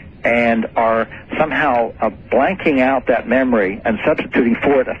abused and are somehow blanking out that memory and substituting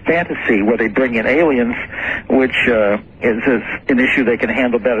for it a fantasy where they bring in aliens, which is an issue they can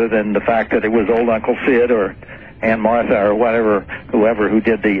handle better than the fact that it was old Uncle Sid or Aunt Martha or whoever who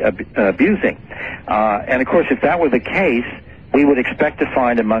did the abusing. And of course, if that were the case, we would expect to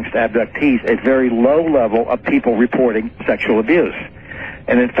find amongst abductees a very low level of people reporting sexual abuse.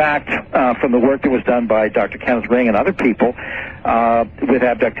 And in fact, from the work that was done by Dr. Kenneth Ring and other people with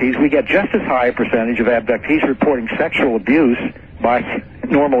abductees, we get just as high a percentage of abductees reporting sexual abuse by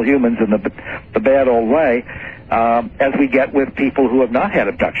normal humans in the bad old way as we get with people who have not had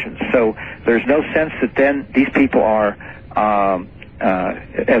abductions. So there's no sense that then these people are,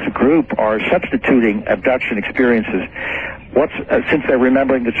 as a group, are substituting abduction experiences. Since they're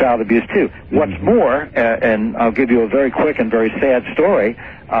remembering the child abuse too. What's more, and I'll give you a very quick and very sad story,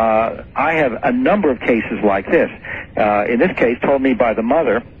 I have a number of cases like this. In this case, told me by the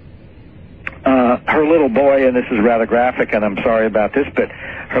mother, her little boy, and this is rather graphic, and I'm sorry about this, but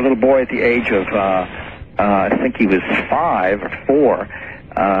her little boy at the age of, I think he was 5 or 4,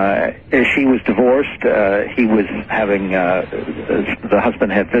 she was divorced. He was having, the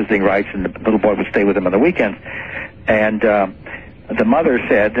husband had visiting rights, and the little boy would stay with him on the weekends. And the mother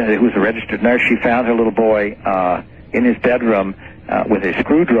said, who was a registered nurse, she found her little boy in his bedroom with a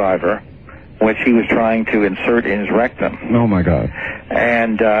screwdriver, which he was trying to insert in his rectum. Oh, my God.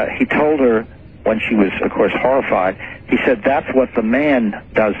 And he told her, when she was, of course, horrified, he said, that's what the man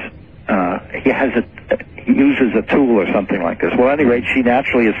does. He uses a tool or something like this. Well, at any rate, she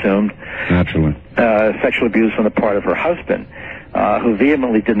naturally assumed sexual abuse on the part of her husband, who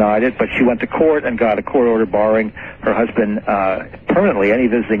vehemently denied it, but she went to court and got a court order barring her husband permanently any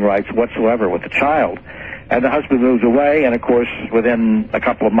visiting rights whatsoever with the child. And the husband moved away, and of course, within a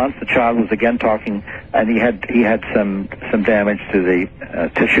couple of months, the child was again talking, and he had some damage to the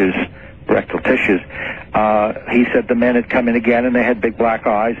tissues, rectal tissues. He said the men had come in again, and they had big black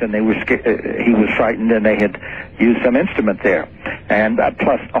eyes, and they were he was frightened, and they had used some instrument there, and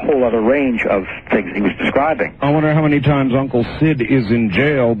plus a whole other range of things he was describing. I wonder how many times Uncle Sid is in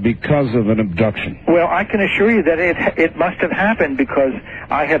jail because of an abduction. Well, I can assure you that it must have happened, because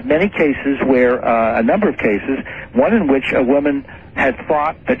I have many cases where, a number of cases, one in which a woman had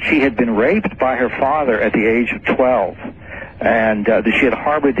thought that she had been raped by her father at the age of 12. And that she had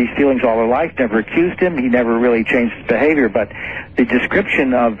harbored these feelings all her life, never accused him. He never really changed his behavior. But the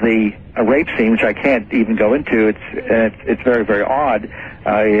description of the rape scene, which I can't even go into, it's very, very odd.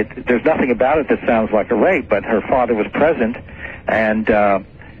 There's nothing about it that sounds like a rape, but her father was present. And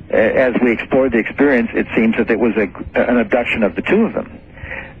as we explored the experience, it seems that it was an abduction of the two of them.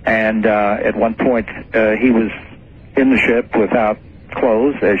 And at one point, he was in the ship without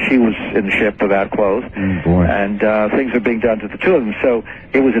clothes, as she was in the ship without clothes, and things are being done to the two of them. So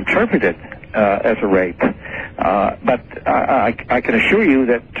it was interpreted as a rape. But I can assure you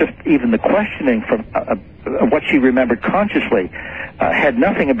that just even the questioning from what she remembered consciously had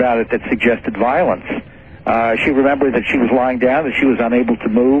nothing about it that suggested violence. She remembered that she was lying down, that she was unable to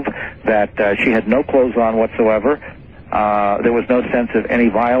move, that she had no clothes on whatsoever. There was no sense of any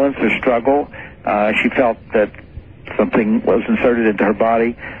violence or struggle. She felt that something was inserted into her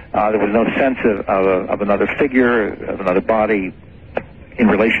body. There was no sense of another figure, of another body in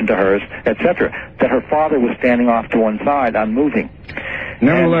relation to hers, etc. That her father was standing off to one side, unmoving.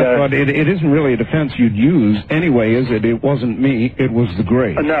 Nevertheless, but it isn't really a defense you'd use anyway, is it? It wasn't me, it was the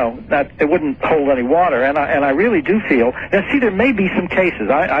grave. No, it wouldn't hold any water, and I really do feel... Now, see, there may be some cases.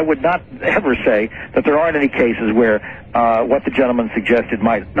 I would not ever say that there aren't any cases where what the gentleman suggested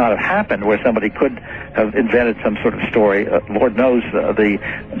might not have happened, where somebody could have invented some sort of story. Lord knows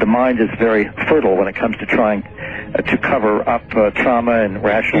the mind is very fertile when it comes to trying to cover up trauma and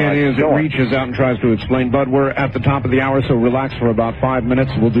rationalize. It is. It reaches out and tries to explain. Bud, we're at the top of the hour, so relax for about 5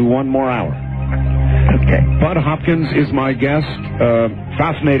 minutes. We'll do one more hour. Okay. Bud Hopkins is my guest.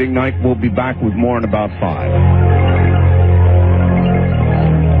 Fascinating night. We'll be back with more in about 5.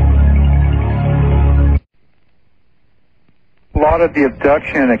 A lot of the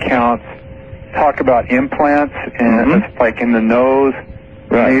abduction accounts talk about implants, and it's like in the nose,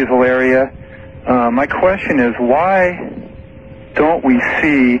 nasal area. My question is, why don't we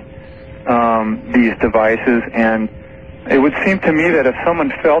see these devices, and it would seem to me that if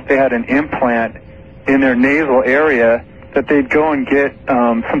someone felt they had an implant in their nasal area, that they'd go and get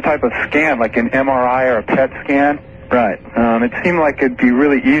some type of scan, like an MRI or a PET scan. Right. It seemed like it'd be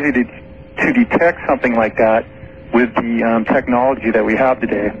really easy to detect something like that with the technology that we have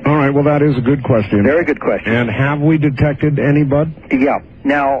today. All right, well, that is a good question. Very good question. And have we detected any, Bud? Yeah.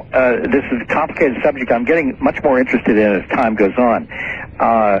 Now, this is a complicated subject I'm getting much more interested in as time goes on.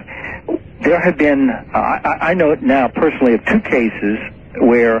 There have been, I know now personally of 2 cases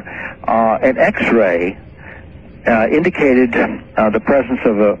where an X-ray indicated the presence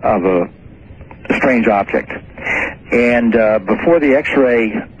of a strange object. And before the X-ray,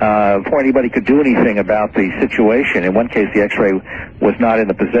 before anybody could do anything about the situation, in one case the X-ray was not in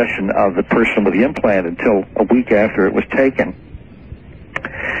the possession of the person with the implant until a week after it was taken.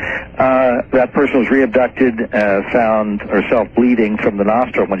 That person was re-abducted, found herself bleeding from the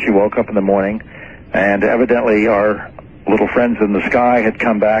nostril when she woke up in the morning, and evidently our little friends in the sky had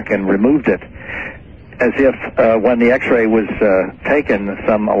come back and removed it. As if when the X-ray was taken,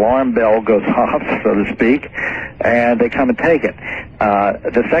 some alarm bell goes off, so to speak, and they come and take it.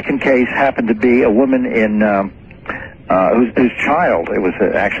 The second case happened to be a woman in whose child, it was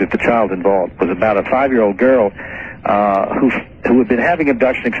actually the child involved, was about a 5-year-old girl who had been having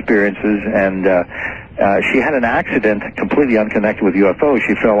abduction experiences, and she had an accident completely unconnected with UFOs.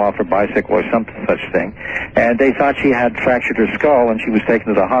 She fell off her bicycle or some such thing, and they thought she had fractured her skull, and she was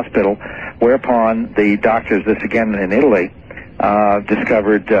taken to the hospital, whereupon the doctors, this again in Italy,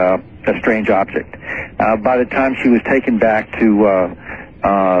 discovered a strange object. By the time she was taken back to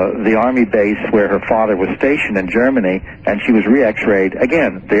the army base where her father was stationed in Germany, and she was re-X-rayed,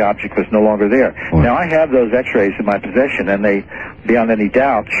 again, the object was no longer there. Now, I have those X-rays in my possession, and they, beyond any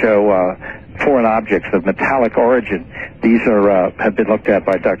doubt, show foreign objects of metallic origin. These are have been looked at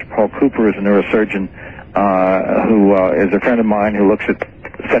by Dr. Paul Cooper, who's a neurosurgeon, who is a friend of mine who looks at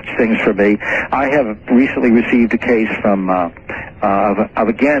such things for me. I have recently received a case from of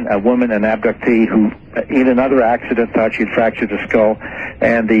again a woman, an abductee, who in another accident thought she'd fractured the skull,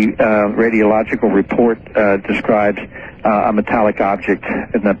 and the radiological report describes a metallic object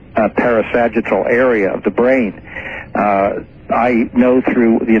in the parasagittal area of the brain. I know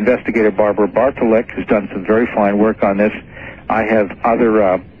through the investigator Barbara Bartolek, who's done some very fine work on this. I have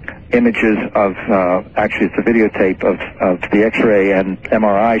other images of, actually it's a videotape of the X-ray and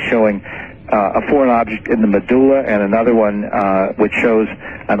MRI showing a foreign object in the medulla, and another one which shows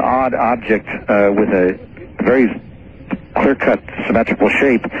an odd object with a very clear-cut symmetrical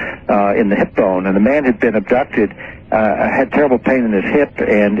shape in the hip bone. And the man had been abducted, had terrible pain in his hip,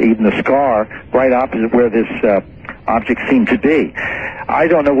 and even the scar right opposite where this object seemed to be. I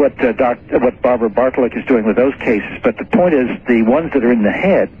don't know what Barbara Bartolek is doing with those cases, but the point is the ones that are in the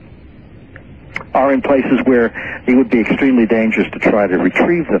head are in places where it would be extremely dangerous to try to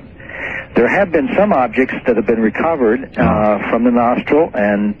retrieve them. There have been some objects that have been recovered from the nostril,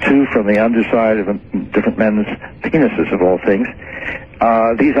 and 2 from the underside of different men's penises, of all things.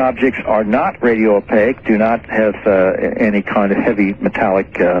 These objects are not radio-opaque, do not have any kind of heavy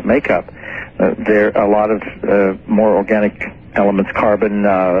metallic makeup. There are a lot of more organic elements, carbon,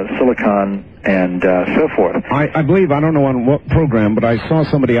 silicon, and so forth. I believe, I don't know on what program, but I saw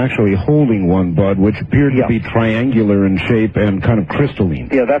somebody actually holding one, Bud, which appeared to be triangular in shape and kind of crystalline.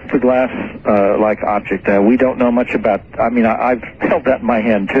 Yeah, that's the glass-like object. We don't know much about, I mean, I've held that in my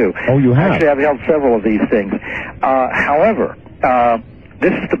hand, too. Oh, you have? Actually, I've held several of these things. However,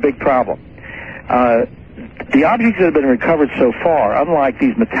 this is the big problem. The objects that have been recovered so far, unlike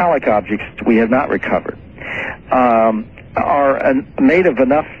these metallic objects we have not recovered, are made of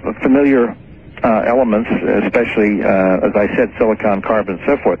enough familiar elements, especially, as I said, silicon, carbon, and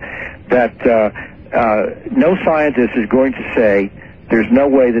so forth, that no scientist is going to say there's no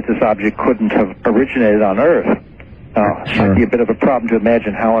way that this object couldn't have originated on Earth. It might be a bit of a problem to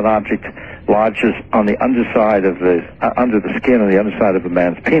imagine how an object lodges on the underside of the under the skin on the underside of a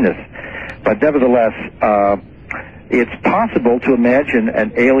man's penis, but nevertheless, it's possible to imagine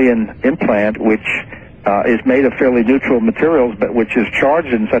an alien implant which is made of fairly neutral materials, but which is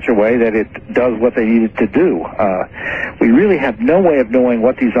charged in such a way that it does what they need it to do. We really have no way of knowing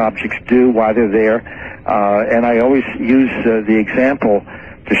what these objects do, why they're there, and I always use the example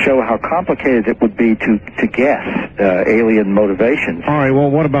to show how complicated it would be to guess alien motivations. All right, well,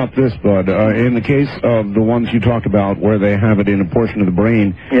 what about this, Bud? In the case of the ones you talked about where they have it in a portion of the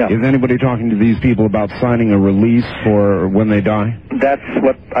brain, is anybody talking to these people about signing a release for when they die? That's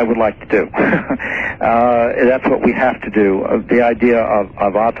what I would like to do. That's what we have to do. The idea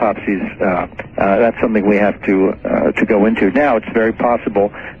of autopsies, that's something we have to go into. Now, it's very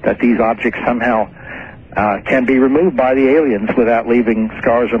possible that these objects somehow can be removed by the aliens without leaving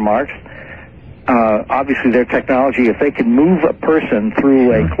scars or marks. Obviously, their technology, if they can move a person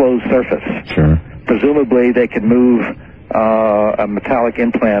through a closed surface, presumably they can move a metallic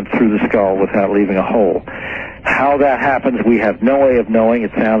implant through the skull without leaving a hole. How that happens, we have no way of knowing.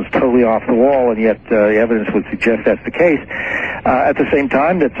 It sounds totally off the wall, and yet the evidence would suggest that's the case. At the same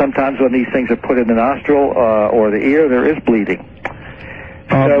time, that sometimes when these things are put in the nostril or the ear, there is bleeding.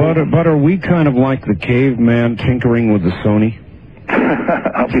 But are we kind of like the caveman tinkering with the Sony?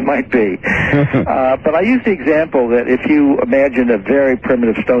 We might be. But I use the example that if you imagine a very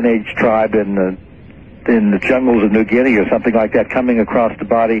primitive Stone Age tribe in the jungles of New Guinea or something like that coming across the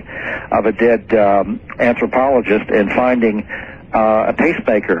body of a dead anthropologist and finding a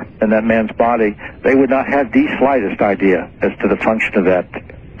pacemaker in that man's body, they would not have the slightest idea as to the function of that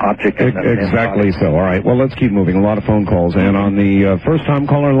object. Exactly so. All right. Well, let's keep moving. A lot of phone calls. And on the first-time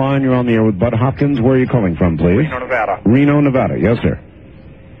caller line, you're on the air with Bud Hopkins. Where are you calling from, please? Reno, Nevada. Reno, Nevada. Yes, sir.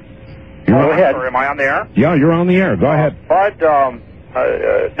 Go ahead. Am I on the air? Yeah, you're on the air. Go ahead. Bud,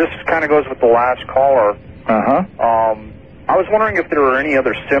 this kind of goes with the last caller. I was wondering if there were any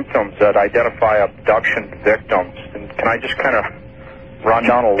other symptoms that identify abduction victims. And can I just kind of run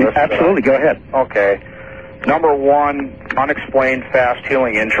down a list? Absolutely. Go ahead. Okay. Number 1, unexplained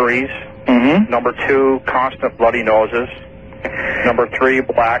fast-healing injuries. Number 2, constant bloody noses. Number 3,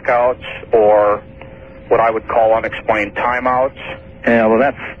 blackouts or what I would call unexplained timeouts. Yeah, well,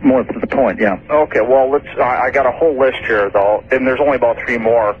 that's more to the point, yeah. Okay, well, I got a whole list here, though, and there's only about 3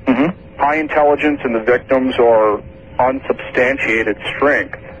 more. High intelligence in the victims or unsubstantiated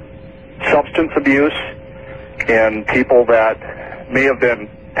strength. Substance abuse in people that may have been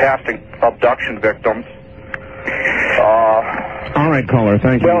past abduction victims. All right, caller,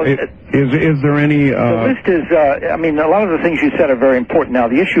 thank you. Well, is there any... The list is, I mean, a lot of the things you said are very important. Now,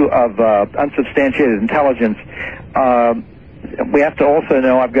 the issue of unsubstantiated intelligence, we have to also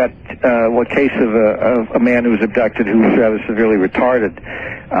know, I've got a case of a man who was abducted who was rather severely retarded.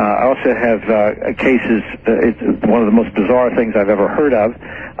 I also have cases, it's one of the most bizarre things I've ever heard of,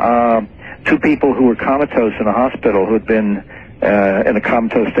 2 people who were comatose in a hospital who had been in a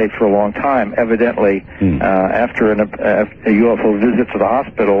comatose state for a long time. Evidently, after a UFO visit to the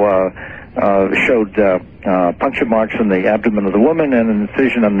hospital, showed puncture marks in the abdomen of the woman and an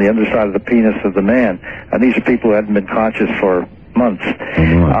incision on the underside of the penis of the man. And these are people who hadn't been conscious for months.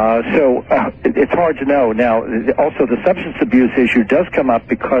 So it's hard to know. Now, also the substance abuse issue does come up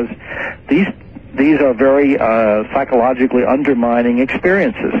because these are very psychologically undermining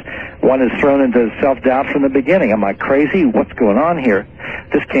experiences. One is thrown into self-doubt from the beginning. Am I crazy? What's going on here?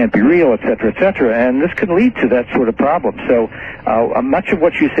 This can't be real, et cetera, and this can lead to that sort of problem. So much of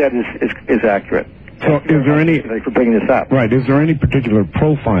what you said is accurate. So is there any... Thank you for bringing this up. Right. Is there any particular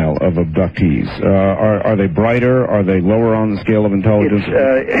profile of abductees? Are they brighter? Are they lower on the scale of intelligence?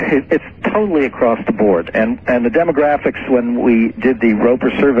 It's totally across the board. And the demographics, when we did the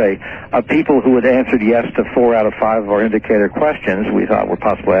Roper survey of people who had answered yes to 4 out of 5 of our indicator questions, we thought were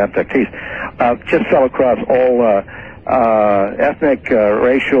possibly abductees, just fell across all... ethnic,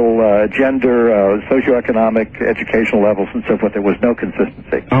 racial, gender, socioeconomic, educational levels, and so forth. There was no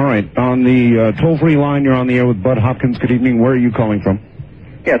consistency. All right. On the toll-free line, you're on the air with Bud Hopkins. Good evening. Where are you calling from?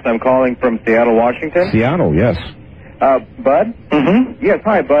 Yes, I'm calling from Seattle, Washington. Seattle, yes. Bud? Yes,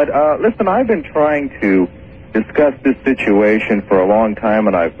 hi, Bud. Listen, I've been trying to discuss this situation for a long time,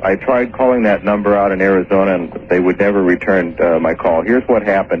 and I tried calling that number out in Arizona, and they would never return my call. Here's what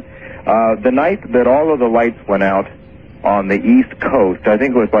happened. The night that all of the lights went out on the East Coast, I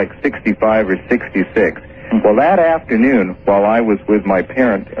think it was like 65 or 66. Well, that afternoon, while I was with my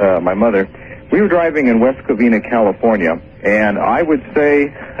parent, my mother, we were driving in West Covina, California, and I would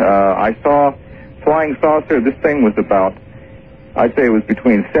say I saw flying saucer. This thing was about, I'd say it was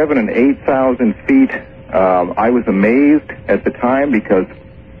between 7,000 and 8,000 feet. I was amazed at the time because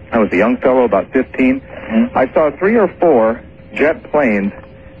I was a young fellow, about 15. I saw 3 or 4 jet planes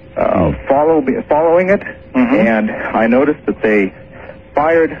following it, and I noticed that they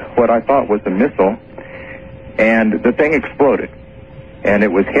fired what I thought was a missile, and the thing exploded. And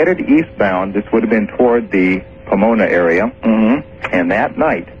it was headed eastbound. This would have been toward the Pomona area. And that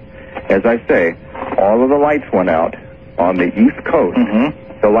night, as I say, all of the lights went out on the East Coast.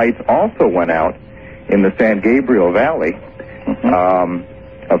 The lights also went out in the San Gabriel Valley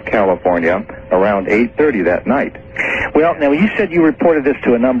of California around 8:30 that night. Well, now, you said you reported this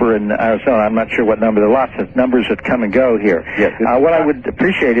to a number in Arizona. I'm not sure what number. There are lots of numbers that come and go here. Yes. What I would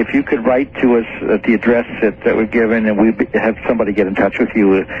appreciate if you could write to us at the address that we've given, and we have somebody get in touch with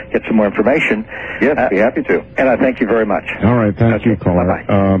you, get some more information. Yes, I'd be happy to. And I thank you very much. All right, thank you, caller.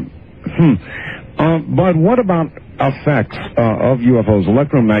 Bye-bye. But what about effects of UFOs,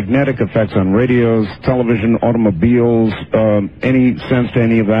 electromagnetic effects on radios, television, automobiles, any sense to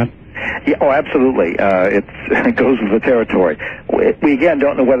any of that? Yeah, oh, absolutely. It goes with the territory. We again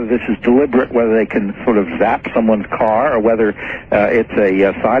don't know whether this is deliberate, whether they can sort of zap someone's car, or whether it's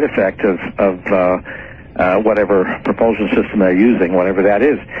a side effect of whatever propulsion system they're using, whatever that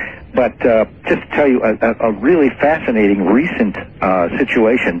is. But just to tell you a really fascinating recent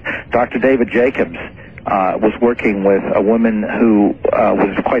situation, Dr. David Jacobs was working with a woman who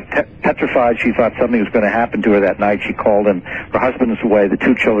was quite petrified. She thought something was going to happen to her that night. She called him. Her husband was away. The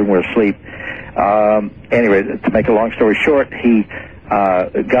two children were asleep. Anyway, to make a long story short, he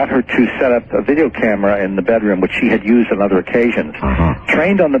got her to set up a video camera in the bedroom, which she had used on other occasions.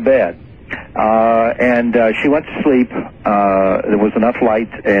 Trained on the bed. And she went to sleep. There was enough light,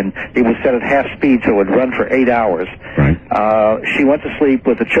 and it was set at half speed, so it would run for 8 hours. She went to sleep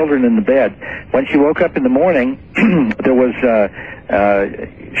with the children in the bed. When she woke up in the morning, there was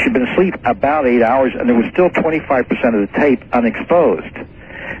she'd been asleep about 8 hours, and there was still 25% of the tape unexposed.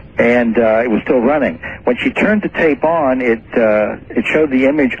 And it was still running. When she turned the tape on, it showed the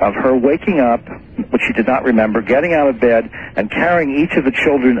image of her waking up, which she did not remember, getting out of bed and carrying each of the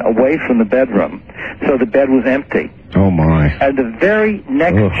children away from the bedroom. So the bed was empty. Oh my! And the very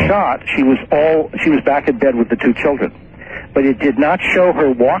next shot, she was back in bed with the two children. But it did not show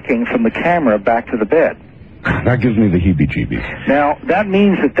her walking from the camera back to the bed. That gives me the heebie-jeebies. Now, that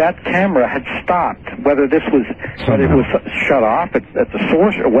means that camera had stopped, whether it was shut off at the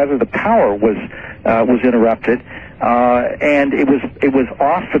source, or whether the power was interrupted, and it was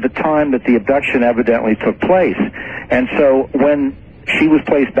off for the time that the abduction evidently took place. And so when she was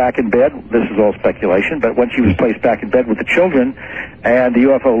placed back in bed, this is all speculation, but when she was placed back in bed with the children and the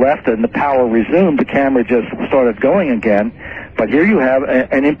UFO left and the power resumed, the camera just started going again. But here you have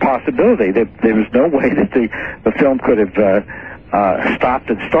an impossibility. There was no way that the film could have stopped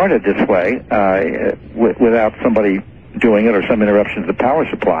and started this way without somebody doing it or some interruption to the power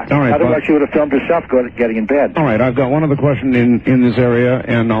supply. All right, otherwise, she would have filmed herself getting in bed. All right, I've got one other question in this area,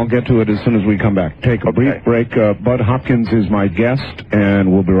 and I'll get to it as soon as we come back. Take a brief break. Bud Hopkins is my guest,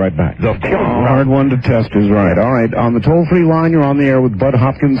 and we'll be right back. The hard one to test is right. All right, on the toll-free line, you're on the air with Bud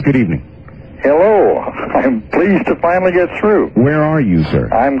Hopkins. Good evening. Hello. I'm pleased to finally get through. Where are you, sir?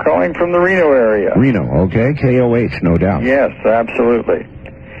 I'm calling from the Reno area. Reno, okay. KOH, no doubt. Yes, absolutely.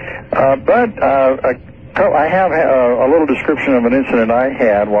 Bud, I have a little description of an incident I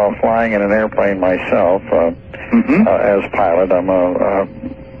had while flying in an airplane myself as pilot. I'm a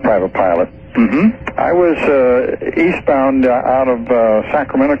private pilot. I was eastbound out of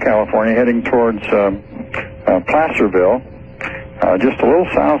Sacramento, California, heading towards Placerville, just a little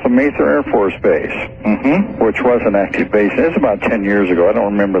south of Mather Air Force Base, which was an active base. It was about 10 years ago. I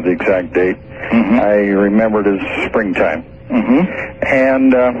don't remember the exact date. I remember it as springtime.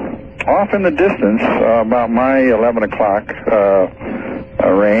 And off in the distance, about my 11 o'clock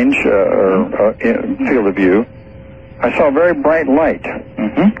range, field of view, I saw a very bright light.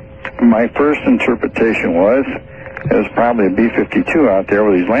 My first interpretation was it was probably a B-52 out there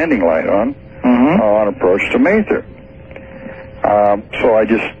with his landing light on approach to Mather. So I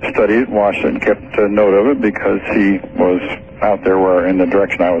just studied it, watched it, and kept a note of it because he was out there in the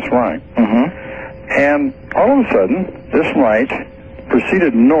direction I was flying. And all of a sudden, this light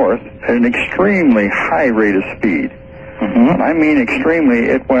proceeded north at an extremely high rate of speed. And I mean extremely.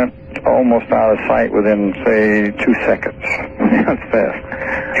 It went almost out of sight within, say, 2 seconds. That's fast.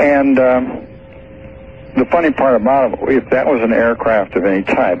 And the funny part about it, if that was an aircraft of any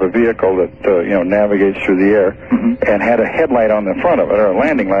type, a vehicle that navigates through the air, and had a headlight on the front of it, or a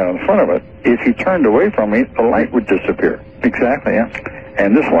landing light on the front of it, if he turned away from me, the light would disappear. Exactly, yeah.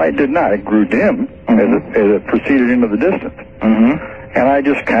 And this light did not. It grew dim as it proceeded into the distance. And I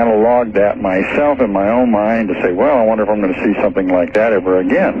just kind of logged that myself in my own mind to say, well, I wonder if I'm going to see something like that ever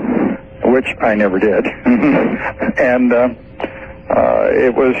again, which I never did. And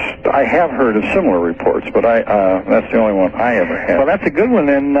I have heard of similar reports, but that's the only one I ever had. Well, that's a good one,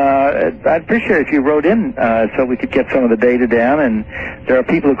 and I'd appreciate it if you wrote in so we could get some of the data down, and there are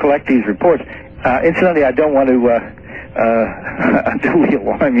people who collect these reports. Incidentally, I don't want to unduly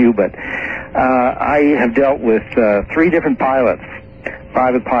alarm you, but I have dealt with 3 different pilots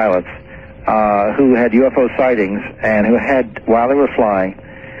private pilots who had UFO sightings and who had, while they were flying,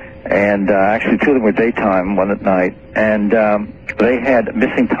 and actually two of them were daytime, one at night, and they had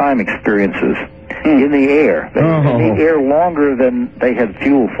missing time experiences in the air. They were in the air longer than they had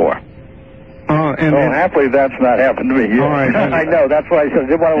fuel for. And happily that's not happened to me yet. All right. I know, that's why I said I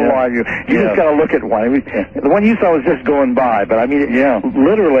didn't want to alarm you. You just got to look at one. I mean, the one you saw was just going by, but I mean,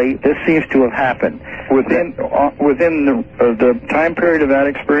 literally, this seems to have happened. Within the time period of that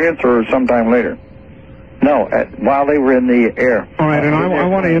experience or sometime later? No, while they were in the air. All right, and I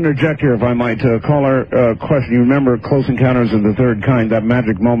want to interject here, if I might. Caller question, you remember Close Encounters of the Third Kind, that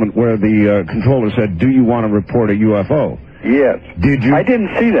magic moment where the controller said, do you want to report a UFO? Yes. Did you? I didn't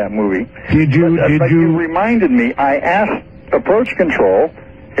see that movie. Did you? But you reminded me. I asked approach control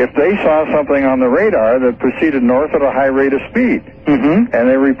if they saw something on the radar that proceeded north at a high rate of speed. And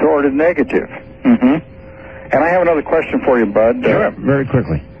they reported negative. And I have another question for you, Bud. Sure, very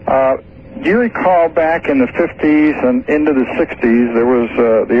quickly. Do you recall back in the 50s and into the 60s, there was,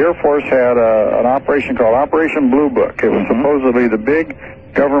 the Air Force had an operation called Operation Blue Book. It was supposedly the big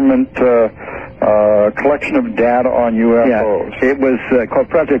government collection of data on UFOs. Yeah, it was called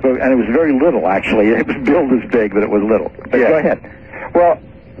Project Blue, and it was very little, actually. It was billed as big, but it was little. But go ahead. Well,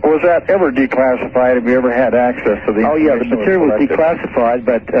 was that ever declassified? Have you ever had access to the Oh, yeah, the material was declassified,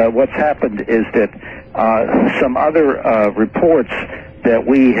 but what's happened is that some other reports that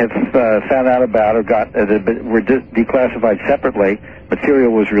we have found out about or got that were declassified separately,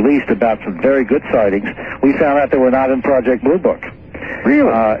 material was released about some very good sightings. We found out they were not in Project Blue Book.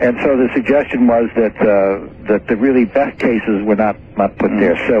 Really? And so the suggestion was that that the really best cases were not put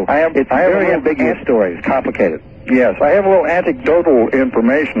there. So it's a very ambiguous story. It's complicated. Yes, I have a little anecdotal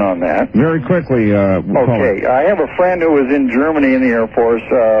information on that. Very quickly, okay, I have a friend who was in Germany in the Air Force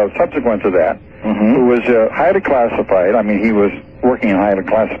subsequent to that, who was highly classified. I mean, he was working in highly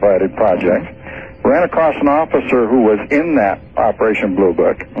classified projects. Ran across an officer who was in that Operation Blue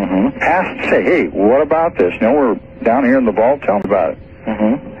Book. Asked to say, hey, what about this? You know, we're down here in the vault, tell me about it.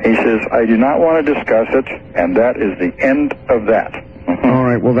 He says, I do not want to discuss it, and that is the end of that. All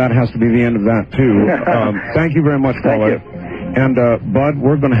right, well, that has to be the end of that, too. Thank you very much, caller. Thank you. And, Bud,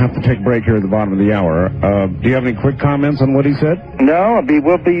 we're going to have to take a break here at the bottom of the hour. Do you have any quick comments on what he said? No,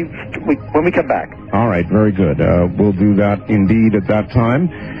 we'll be when we come back. All right, very good. We'll do that indeed at that time.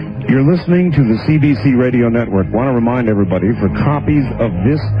 You're listening to the CBC Radio Network. Want to remind everybody, for copies of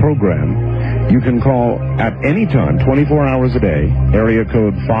this program, you can call at any time, 24 hours a day, area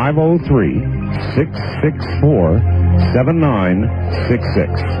code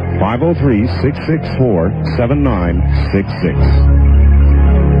 503-664-7966.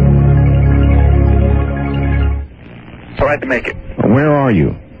 503-664-7966. Tried to make it. Where are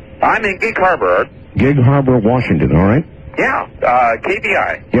you? I'm in Gig Harbor. Gig Harbor, Washington, all right? Yeah,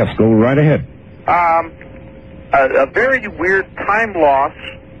 KBI. Yes, go right ahead. A very weird time loss,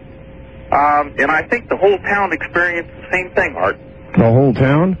 and I think the whole town experienced the same thing, Art. The whole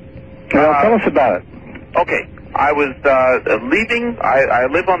town? Well, tell us about it. Okay, I was leaving. I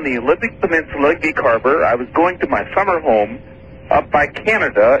live on the Olympic Peninsula, Gig Harbor. I was going to my summer home up by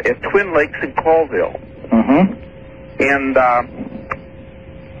Canada at Twin Lakes in Colville. And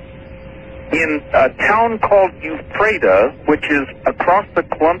in a town called Ephrata, which is across the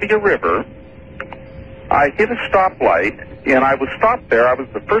Columbia River, I hit a stoplight, and I was stopped there. I was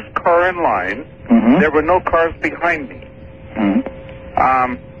the first car in line. There were no cars behind me.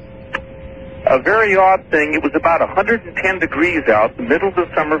 A very odd thing, it was about 110 degrees out, the middle of the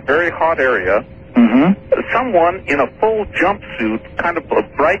summer, very hot area. Someone in a full jumpsuit, kind of a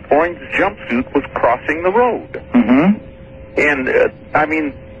bright orange jumpsuit, was crossing the road. And, I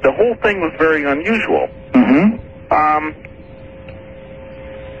mean, the whole thing was very unusual.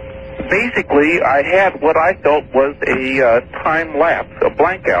 Basically, I had what I felt was a time lapse, a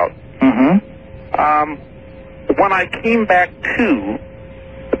blank out. When I came back to,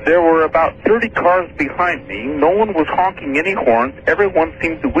 there were about 30 cars behind me. No one was honking any horns. Everyone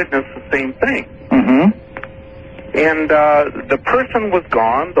seemed to witness the same thing. And the person was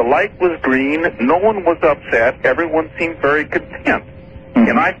gone. The light was green. No one was upset. Everyone seemed very content.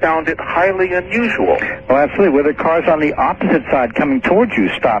 And I found it highly unusual. Well, absolutely. Were the cars on the opposite side coming towards you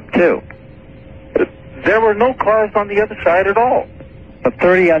stopped, too? There were no cars on the other side at all. But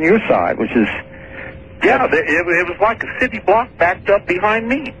 30 on your side, which is... Yeah, it was like a city block backed up behind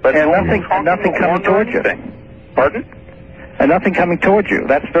me. But and nothing coming towards you. Pardon? And nothing coming towards you.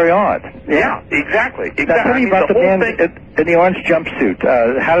 That's very odd. Yeah, exactly. Now, tell me about the man in the orange jumpsuit.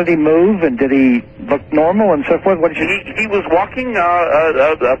 How did he move, and did he look normal and so forth? What did you... He was walking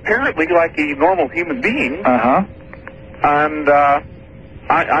apparently like a normal human being. And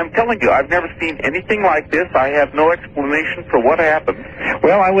I'm telling you, I've never seen anything like this. I have no explanation for what happened.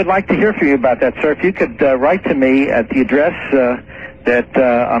 Well, I would like to hear from you about that, sir. If you could write to me at the address that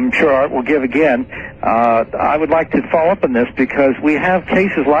I'm sure Art will give again, I would like to follow up on this because we have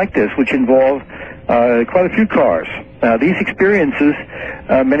cases like this which involve quite a few cars. These experiences,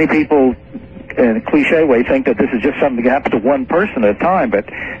 many people in a cliche way think that this is just something that happens to one person at a time, but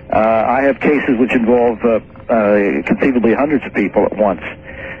I have cases which involve conceivably hundreds of people at once.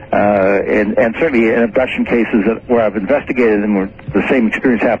 And certainly in abduction cases where I've investigated and where the same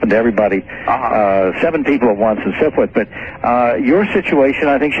experience happened to everybody, 7 people at once and so forth. But your situation,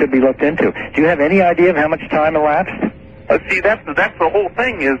 I think, should be looked into. Do you have any idea of how much time elapsed? See, that's the whole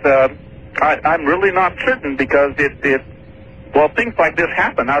thing is I'm really not certain because well, things like this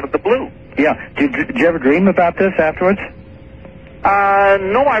happen out of the blue. Yeah. Did you ever dream about this afterwards?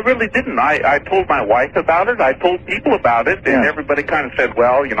 No, I really didn't. I told my wife about it. I told people about it, and everybody kind of said,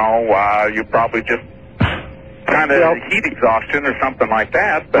 well, you know, you probably just kind of heat exhaustion or something like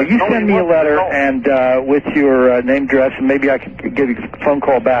that. But well, you send me a letter and with your name, address, and maybe I can give you a phone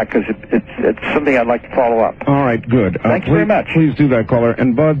call back because it's something I'd like to follow up. All right, good. Thank you very much. Please do that, caller.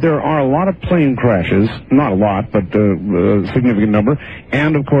 And, Bud, there are a lot of plane crashes, not a lot, but a significant number,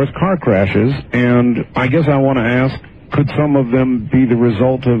 and, of course, car crashes. And I guess I want to ask, could some of them be the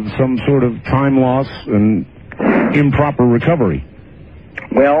result of some sort of time loss and improper recovery?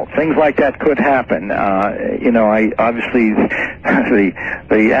 Well, things like that could happen. You know, I obviously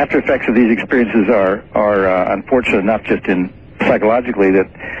the after effects of these experiences are unfortunate enough just in psychologically that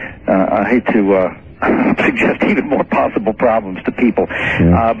I hate to suggest even more possible problems to people.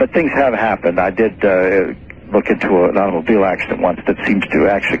 But things have happened. I did look into an automobile accident once that seems to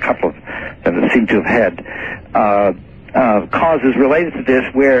actually a couple of them that seem to have had causes related to this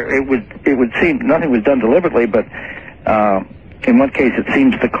where it would seem nothing was done deliberately, but in one case it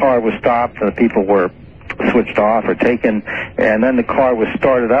seems the car was stopped and the people were switched off or taken, and then the car was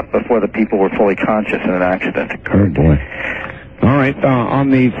started up before the people were fully conscious and an accident occurred. Oh, boy. All right, on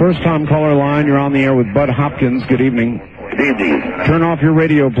the first-time caller line, you're on the air with Bud Hopkins. Good evening. Good evening. Turn off your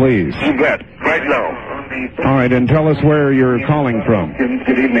radio, please. You bet. Right now. All right, and tell us where you're calling from.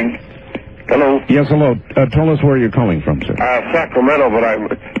 Good evening. Hello? Yes, hello. Tell us where you're calling from, sir. Sacramento,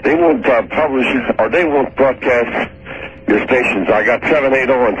 but they won't publish or they won't broadcast your stations. I got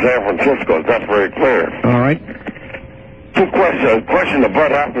 780 in San Francisco. That's very clear. All right. 2 questions. Question to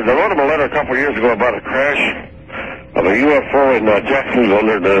Bud Hopkins. I wrote him a letter a couple of years ago about a crash of a UFO in Jacksonville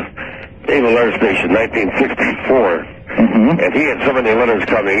under the Naval Air Station, 1964. And he had so many letters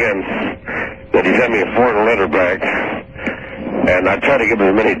coming in that he sent me a foreign letter back. And I tried to give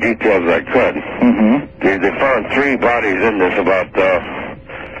him as many details as I could. They found 3 bodies in this about, this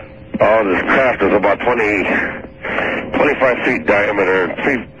craft was about 25 feet diameter.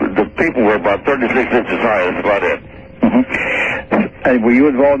 The people were about 36 inches high. That's about it. And were you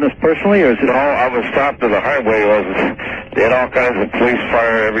involved in this personally, or is it? No, I was stopped on the highway. They had all kinds of police,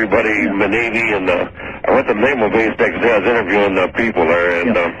 fire, everybody, the Navy, and I went to the Naval Base next day. I was interviewing the people there,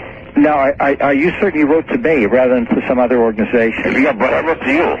 and now, are you certain you wrote to me rather than to some other organization? Yeah, but I wrote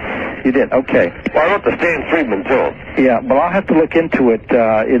to you. You did? Okay. Well, I wrote to Stan Friedman, too. Yeah, well, I'll have to look into it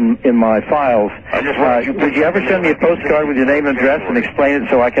in my files. Would you ever send me a postcard with your name and address and explain it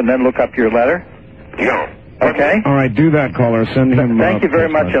so I can then look up your letter? Yeah. Okay? All right, do that, caller. Send him... Thank you very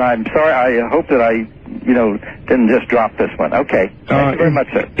much, and I'm sorry. I hope that I, didn't just drop this one. Okay. Thank you very much,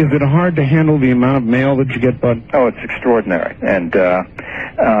 sir. Is it hard to handle the amount of mail that you get, Bud? Oh, it's extraordinary. And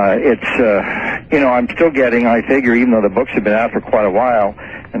I'm still getting, I figure, even though the books have been out for quite a while,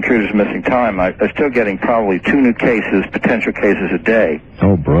 and Intruder's Missing Time, I'm still getting probably 2 new cases, potential cases a day.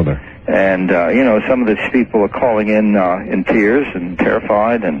 Oh, brother. And, some of these people are calling in tears and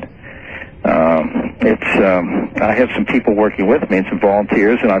terrified, and I have some people working with me and some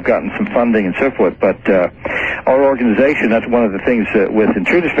volunteers, and I've gotten some funding and so forth. But our organization, that's one of the things with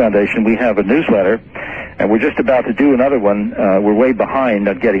Intruders Foundation, we have a newsletter, and we're just about to do another one. We're way behind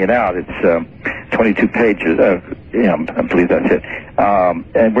on getting it out. It's 22 pages. I believe that's it.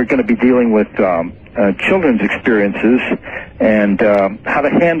 And we're going to be dealing with children's experiences and how to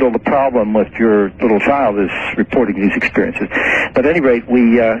handle the problem if your little child is reporting these experiences. But at any rate,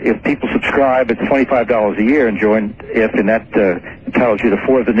 if people subscribe, it's $25 a year and join and that entitles you to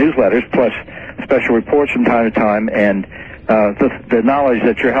 4 of the newsletters plus special reports from time to time and the knowledge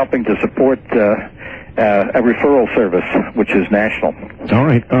that you're helping to support a referral service, which is national. All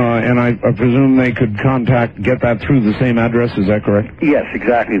right. And I presume they could get that through the same address. Is that correct? Yes,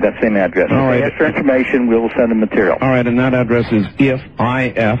 exactly. That same address. All right. If they ask for information, we'll send them material. All right. And that address is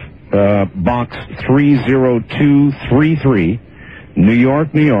IF, Box 30233, New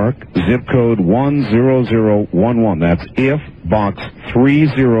York, New York, zip code 10011. That's if box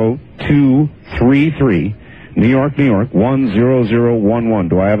 30233. New York, New York, 10011.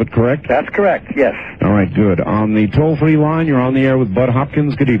 Do I have it correct? That's correct, yes. All right, good. On the toll-free line, you're on the air with Bud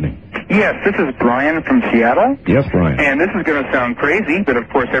Hopkins. Good evening. Yes, this is Brian from Seattle. Yes, Brian. And this is going to sound crazy, but of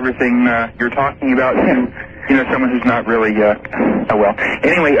course everything you're talking about to, someone who's not really, well.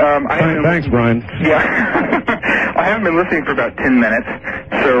 Anyway, Thanks, Brian. Yeah. I haven't been listening for about 10 minutes,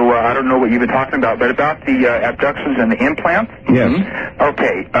 so I don't know what you've been talking about, but about the abductions and the implants? Yes.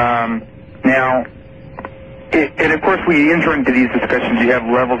 Okay, now... And, of course, we enter into these discussions, you have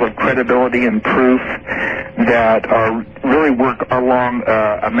levels of credibility and proof that really work along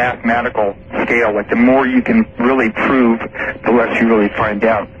a mathematical scale. Like, the more you can really prove, the less you really find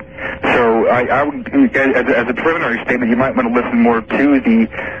out. So I would, as a preliminary statement, you might want to listen more to the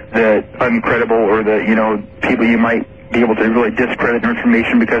uncredible or the, people you might be able to really discredit their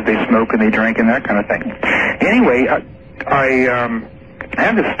information because they smoke and they drink and that kind of thing. Anyway, I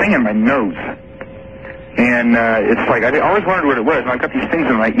have this thing in my nose. And it's like, I always wondered what it was, and I've got these things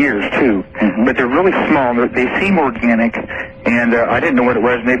in my ears, too. But they're really small, they seem organic, and I didn't know what it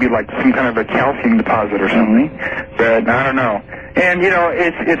was, maybe like some kind of a calcium deposit or something. But I don't know. And,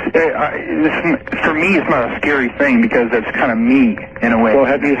 it's for me, it's not a scary thing, because that's kind of me, in a way. Well,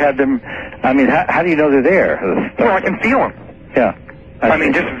 have you had them, how do you know they're there? Well, I can feel them. Yeah.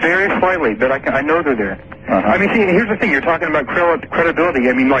 Just very slightly, but I know they're there. See, here's the thing. You're talking about credibility.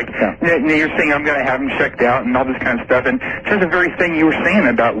 You're saying I'm going to have them checked out and all this kind of stuff. And just the very thing you were saying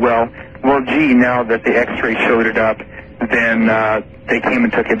about, well, gee, now that the X-ray showed it up, then they came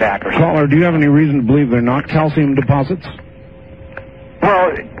and took it back or something. Caller, do you have any reason to believe they're not calcium deposits?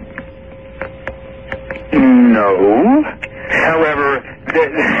 Well, no. However,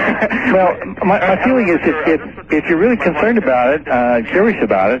 my feeling is if you're really concerned about it, curious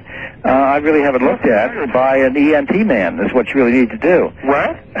about it, I really have it looked at by an ENT man. Is what you really need to do.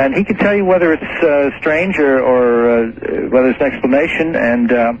 What? And he can tell you whether it's strange or whether it's an explanation. And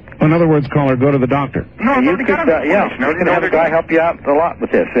in other words, caller, go to the doctor. No, you could, you can have a guy help you out a lot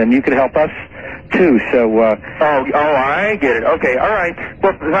with this, and you could help us too. So. I get it. Okay, all right.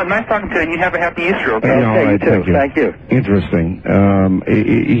 Well, nice talking to you. And you have a happy Easter. Okay. Yeah, all right, thank you. Interesting.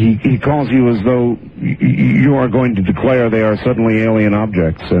 He calls you as though you are going to declare they are suddenly alien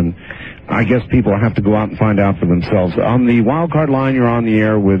objects, and I guess people have to go out and find out for themselves. On the wildcard line, you're on the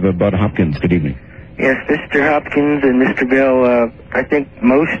air with Bud Hopkins. Good evening. Yes, Mr. Hopkins and Mr. Bell, I think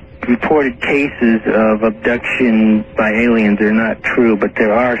most reported cases of abduction by aliens are not true, but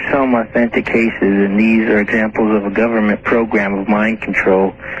there are some authentic cases, and these are examples of a government program of mind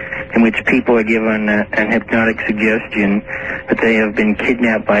control in which people are given an hypnotic suggestion that they have been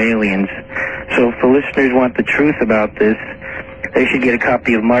kidnapped by aliens. So if the listeners want the truth about this, they should get a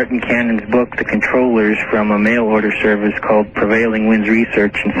copy of Martin Cannon's book, The Controllers, from a mail order service called Prevailing Winds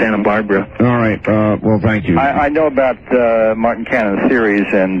Research in Santa Barbara. All right. Well, thank you. I know about Martin Cannon's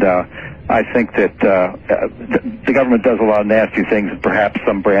theories, and I think that the government does a lot of nasty things, and perhaps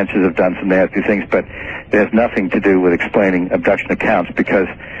some branches have done some nasty things, but it has nothing to do with explaining abduction accounts, because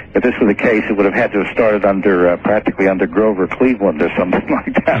if this was the case, it would have had to have started practically under Grover Cleveland or something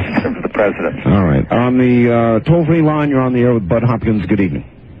like that in terms of the president. All right. On the toll-free line, you're on the air with Bud Hopkins. Good evening.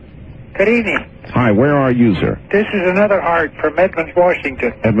 Good evening. Hi, where are you, sir? This is another Art from Edmonds,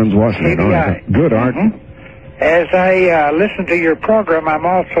 Washington. Edmonds, Washington. KBI. All right. Good, Art. As I listen to your program, I'm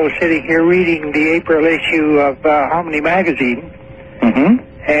also sitting here reading the April issue of Harmony Magazine.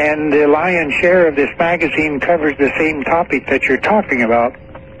 And the lion's share of this magazine covers the same topic that you're talking about.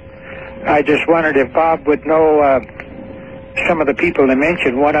 I just wondered if Bob would know some of the people they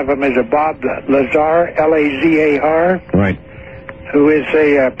mentioned. One of them is a Bob Lazar, L-A-Z-A-R. Right. Who is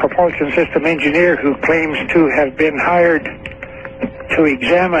a propulsion system engineer who claims to have been hired to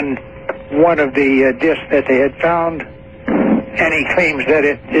examine one of the discs that they had found, and he claims that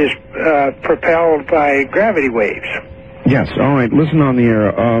it is propelled by gravity waves. Yes, all right, listen on the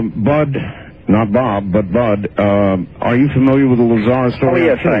air. Bud, not Bob, but Bud, are you familiar with the Lazar story? Oh,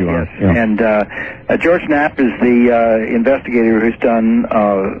 yes, I am. Yeah. And George Knapp is the investigator who's done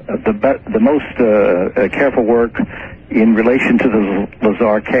the most careful work in relation to the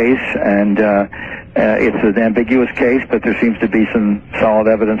Lazar case, and it's an ambiguous case, but there seems to be some solid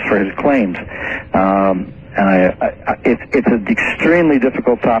evidence for his claims. It's an extremely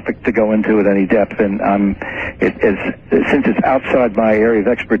difficult topic to go into at any depth, and since it's outside my area of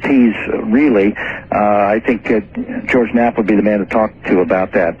expertise, really, I think George Knapp would be the man to talk to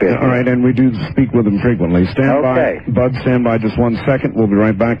about that. All right, and we do speak with him frequently. Stand by, Bud, stand by just 1 second. We'll be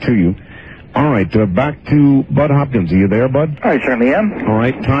right back to you. All right, back to Bud Hopkins. Are you there, Bud? I certainly am. All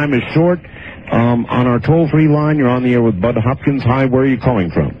right, time is short. On our toll-free line, you're on the air with Bud Hopkins. Hi, where are you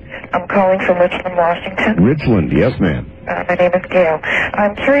calling from? I'm calling from Richland, Washington. Richland, yes, ma'am. My name is Gail.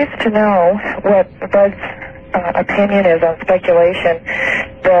 I'm curious to know what Bud's opinion is on speculation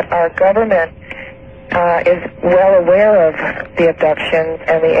that our government is well aware of the abductions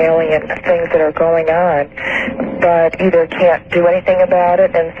and the alien things that are going on, but either can't do anything about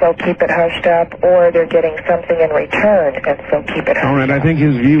it and so keep it hushed up, or they're getting something in return and so keep it hushed All right, I think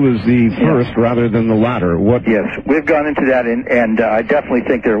his view is the first rather than the latter. What? Yes, we've gone into that, and I definitely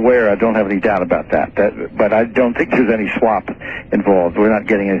think they're aware. I don't have any doubt about that. But I don't think there's any swap involved. We're not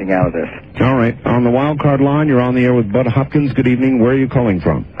getting anything out of this. All right, on the wild card line, you're on the air with Bud Hopkins. Good evening. Where are you calling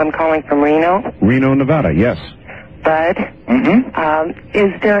from? I'm calling from Reno. Reno, Nevada, yes. Bud,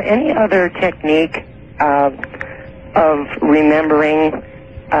 is there any other technique of remembering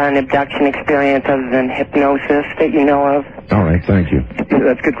an abduction experience other than hypnosis that you know of? All right, thank you.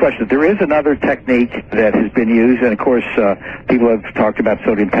 That's a good question. There is another technique that has been used, and of course, people have talked about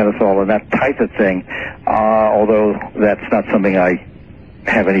sodium pentothal and that type of thing, although that's not something I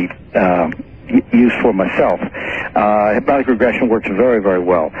have any use for myself. Hypnotic regression works very, very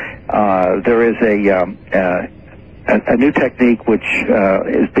well. There is a new technique which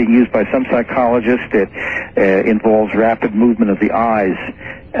is being used by some psychologists. It involves rapid movement of the eyes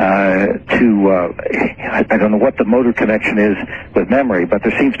I don't know what the motor connection is with memory, but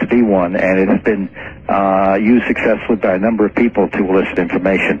there seems to be one, and it has been used successfully by a number of people to elicit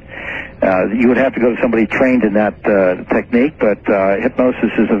information. You would have to go to somebody trained in that technique, but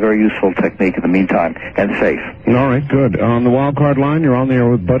hypnosis is a very useful technique in the meantime, and safe. All right, good. On the wild card line, you're on there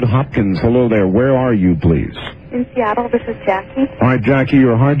with Bud Hopkins. Hello there. Where are you, please? In Seattle, this is Jackie. All right, Jackie,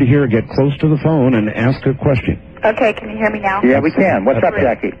 you're hard to hear. Get close to the phone and ask a question. Okay, can you hear me now? Yeah, we can. What's up,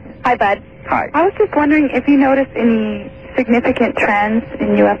 Jackie? Hi, Bud. Hi. I was just wondering if you noticed any significant trends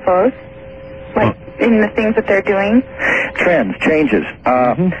in UFOs, like in the things that they're doing. Trends, changes.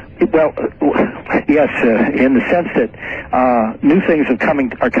 Well, yes, in the sense that new things are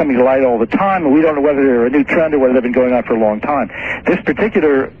coming to light all the time, and we don't know whether they're a new trend or whether they've been going on for a long time. This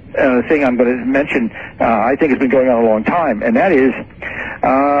particular thing I'm going to mention, I think has been going on a long time, and that is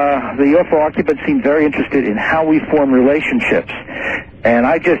the UFO occupants seem very interested in how we form relationships. And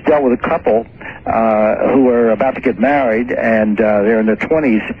I just dealt with a couple who are about to get married, and they're in their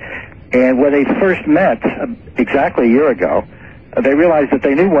 20s. And when they first met, exactly a year ago, they realized that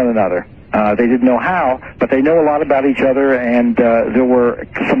they knew one another. They didn't know how, but they know a lot about each other, and there were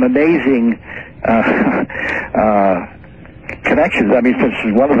some amazing connections. I mean, for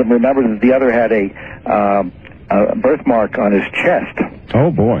instance, one of them remembered that the other had a birthmark on his chest.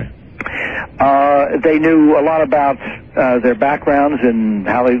 Oh, boy. They knew a lot about their backgrounds and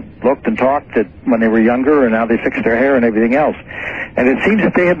how they looked and talked when they were younger and how they fixed their hair and everything else. And it seems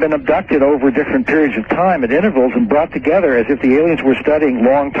that they had been abducted over different periods of time at intervals and brought together as if the aliens were studying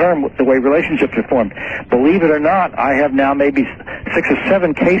long-term the way relationships are formed. Believe it or not, I have now maybe 6 or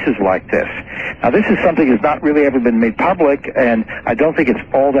 7 cases like this. Now, this is something that's not really ever been made public, and I don't think it's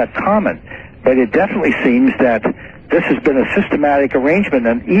all that common. But it definitely seems that this has been a systematic arrangement,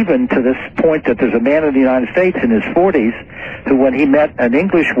 and even to this point that there's a man in the United States in his 40s who, when he met an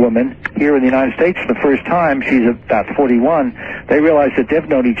English woman here in the United States for the first time, she's about 41, they realized that they've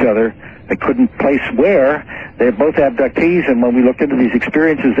known each other. They couldn't place where. They're both abductees, and when we looked into these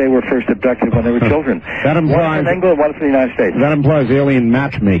experiences, they were first abducted when they were children. That implies, one from England, one from the United States. That implies alien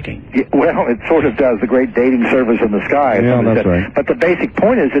matchmaking. Yeah, well, it sort of does. The great dating service in the sky. Yeah, that's right. But the basic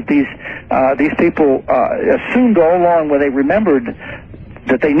point is that these people assumed all along when they remembered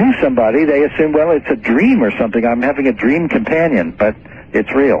that they knew somebody, they assumed, well, it's a dream or something. I'm having a dream companion, but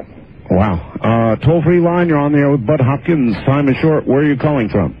it's real. Wow. Toll-free line, you're on the air with Bud Hopkins. Time is short. Where are you calling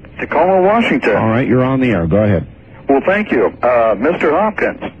from? Tacoma, Washington. All right, you're on the air. Go ahead. Well, thank you. Mr.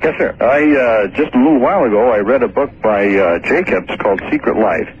 Hopkins. Yes, sir. I, just a little while ago, I read a book by Jacobs called Secret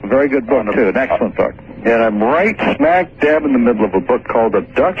Life. A very good book, too. An excellent book. And I'm right smack dab in the middle of a book called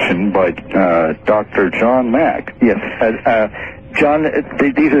Abduction by Dr. John Mack. Yes. John,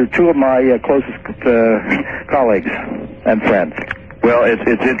 these are two of my closest colleagues and friends. Well,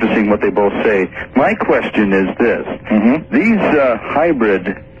 it's interesting what they both say. My question is this. These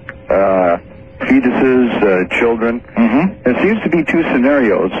hybrid fetuses, children, there seems to be 2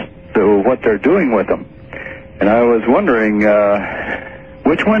 scenarios to what they're doing with them. And I was wondering,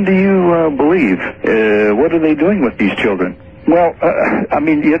 which one do you believe? What are they doing with these children? Well, I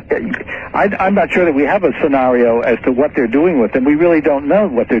mean, I'm not sure that we have a scenario as to what they're doing with them. We really don't know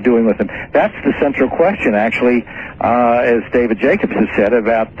what they're doing with them. That's the central question, actually, as David Jacobs has said,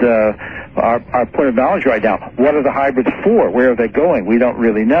 about our point of knowledge right now. What are the hybrids for? Where are they going? We don't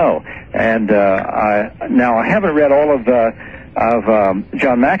really know. And now I haven't read all of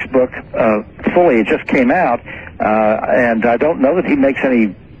John Mack's book fully. It just came out, and I don't know that he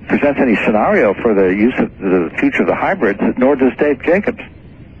presents any scenario for the use of the future of the hybrids, nor does Dave Jacobs.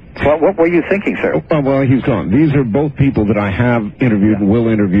 What were you thinking, sir? Well, he's gone. These are both people that I have interviewed and will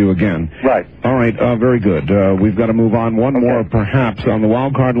interview again. Right. All right, very good. We've got to move on. One more, perhaps. On the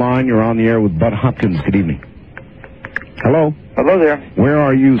wild card line, you're on the air with Bud Hopkins. Good evening. Hello? Hello there. Where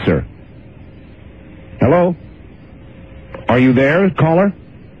are you, sir? Hello? Are you there, caller?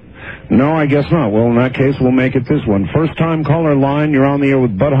 No, I guess not. Well, in that case, we'll make it this one. First-time caller line, you're on the air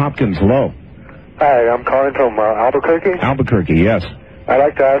with Bud Hopkins. Hello. Hi, I'm calling from Albuquerque. Albuquerque, yes. I'd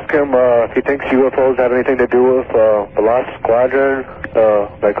like to ask him if he thinks UFOs have anything to do with the Lost Squadron,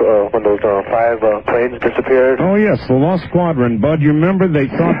 when those 5 planes disappeared. Oh, yes, the Lost Squadron. Bud, you remember they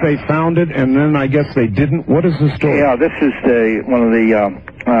thought they found it, and then I guess they didn't? What is the story? Yeah, this is one of the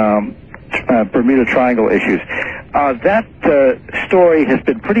Bermuda Triangle issues. That story has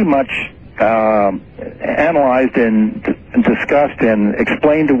been pretty much analyzed and discussed and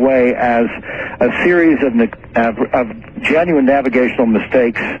explained away as a series of genuine navigational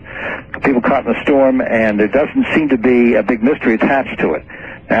mistakes, people caught in a storm, and there doesn't seem to be a big mystery attached to it.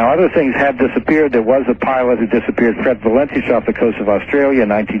 Now, other things have disappeared. There was a pilot who disappeared, Fred Valentius, off the coast of Australia in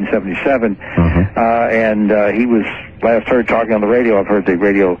 1977, and he was last heard talking on the radio. I've heard the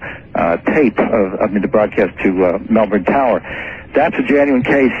radio tape of the broadcast to Melbourne Tower. That's a genuine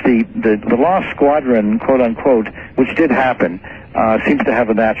case. The Lost Squadron, quote unquote, which did happen, seems to have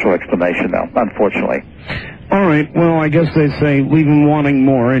a natural explanation, though, unfortunately. All right. Well, I guess they say leave them wanting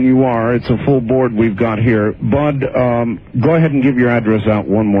more, and you are. It's a full board we've got here. Bud, go ahead and give your address out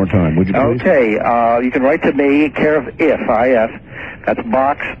one more time, would you please? Okay. You can write to me, care of IF. That's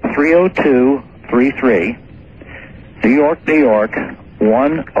Box 30233, New York, New York,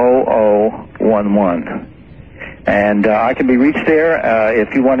 10011. And I can be reached there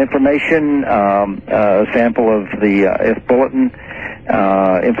if you want information, a sample of the IF bulletin,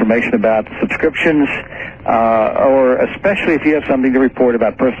 information about subscriptions, or especially if you have something to report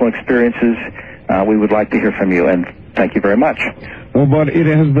about personal experiences, we would like to hear from you. And thank you very much. Well, Bud, it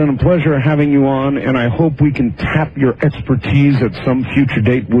has been a pleasure having you on, and I hope we can tap your expertise at some future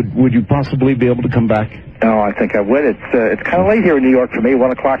date. Would you possibly be able to come back? No, I think I would. It's kind of late here in New York for me,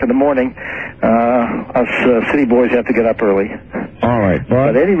 1 o'clock in the morning. Us city boys have to get up early. All right, Bud.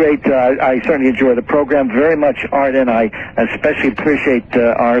 At any rate, I certainly enjoy the program very much, Art, and I especially appreciate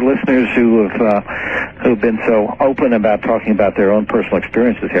our listeners who've been so open about talking about their own personal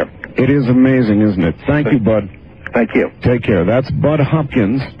experiences here. It is amazing, isn't it? Thank you, Bud. Thank you. Take care. That's Bud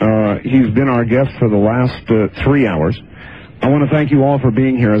Hopkins. He's been our guest for the last 3 hours. I want to thank you all for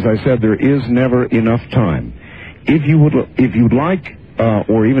being here. As I said, there is never enough time. If you'd like,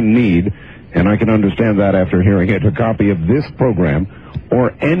 or even need, and I can understand that after hearing it, a copy of this program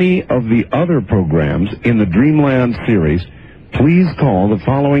or any of the other programs in the Dreamland series, please call the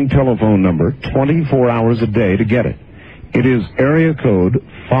following telephone number 24 hours a day to get it. It is area code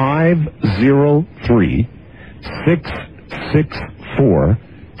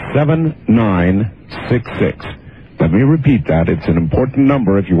 503-664-7966. Let me repeat that. It's an important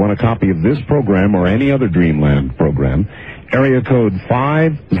number if you want a copy of this program or any other Dreamland program. Area code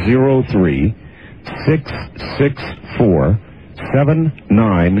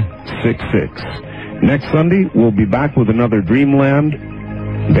 503-664-7966. Next Sunday, we'll be back with another Dreamland.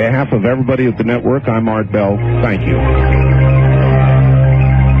 On behalf of everybody at the network, I'm Art Bell. Thank you.